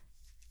 Yeah.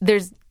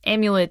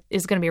 Amulet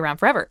is going to be around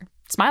forever.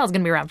 Smile is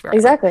going to be around forever.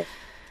 Exactly.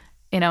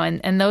 You know,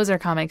 and those are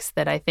comics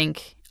that I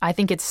think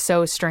it's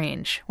so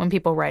strange when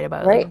people write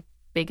about the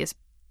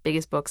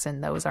biggest books,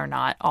 and those are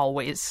not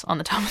always on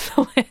the top of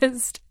the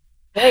list.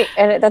 Right.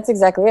 And that's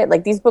exactly it.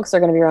 Like these books are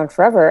going to be around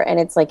forever. And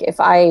it's like, if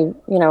I, you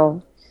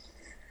know,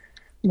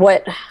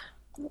 what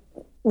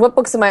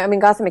books am I mean,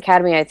 Gotham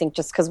Academy, I think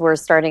just because we're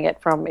starting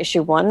it from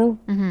issue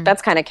 1,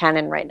 that's kind of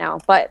canon right now.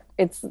 But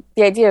it's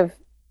the idea of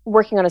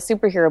working on a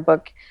superhero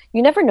book,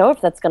 you never know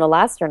if that's going to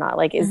last or not.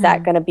 Like, is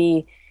that going to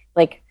be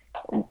like,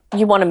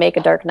 you want to make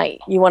a Dark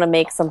Knight, you want to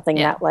make something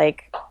that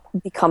like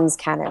becomes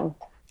canon.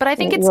 But I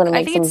think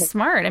it's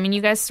smart. I mean,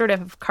 you guys sort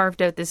of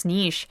carved out this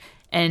niche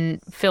and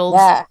filled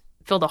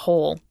a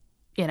hole,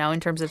 you know,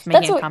 in terms of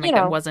making a comic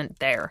that wasn't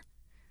there.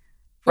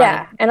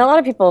 Yeah, and a lot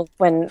of people,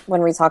 when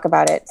we talk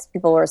about it,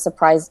 people were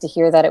surprised to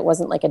hear that it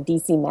wasn't like a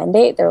DC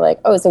mandate. They're like,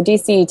 oh, so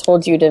DC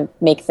told you to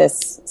make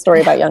this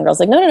story about young girls.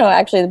 Like, no,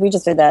 actually, we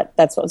just did that.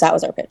 That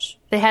was our pitch.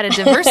 They had a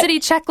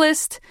diversity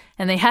checklist,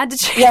 and they had to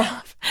check it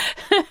off.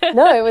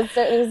 No, it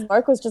was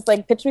Mark was just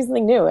like, pitch me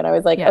something new. And I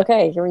was like,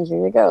 okay, here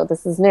you go.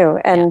 This is new.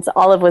 And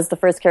Olive was the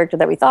first character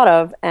that we thought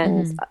of.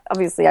 And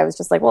obviously, I was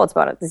just like, well, it's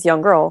about this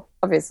young girl,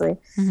 obviously,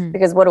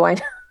 because what do I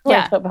know?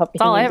 About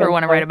that's all I ever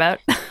want to write about.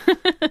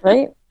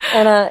 Right?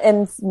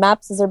 And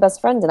Maps is her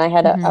best friend, and I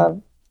had a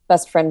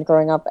best friend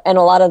growing up, and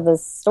a lot of the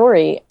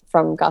story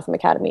from Gotham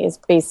Academy is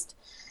based,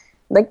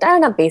 like,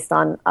 not based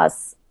on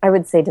us, I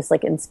would say just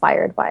like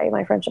inspired by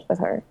my friendship with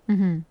her.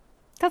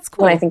 That's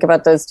cool. When I think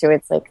about those two,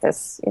 it's like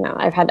this, you know,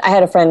 I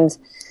had a friend,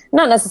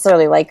 not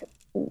necessarily like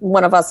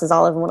one of us is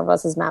Olive and one of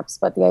us is Maps,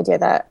 but the idea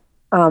that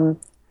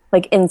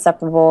like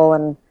inseparable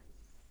and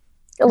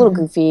a little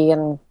goofy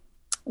and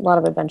a lot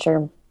of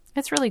adventure.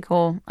 It's really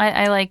cool.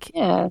 I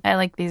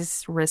like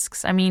these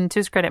risks. I mean, to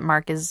his credit,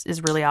 Mark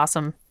is really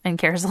awesome and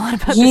cares a lot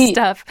about this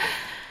stuff.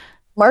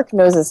 Mark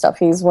knows his stuff.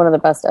 He's one of the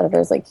best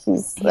editors. Like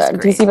he's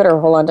DC better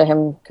hold on to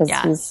him because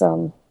he's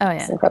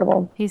he's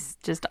incredible. He's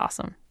just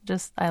awesome.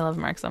 I love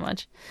Mark so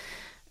much.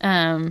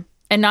 And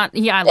not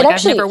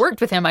I've never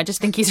worked with him. I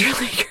just think he's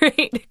really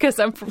great because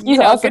I'm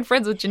good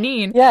friends with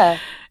Janine. Yeah.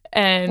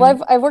 And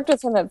I've worked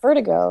with him at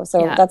Vertigo, so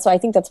I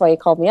think that's why he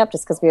called me up,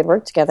 just because we had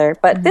worked together.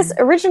 But this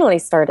originally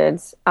started.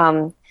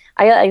 I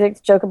like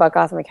to joke about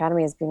Gotham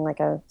Academy as being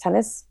like a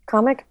tennis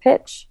comic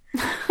pitch,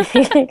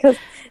 because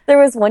there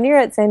was one year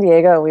at San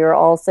Diego, we were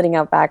all sitting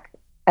out back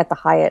at the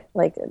Hyatt,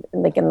 like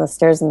in the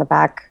stairs in the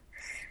back,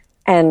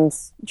 and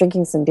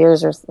drinking some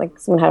beers, or like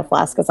someone had a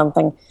flask of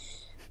something,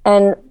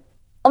 and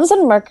all of a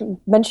sudden Mark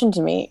mentioned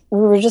to me,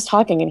 we were just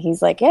talking, and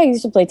he's like, "Yeah, I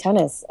used to play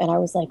tennis," and I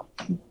was like,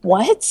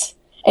 "What?"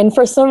 And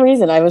for some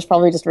reason, I was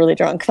probably just really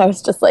drunk. I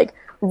was just like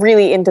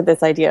really into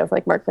this idea of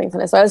like Mark playing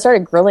tennis. So I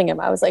started grilling him.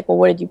 I was like, well,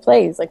 what did you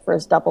play? He's like,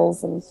 first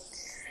doubles. And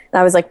And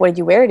I was like, what did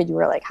you wear? Did you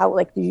wear like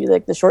did you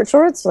like the short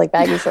shorts or like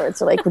baggy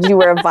shorts? Or like, did you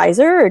wear a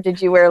visor or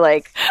did you wear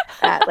like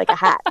a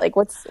hat? Like,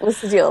 what's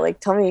the deal? Like,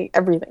 tell me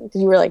everything.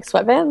 Did you wear like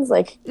sweatbands?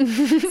 Like,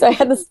 so I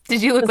had this.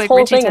 Did you look this like whole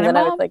Richie thing, and then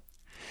I was Tenenbaum? like,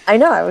 I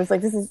know. I was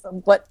like, this is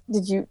what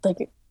did you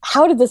like?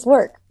 How did this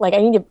work? Like,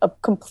 I need a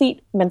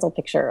complete mental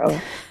picture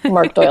of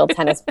Mark Doyle,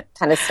 tennis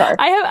star.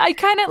 I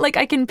kind of like,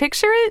 I can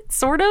picture it,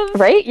 sort of.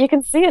 Right? You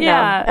can see it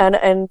Yeah. now.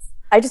 And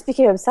I just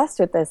became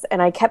obsessed with this.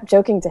 And I kept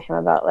joking to him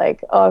about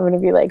like, oh, I'm going to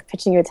be like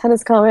pitching you a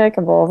tennis comic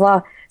and blah, blah,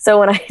 blah. So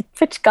when I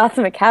pitched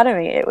Gotham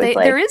Academy, it was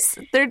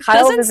like...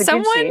 Kyle doesn't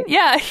someone...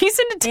 Yeah, he's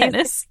into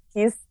tennis.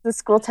 He's the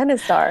school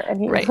tennis star.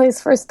 And he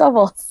plays first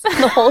doubles.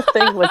 The whole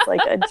thing was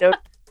like a joke.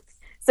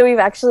 So we've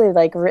actually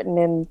like written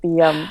in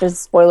the there's a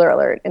spoiler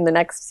alert in the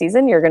next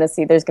season. You're going to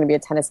see there's going to be a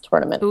tennis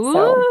tournament.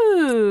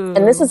 Ooh.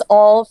 And this is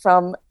all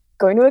from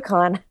going to a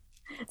con,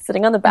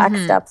 sitting on the back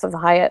steps of the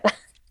Hyatt,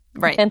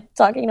 right, and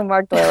talking to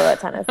Mark Doyle about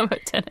tennis.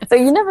 So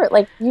you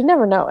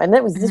never know. And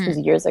this was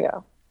years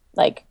ago,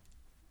 like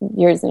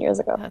years and years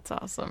ago. That's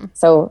awesome.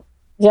 So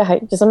yeah,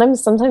 just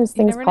sometimes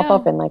things pop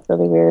up in like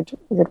really weird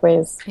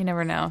ways. You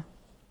never know.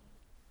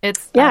 I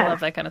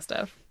love that kind of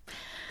stuff.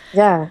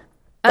 Yeah.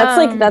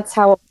 That's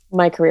how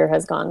my career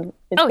has gone.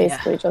 It's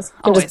basically just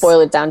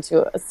boil it down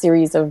to a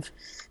series of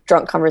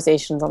drunk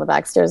conversations on the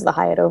back stairs of the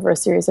Hyatt over a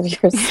series of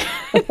years.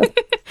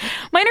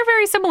 Mine are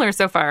very similar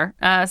so far.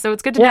 So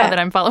it's good to know that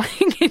I'm following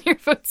in your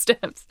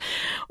footsteps.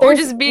 Or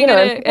just being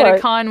at a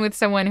con with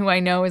someone who I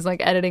know is like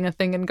editing a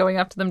thing and going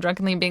up to them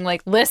drunkenly and being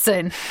like,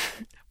 listen,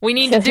 we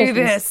need to do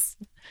this.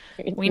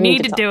 We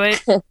need to do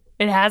it.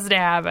 It has to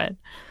happen.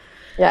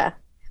 Yeah.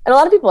 And a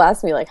lot of people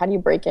ask me, like, how do you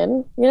break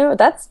in? You know,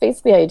 that's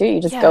basically how you do it.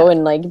 You just go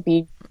and, like,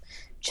 be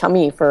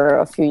chummy for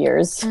a few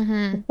years.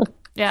 Mm-hmm.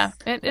 Yeah.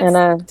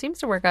 It seems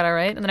to work out all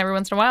right. And then every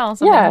once in a while,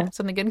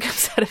 something good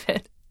comes out of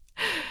it.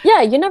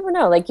 Yeah, you never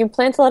know. Like, you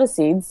plant a lot of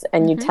seeds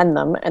and you tend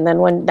them. And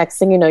then next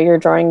thing you know, you're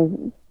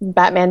drawing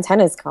Batman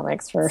tennis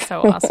comics for...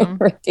 So awesome.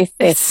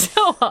 It's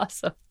so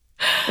awesome.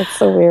 It's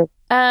so weird.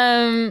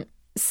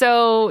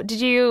 So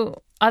did you,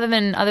 other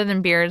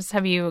than beers,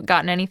 have you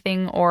gotten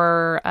anything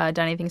or done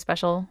anything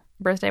special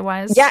birthday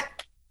wise? Yeah,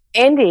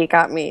 Andy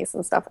got me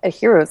some stuff at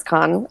Heroes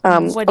Con.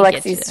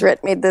 Alexi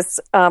Strit made this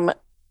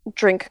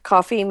drink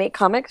coffee make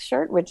comics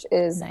shirt, which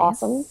is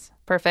awesome.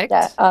 Perfect.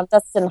 Yeah,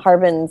 Dustin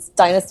Harbin's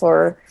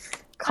dinosaur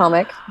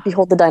comic,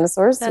 Behold the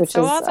Dinosaurs, That's which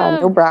so is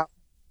awesome. No Brow.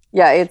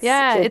 Yeah,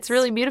 it's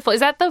really beautiful.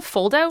 Is that the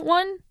fold out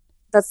one?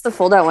 That's the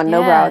fold out one.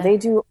 No Brow. They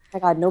do. Oh my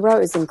God, No Brow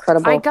is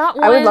incredible. I got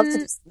one. I would love to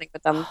do something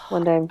with them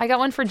one day. I got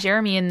one for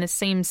Jeremy in the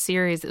same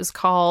series. It was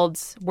called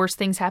Worst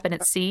Things Happen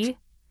at Sea.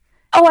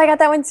 Oh, I got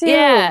that one too.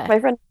 Yeah. My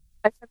friend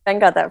Ben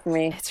got that for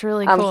me. It's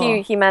really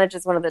cool. He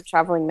manages one of the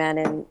traveling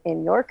men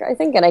in York, I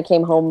think, and I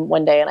came home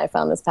one day and I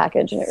found this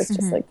package and it was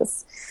just like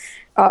this.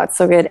 Oh, it's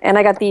so good. And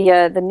I got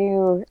the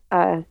new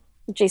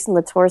Jason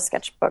Latour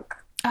sketchbook.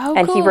 Oh,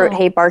 and cool. he wrote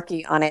 "Hey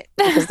Barky" on it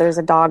because there's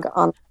a dog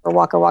on for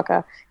Waka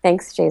Waka.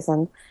 Thanks,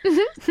 Jason.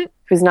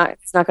 He's not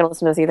going to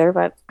listen to us either,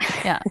 but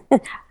yeah,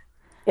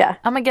 yeah.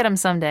 I'm gonna get him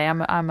someday.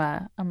 I'm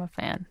a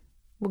fan.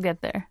 We'll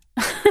get there.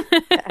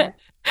 Yeah.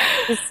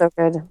 He's so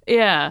good.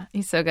 Yeah,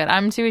 he's so good.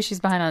 I'm 2 issues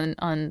behind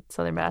on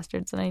Southern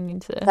Bastards, and I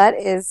need to. That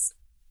is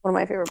one of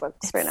my favorite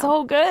books right now.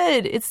 So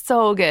good. It's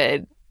so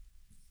good.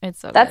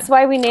 That's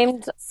why we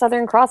named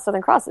Southern Cross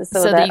Southern Cross, is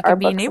so that our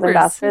books, Southern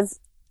Bastards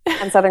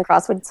and Southern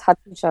Cross, would touch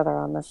each other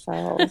on the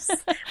shelves.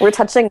 We're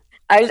touching.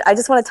 I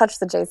just want to touch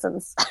the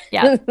Jasons.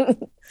 Yeah,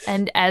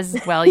 and as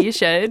well you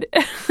should.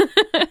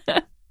 It's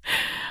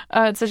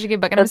such a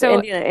good book. And that's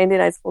Andy and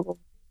I's whole goal.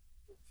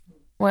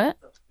 What?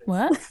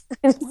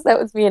 That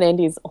was me and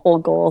Andy's whole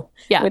goal.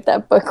 Yeah. With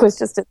that book was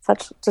just to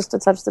touch the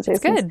Jasons. It's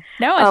good.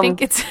 No, I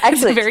think it's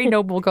actually a very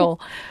noble goal.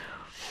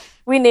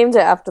 We named it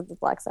after the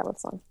Black Sabbath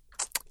song.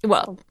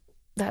 Well,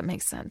 that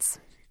makes sense.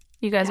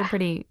 You guys are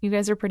pretty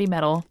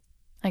metal,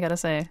 I gotta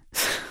say.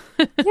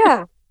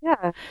 Yeah.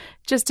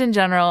 Just in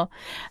general.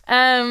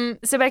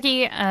 So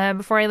Becky,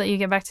 before I let you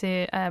get back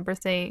to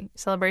birthday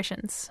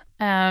celebrations,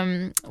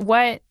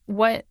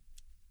 what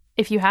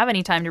if you have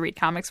any time to read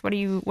comics, what are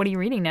you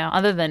reading now,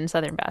 other than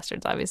Southern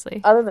Bastards, obviously?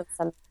 Other than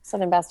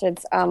Southern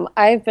Bastards,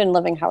 I've been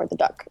loving Howard the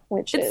Duck,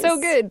 which is so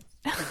good.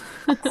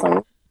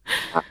 Awesome.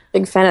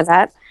 Big fan of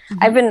that.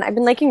 Mm-hmm. I've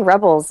been liking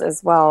Rebels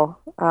as well,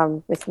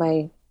 with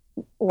my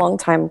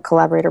longtime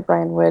collaborator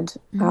Brian Wood,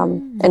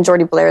 and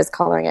Jordy Blair is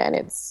coloring it, and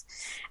it's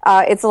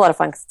a lot of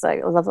fun because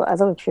I love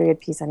a period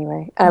piece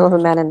anyway. I love a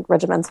man in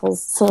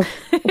regimentals. So.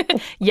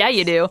 Yeah,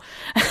 you do.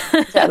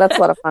 Yeah, that's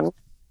a lot of fun.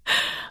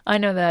 I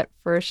know that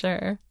for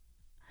sure.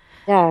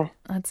 Yeah,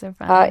 that's so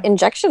fun.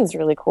 Injection's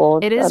really cool.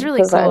 It is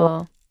really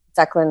cool.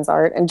 Declan's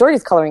art, and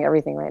Jordy's coloring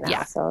everything right now.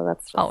 Yeah, so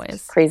that's just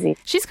always crazy.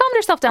 She's calmed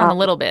herself down a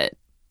little bit,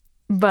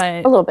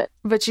 but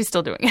but she's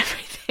still doing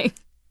everything.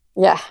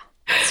 Yeah,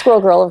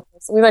 Squirrel Girl. Of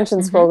course. We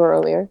mentioned Squirrel Girl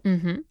earlier,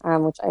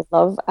 which I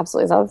love,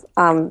 absolutely love.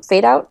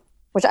 Fade Out,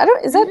 which I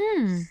don't. Is that?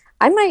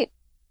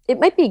 It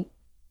might be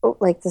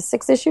like the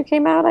 6th issue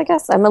came out. I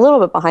guess I'm a little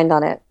bit behind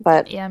on it,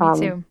 but yeah, me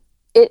too.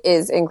 It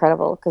is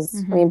incredible because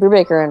I mean,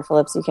 Brubaker and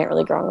Phillips, you can't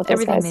really go wrong with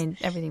those guys.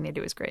 Everything they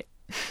do is great.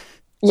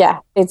 Yeah,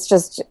 it's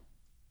just,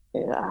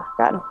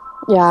 God.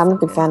 Yeah, I'm a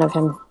big fan of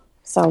him.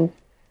 So,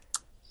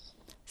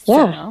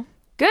 yeah.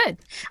 Good.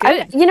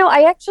 I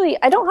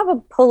don't have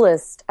a pull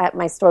list at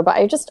my store, but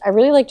I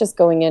really like just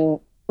going in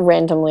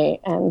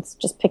randomly and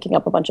just picking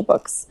up a bunch of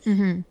books.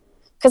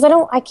 Because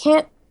I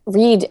can't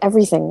read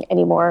everything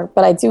anymore,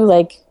 but I do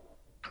like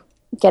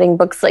getting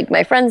books like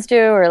my friends do,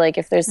 or like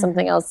if there's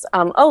something else.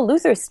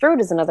 Luther Strode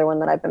is another one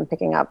that I've been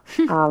picking up.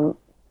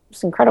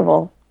 It's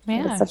incredible.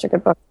 Yeah. It's such a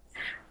good book.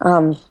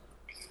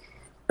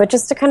 But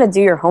just to kind of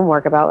do your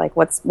homework about like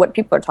what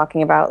people are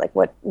talking about, like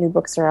what new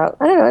books are out.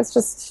 I don't know. It's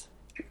just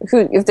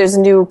if there's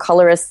new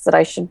colorists that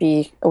I should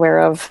be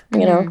aware of,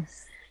 you know,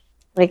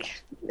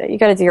 like you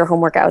got to do your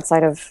homework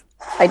outside of.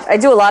 I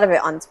do a lot of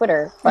it on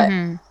Twitter, but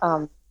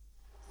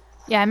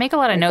yeah, I make a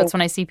lot of notes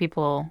when I see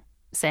people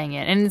saying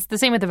it, and it's the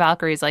same with the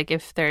Valkyries. Like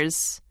if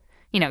there's,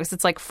 because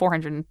it's like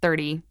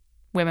 430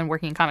 women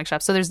working in comic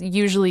shops, so there's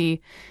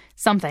usually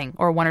something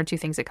or one or two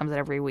things that comes out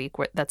every week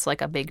that's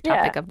like a big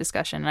topic of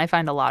discussion, and I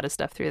find a lot of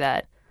stuff through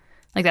that.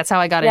 Like that's how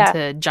I got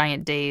into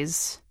Giant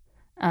Days.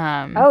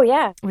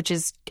 Which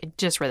is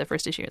just read the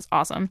first issue. It's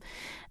awesome.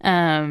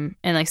 And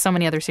like so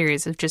many other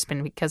series have just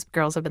been because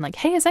girls have been like,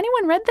 hey, has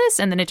anyone read this?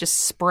 And then it just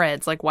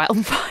spreads like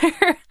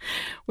wildfire,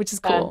 which is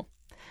cool.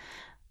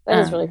 That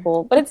is really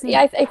cool. But it's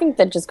I think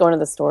that just going to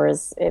the store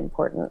is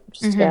important.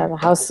 Just to get out of the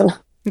house and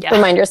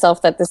remind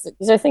yourself that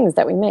these are things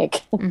that we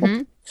make.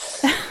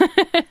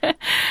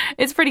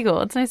 It's pretty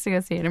cool. It's nice to go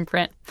see it in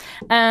print.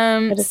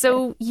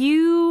 So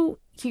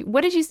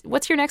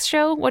what's your next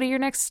show? What are your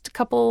next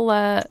couple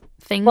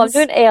things? Well, I'm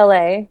doing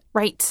ALA.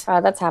 Right.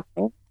 That's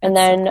happening. And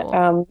then so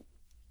cool.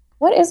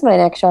 What is my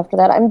next show after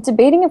that? I'm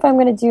debating if I'm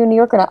going to do New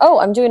York or not. Oh,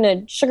 I'm doing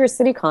a Sugar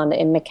City Con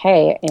in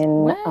Mackay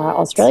in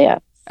Australia.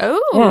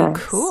 Oh,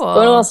 cool.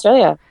 Going to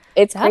Australia.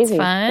 It's That's crazy.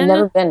 fun. I've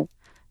never been.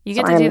 You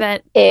get to do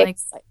that like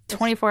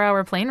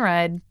 24-hour plane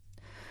ride.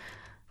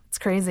 It's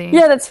crazy.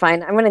 Yeah, that's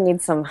fine. I'm going to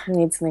need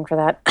something for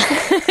that.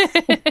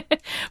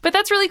 But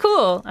that's really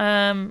cool.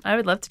 I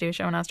would love to do a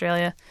show in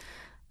Australia.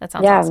 That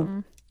sounds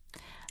awesome.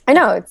 I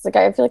know. It's like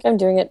I feel like I'm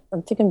doing it. I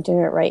think I'm doing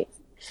it right.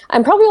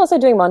 I'm probably also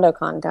doing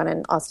MondoCon down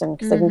in Austin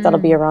because I think that'll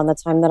be around the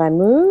time that I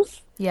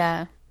move.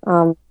 Yeah.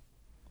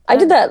 I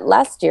did that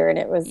last year and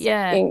it was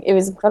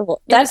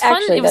incredible.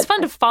 It was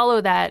fun to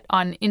follow that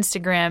on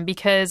Instagram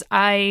because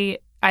I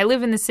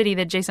live in the city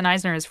that Jason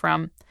Eisner is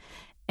from,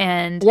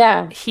 and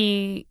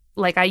he.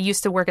 Like I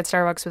used to work at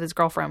Starbucks with his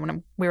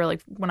girlfriend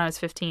when I was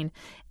 15.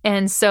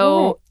 And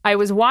so I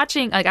was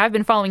watching, like I've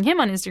been following him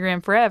on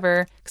Instagram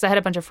forever because I had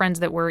a bunch of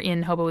friends that were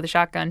in Hobo with a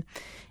Shotgun.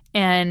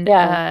 And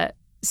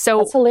so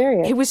that's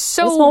hilarious. It was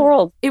so small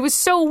world. It was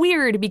so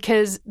weird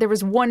because there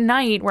was one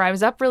night where I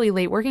was up really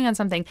late working on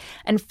something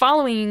and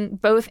following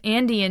both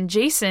Andy and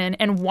Jason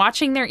and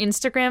watching their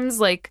Instagrams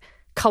like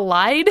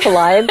collide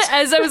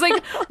as I was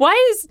like, why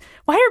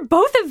are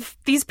both of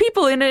these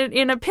people in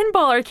a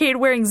pinball arcade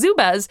wearing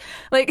Zubaz?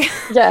 Like,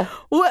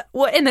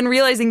 what? And then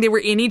realizing they were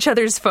in each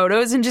other's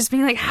photos and just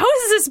being like, how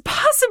is this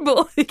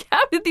possible? Like,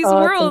 how did these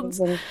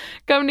worlds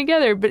come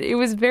together? But it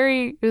was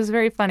very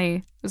funny.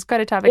 It was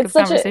quite a topic of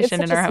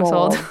conversation in our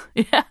household.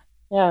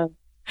 Yeah.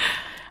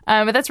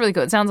 But that's really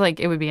cool. It sounds like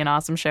it would be an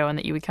awesome show and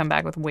that you would come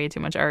back with way too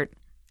much art.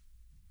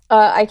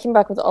 I came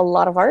back with a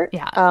lot of art.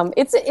 Yeah.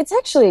 It's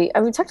actually,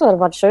 we talked a lot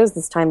about shows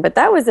this time, but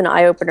that was an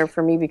eye-opener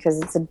for me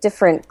because it's a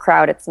different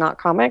crowd. It's not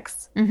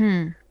comics.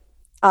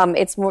 Mm-hmm.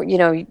 It's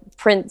more,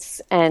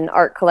 prints and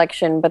art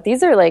collection. But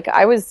these are like,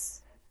 I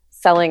was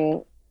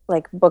selling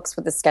like books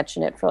with a sketch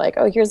in it for like,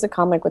 oh, here's a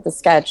comic with a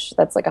sketch.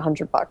 That's like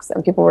 $100.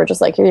 And people were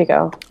just like, here you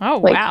go. Oh,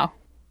 like, wow.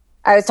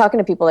 I was talking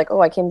to people like, oh,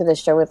 I came to this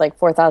show with like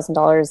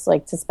 $4,000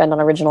 like to spend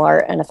on original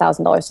art and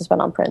 $1,000 to spend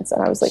on prints.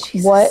 And I was like,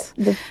 Jesus. What?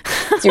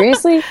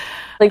 Seriously?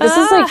 Like this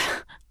is like,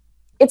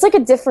 it's like a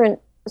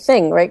different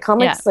thing, right?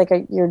 Comics, like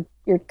you're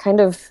kind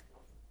of,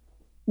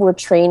 we're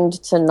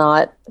trained to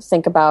not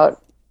think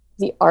about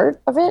the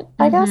art of it,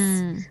 I guess.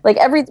 Like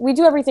we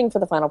do everything for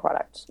the final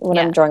product. When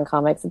I'm drawing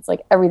comics, it's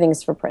like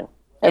everything's for print,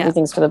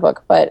 everything's for the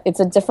book, but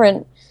it's a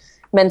different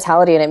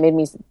mentality, and it made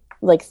me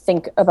like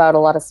think about a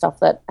lot of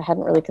stuff that I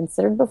hadn't really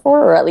considered before,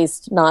 or at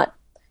least not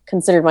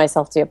considered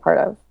myself to be a part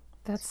of.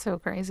 That's so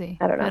crazy.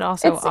 I don't know. But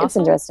also it's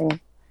interesting.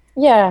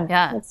 Yeah.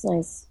 Yeah. It's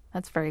nice.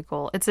 That's very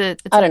cool. It's I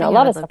don't know. A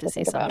lot of stuff to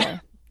see about. someday.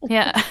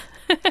 Yeah.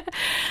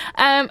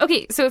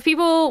 Okay, so if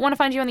people want to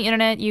find you on the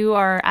internet, you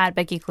are at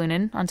Becky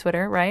Cloonan on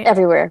Twitter, right?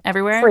 Everywhere.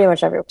 Everywhere? Pretty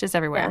much everywhere. Just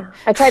everywhere.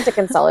 Yeah. I tried to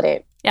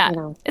consolidate.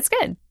 It's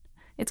good.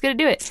 It's good to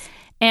do it.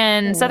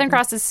 And Southern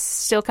Cross is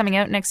still coming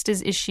out. Next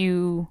is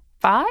issue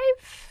 5?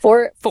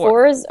 4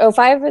 is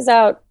 5 is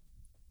out.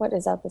 What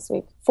is out this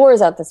week? 4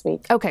 is out this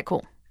week. Okay,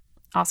 cool.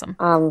 Awesome.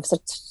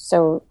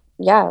 So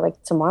yeah,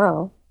 like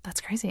tomorrow.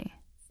 That's crazy.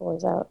 4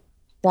 is out.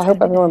 I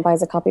hope everyone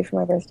buys a copy for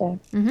my birthday.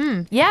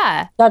 Mm-hmm.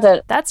 Yeah. Not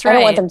that that's right. I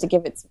don't want them to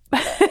give it,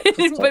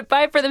 but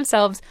buy it for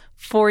themselves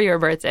for your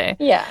birthday.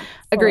 Yeah.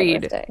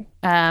 Agreed.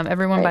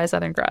 Everyone buy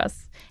Southern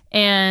Cross.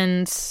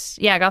 And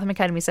yeah, Gotham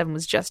Academy 7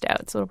 was just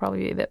out, so it'll probably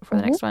be a bit before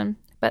the next one.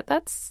 But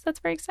that's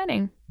very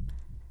exciting.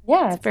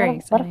 Yeah, it's very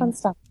a lot of fun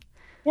stuff.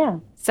 Yeah.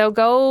 So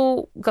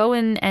go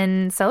in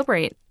and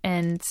celebrate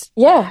and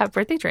have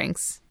birthday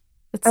drinks.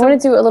 I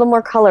want to do a little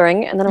more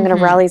coloring, and then I'm going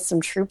to rally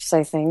some troops,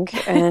 I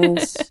think,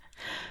 and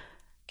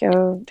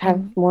go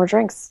have more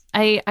drinks.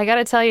 I got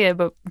to tell you,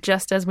 but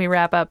just as we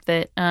wrap up,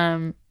 that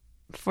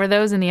for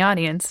those in the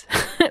audience,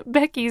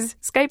 Becky's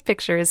Skype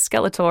picture is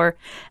Skeletor,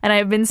 and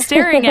I've been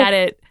staring at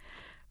it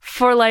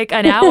for like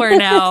an hour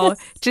now,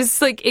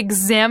 just like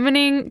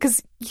examining,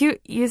 because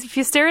if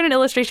you stare at an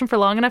illustration for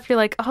long enough, you're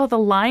like, oh, the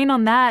line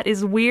on that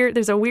is weird.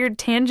 There's a weird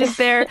tangent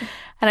there.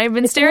 And I've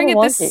been staring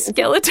at this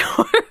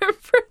Skeletor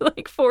for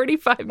like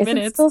 45 minutes.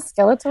 Is it still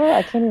Skeletor?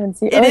 I can't even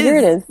see. Here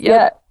it is.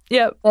 Yep.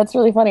 Yeah. That's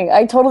really funny.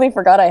 I totally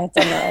forgot I had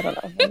done that. I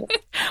don't know.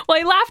 Well,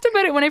 I laughed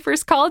about it when I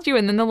first called you,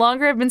 and then the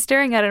longer I've been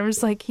staring at it, I'm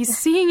just like, he's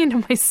seeing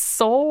into my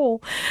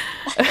soul.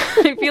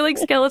 I feel like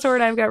Skeletor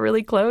and I've got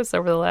really close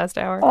over the last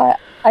hour.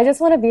 I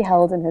just want to be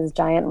held in his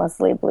giant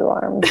muscly blue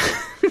arms.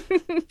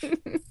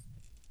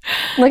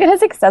 Look at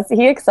his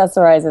he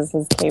accessorizes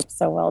his cape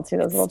so well too.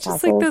 Those little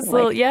tassels. Just like those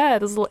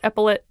little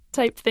epaulet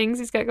type things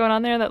he's got going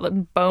on there. That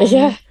little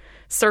bone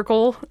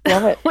circle.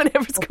 Love it.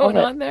 Whatever's going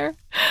on there.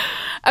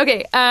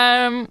 Okay.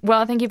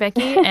 Well, thank you,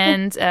 Becky,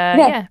 and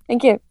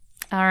thank you.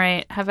 All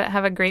right. Have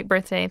a great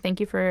birthday. Thank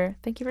you for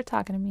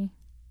talking to me.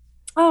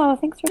 Oh,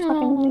 thanks for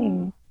talking to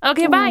me.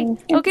 Okay. Bye.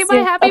 Okay. Bye.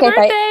 Happy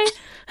birthday.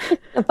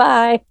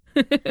 Bye.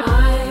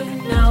 I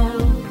know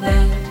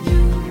that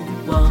you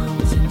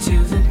want into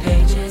the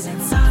pages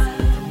inside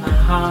my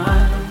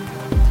heart.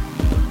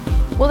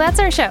 Well, that's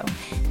our show.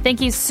 Thank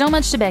you so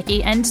much to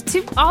Becky and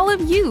to all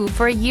of you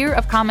for a year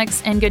of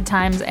comics and good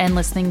times and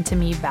listening to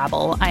me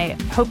babble. I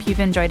hope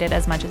you've enjoyed it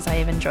as much as I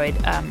have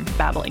enjoyed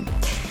babbling.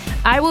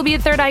 I will be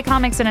at Third Eye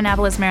Comics in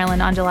Annapolis,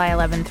 Maryland on July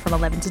 11th from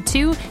 11 to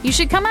 2. You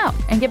should come out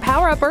and get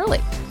Power Up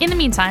early. In the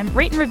meantime,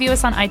 rate and review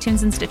us on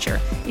iTunes and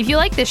Stitcher. If you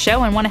like this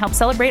show and want to help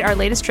celebrate our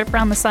latest trip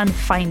around the sun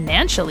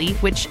financially,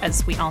 which,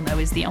 as we all know,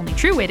 is the only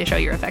true way to show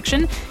your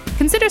affection,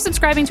 consider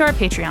subscribing to our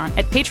Patreon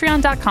at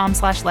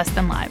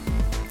patreon.com/lessthanlive.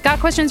 Got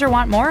questions or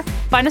want more?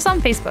 Find us on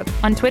Facebook,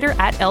 on Twitter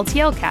at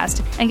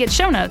LTLcast, and get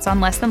show notes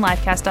on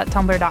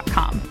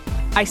lessthanlivecast.tumblr.com.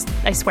 I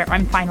swear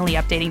I'm finally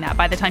updating that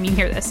by the time you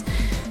hear this.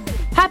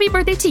 Happy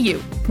birthday to you,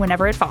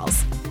 whenever it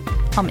falls.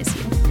 I'll miss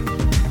you.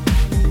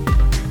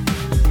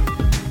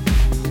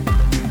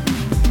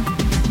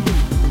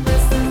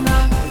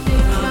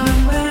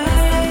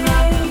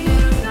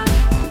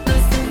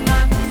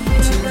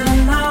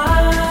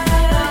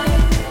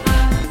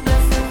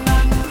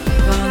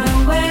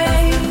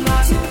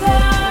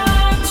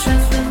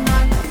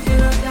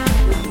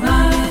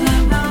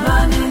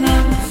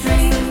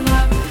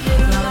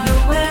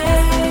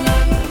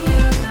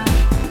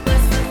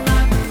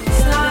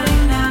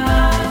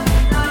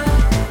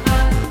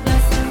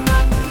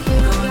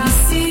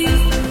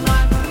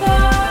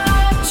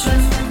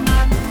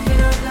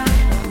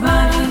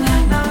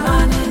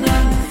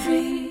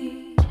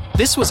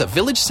 This was a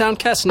Village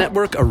Soundcast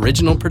Network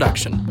original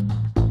production.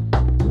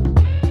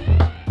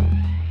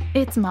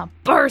 It's my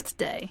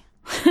birthday.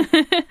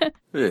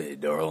 Hey,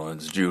 darling,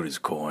 it's Judas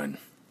Coin.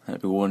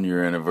 Happy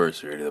 1-year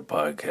anniversary to the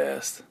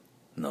podcast.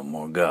 No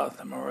more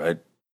Gotham, all right?